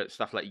might be, but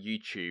stuff like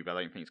YouTube, I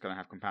don't think it's going to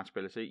have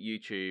compatibility.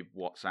 YouTube,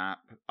 WhatsApp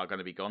are going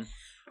to be gone.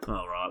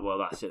 Oh, right. Well,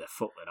 that's it. They're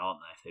fucked then,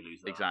 aren't they, if they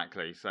lose that?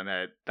 Exactly. So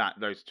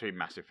those are two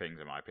massive things,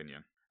 in my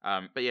opinion.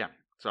 But yeah,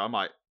 so I'm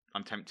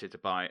tempted to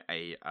buy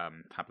a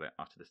tablet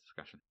after this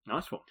discussion.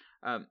 Nice one.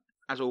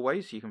 As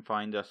always, you can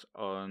find us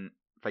on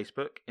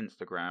Facebook,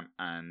 Instagram,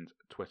 and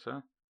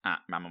Twitter at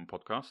Mammon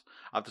Podcast.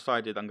 I've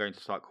decided I'm going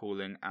to start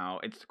calling our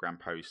Instagram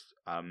posts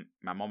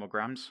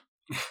Mammograms.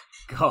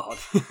 God,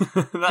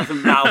 that's a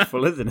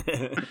mouthful, isn't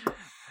it?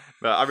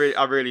 But I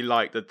really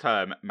like the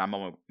term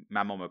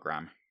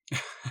mammogram.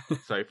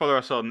 So follow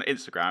us on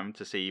Instagram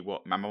to see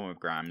what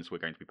mammograms we're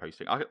going to be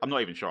posting. I'm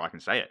not even sure I can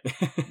say it.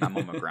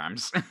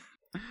 Mammograms.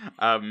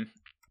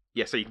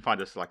 Yeah, so you can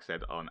find us, like I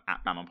said, on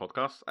at Mammon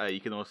Podcast. You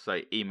can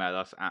also email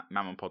us at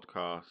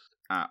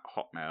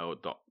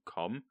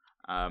mammonpodcast@hotmail.com.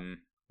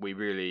 We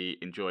really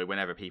enjoy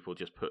whenever people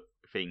just put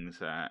things,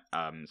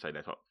 say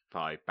their top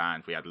 5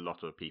 bands. We had a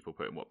lot of people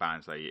putting what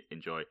bands they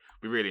enjoy.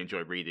 We really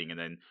enjoy reading and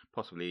then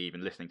possibly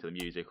even listening to the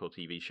music or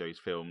TV shows,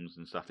 films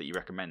and stuff that you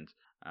recommend.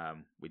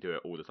 We do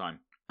it all the time.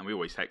 And we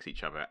always text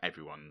each other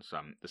everyone's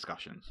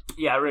discussions.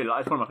 Yeah, I really like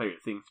it. It's one of my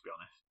favourite things, to be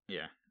honest.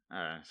 Yeah,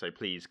 so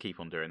please keep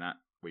on doing that.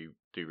 We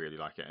do really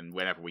like it. And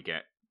whenever we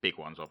get big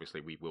ones,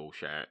 obviously, we will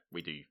share.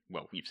 We do,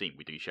 well, you've seen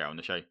we do share on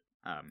the show.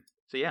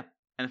 So yeah,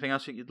 anything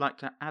else that you'd like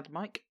to add,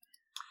 Mike?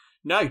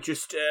 No,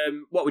 just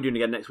what we're doing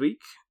again next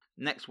week.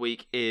 Next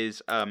week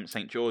is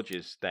St.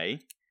 George's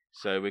Day,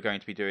 so we're going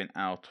to be doing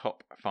our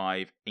top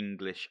 5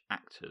 English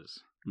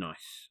actors.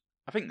 Nice.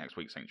 I think next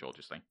week's St.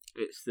 George's Day.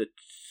 It's the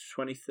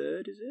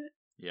 23rd, is it?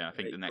 Yeah, I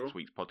think April. The next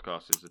week's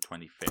podcast is the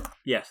 25th.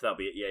 Yes, that'll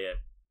be it, yeah.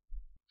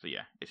 So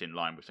yeah, it's in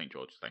line with St.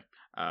 George's Day.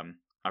 I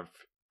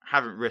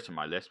haven't written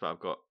my list, but I've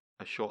got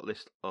a short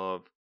list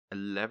of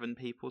 11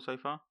 people so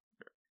far.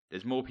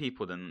 There's more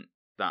people than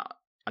that.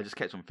 I just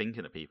kept on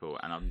thinking of people,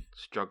 and I'm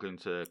struggling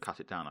to cut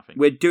it down, I think.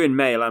 We're doing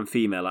male and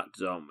female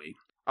actors, aren't we?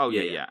 Oh,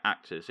 yeah.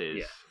 Actors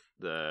is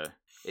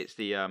it's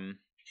the, I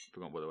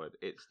forgot what the word,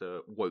 it's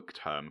the woke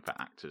term for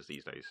actors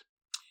these days.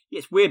 Yeah,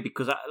 it's weird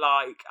because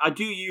I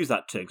do use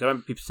that term, because I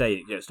remember people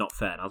saying it's not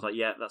fair, and I was like,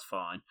 yeah, that's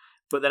fine.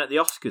 But then at the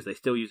Oscars, they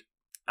still use,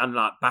 and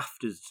like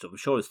BAFTAs and stuff, I'm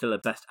sure there's still a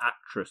best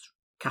actress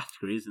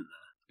category, isn't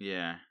there?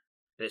 Yeah.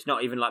 It's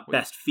not even like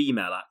best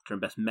female actor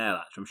and best male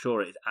actor. I'm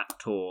sure it is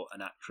actor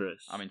and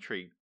actress. I'm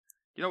intrigued.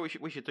 You know,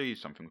 we should do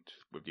something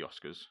with the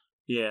Oscars.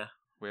 Yeah.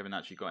 We haven't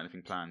actually got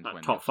anything planned.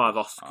 Like top 5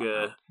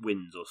 Oscar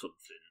wins or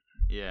something.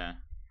 Yeah.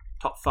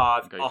 Top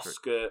 5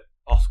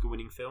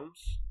 Oscar-winning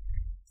films.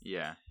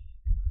 Yeah.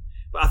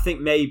 But I think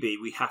maybe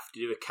we have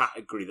to do a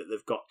category that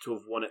they've got to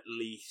have won at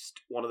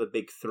least one of the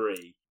big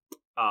 3,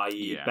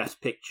 i.e. Best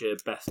Picture,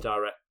 Best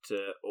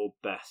Director, or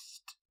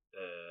Best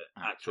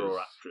Actor or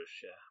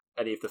Actress. Yeah.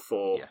 Any of the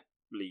 4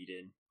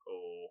 leading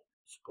or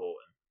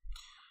supporting.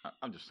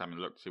 I'm just having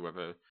a look to see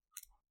whether...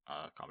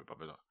 I can't be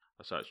bothered.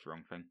 I searched the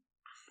wrong thing.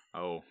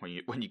 Oh,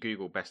 when you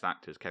Google best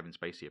actors, Kevin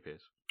Spacey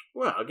appears.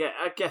 Well,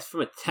 I guess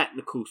from a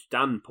technical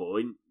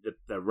standpoint,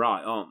 they're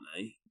right, aren't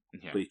they?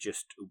 Yeah. But it's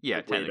just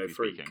technically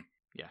speaking,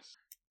 yes.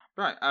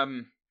 Right.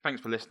 Thanks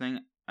for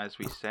listening. As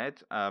we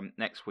said,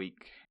 next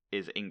week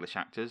is English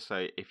actors.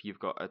 So if you've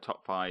got a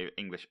top 5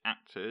 English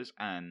actors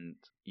and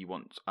you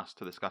want us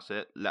to discuss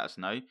it, let us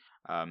know.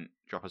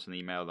 Drop us an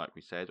email, like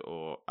we said,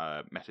 or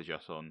message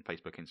us on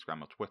Facebook,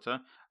 Instagram, or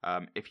Twitter.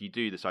 If you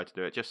do decide to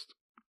do it, just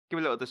give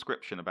a little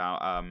description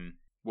about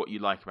what you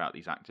like about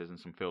these actors and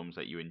some films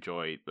that you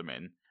enjoy them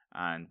in,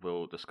 and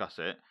we'll discuss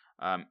it.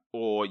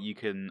 Or you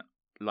can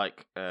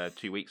like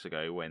 2 weeks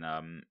ago when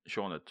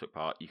Shauna took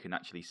part, you can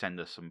actually send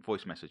us some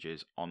voice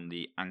messages on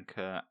the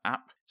Anchor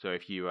app. So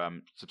if you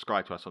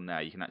subscribe to us on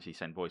there, you can actually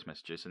send voice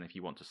messages. And if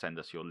you want to send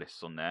us your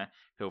lists on there,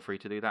 feel free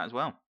to do that as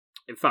well.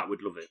 In fact,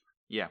 we'd love it.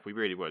 Yeah, we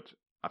really would.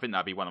 I think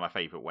that'd be one of my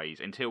favourite ways.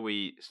 Until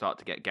we start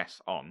to get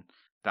guests on,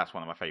 that's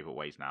one of my favourite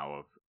ways now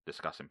of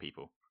discussing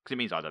people. Because it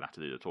means I don't have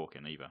to do the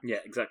talking either. Yeah,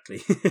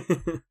 exactly.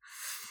 I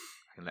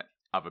can let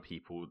other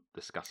people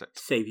discuss it.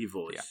 Save your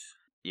voice. Yeah.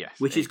 Yes.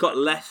 Which has got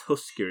less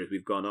huskier as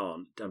we've gone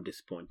on. I'm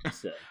disappointed to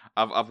say.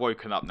 I've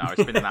woken up now.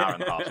 It's been an hour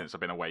and a half since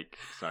I've been awake.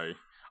 So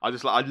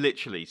I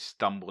literally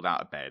stumbled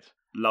out of bed.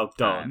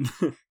 Logged on.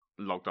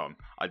 Logged on.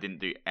 I didn't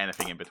do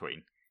anything in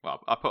between.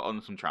 Well, I put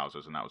on some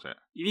trousers and that was it.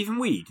 You've even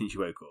weed since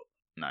you woke up?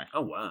 No.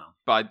 Oh, wow.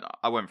 But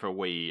I went for a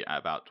wee at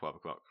about 12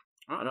 o'clock.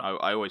 Oh, no.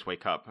 I always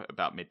wake up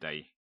about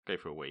midday, go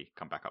for a wee,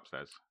 come back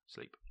upstairs,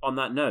 sleep. On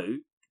that note,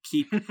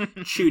 keep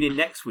tuning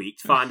next week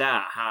to find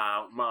out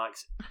how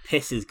Mike's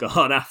piss has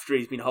gone after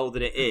he's been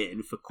holding it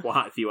in for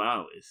quite a few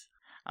hours.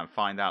 And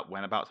find out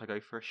when about to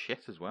go for a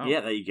shit as well. Yeah,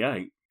 there you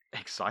go.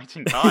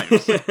 Exciting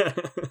times. No,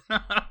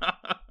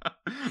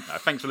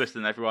 thanks for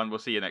listening, everyone. We'll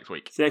see you next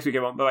week. See you next week,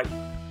 everyone.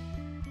 Bye-bye.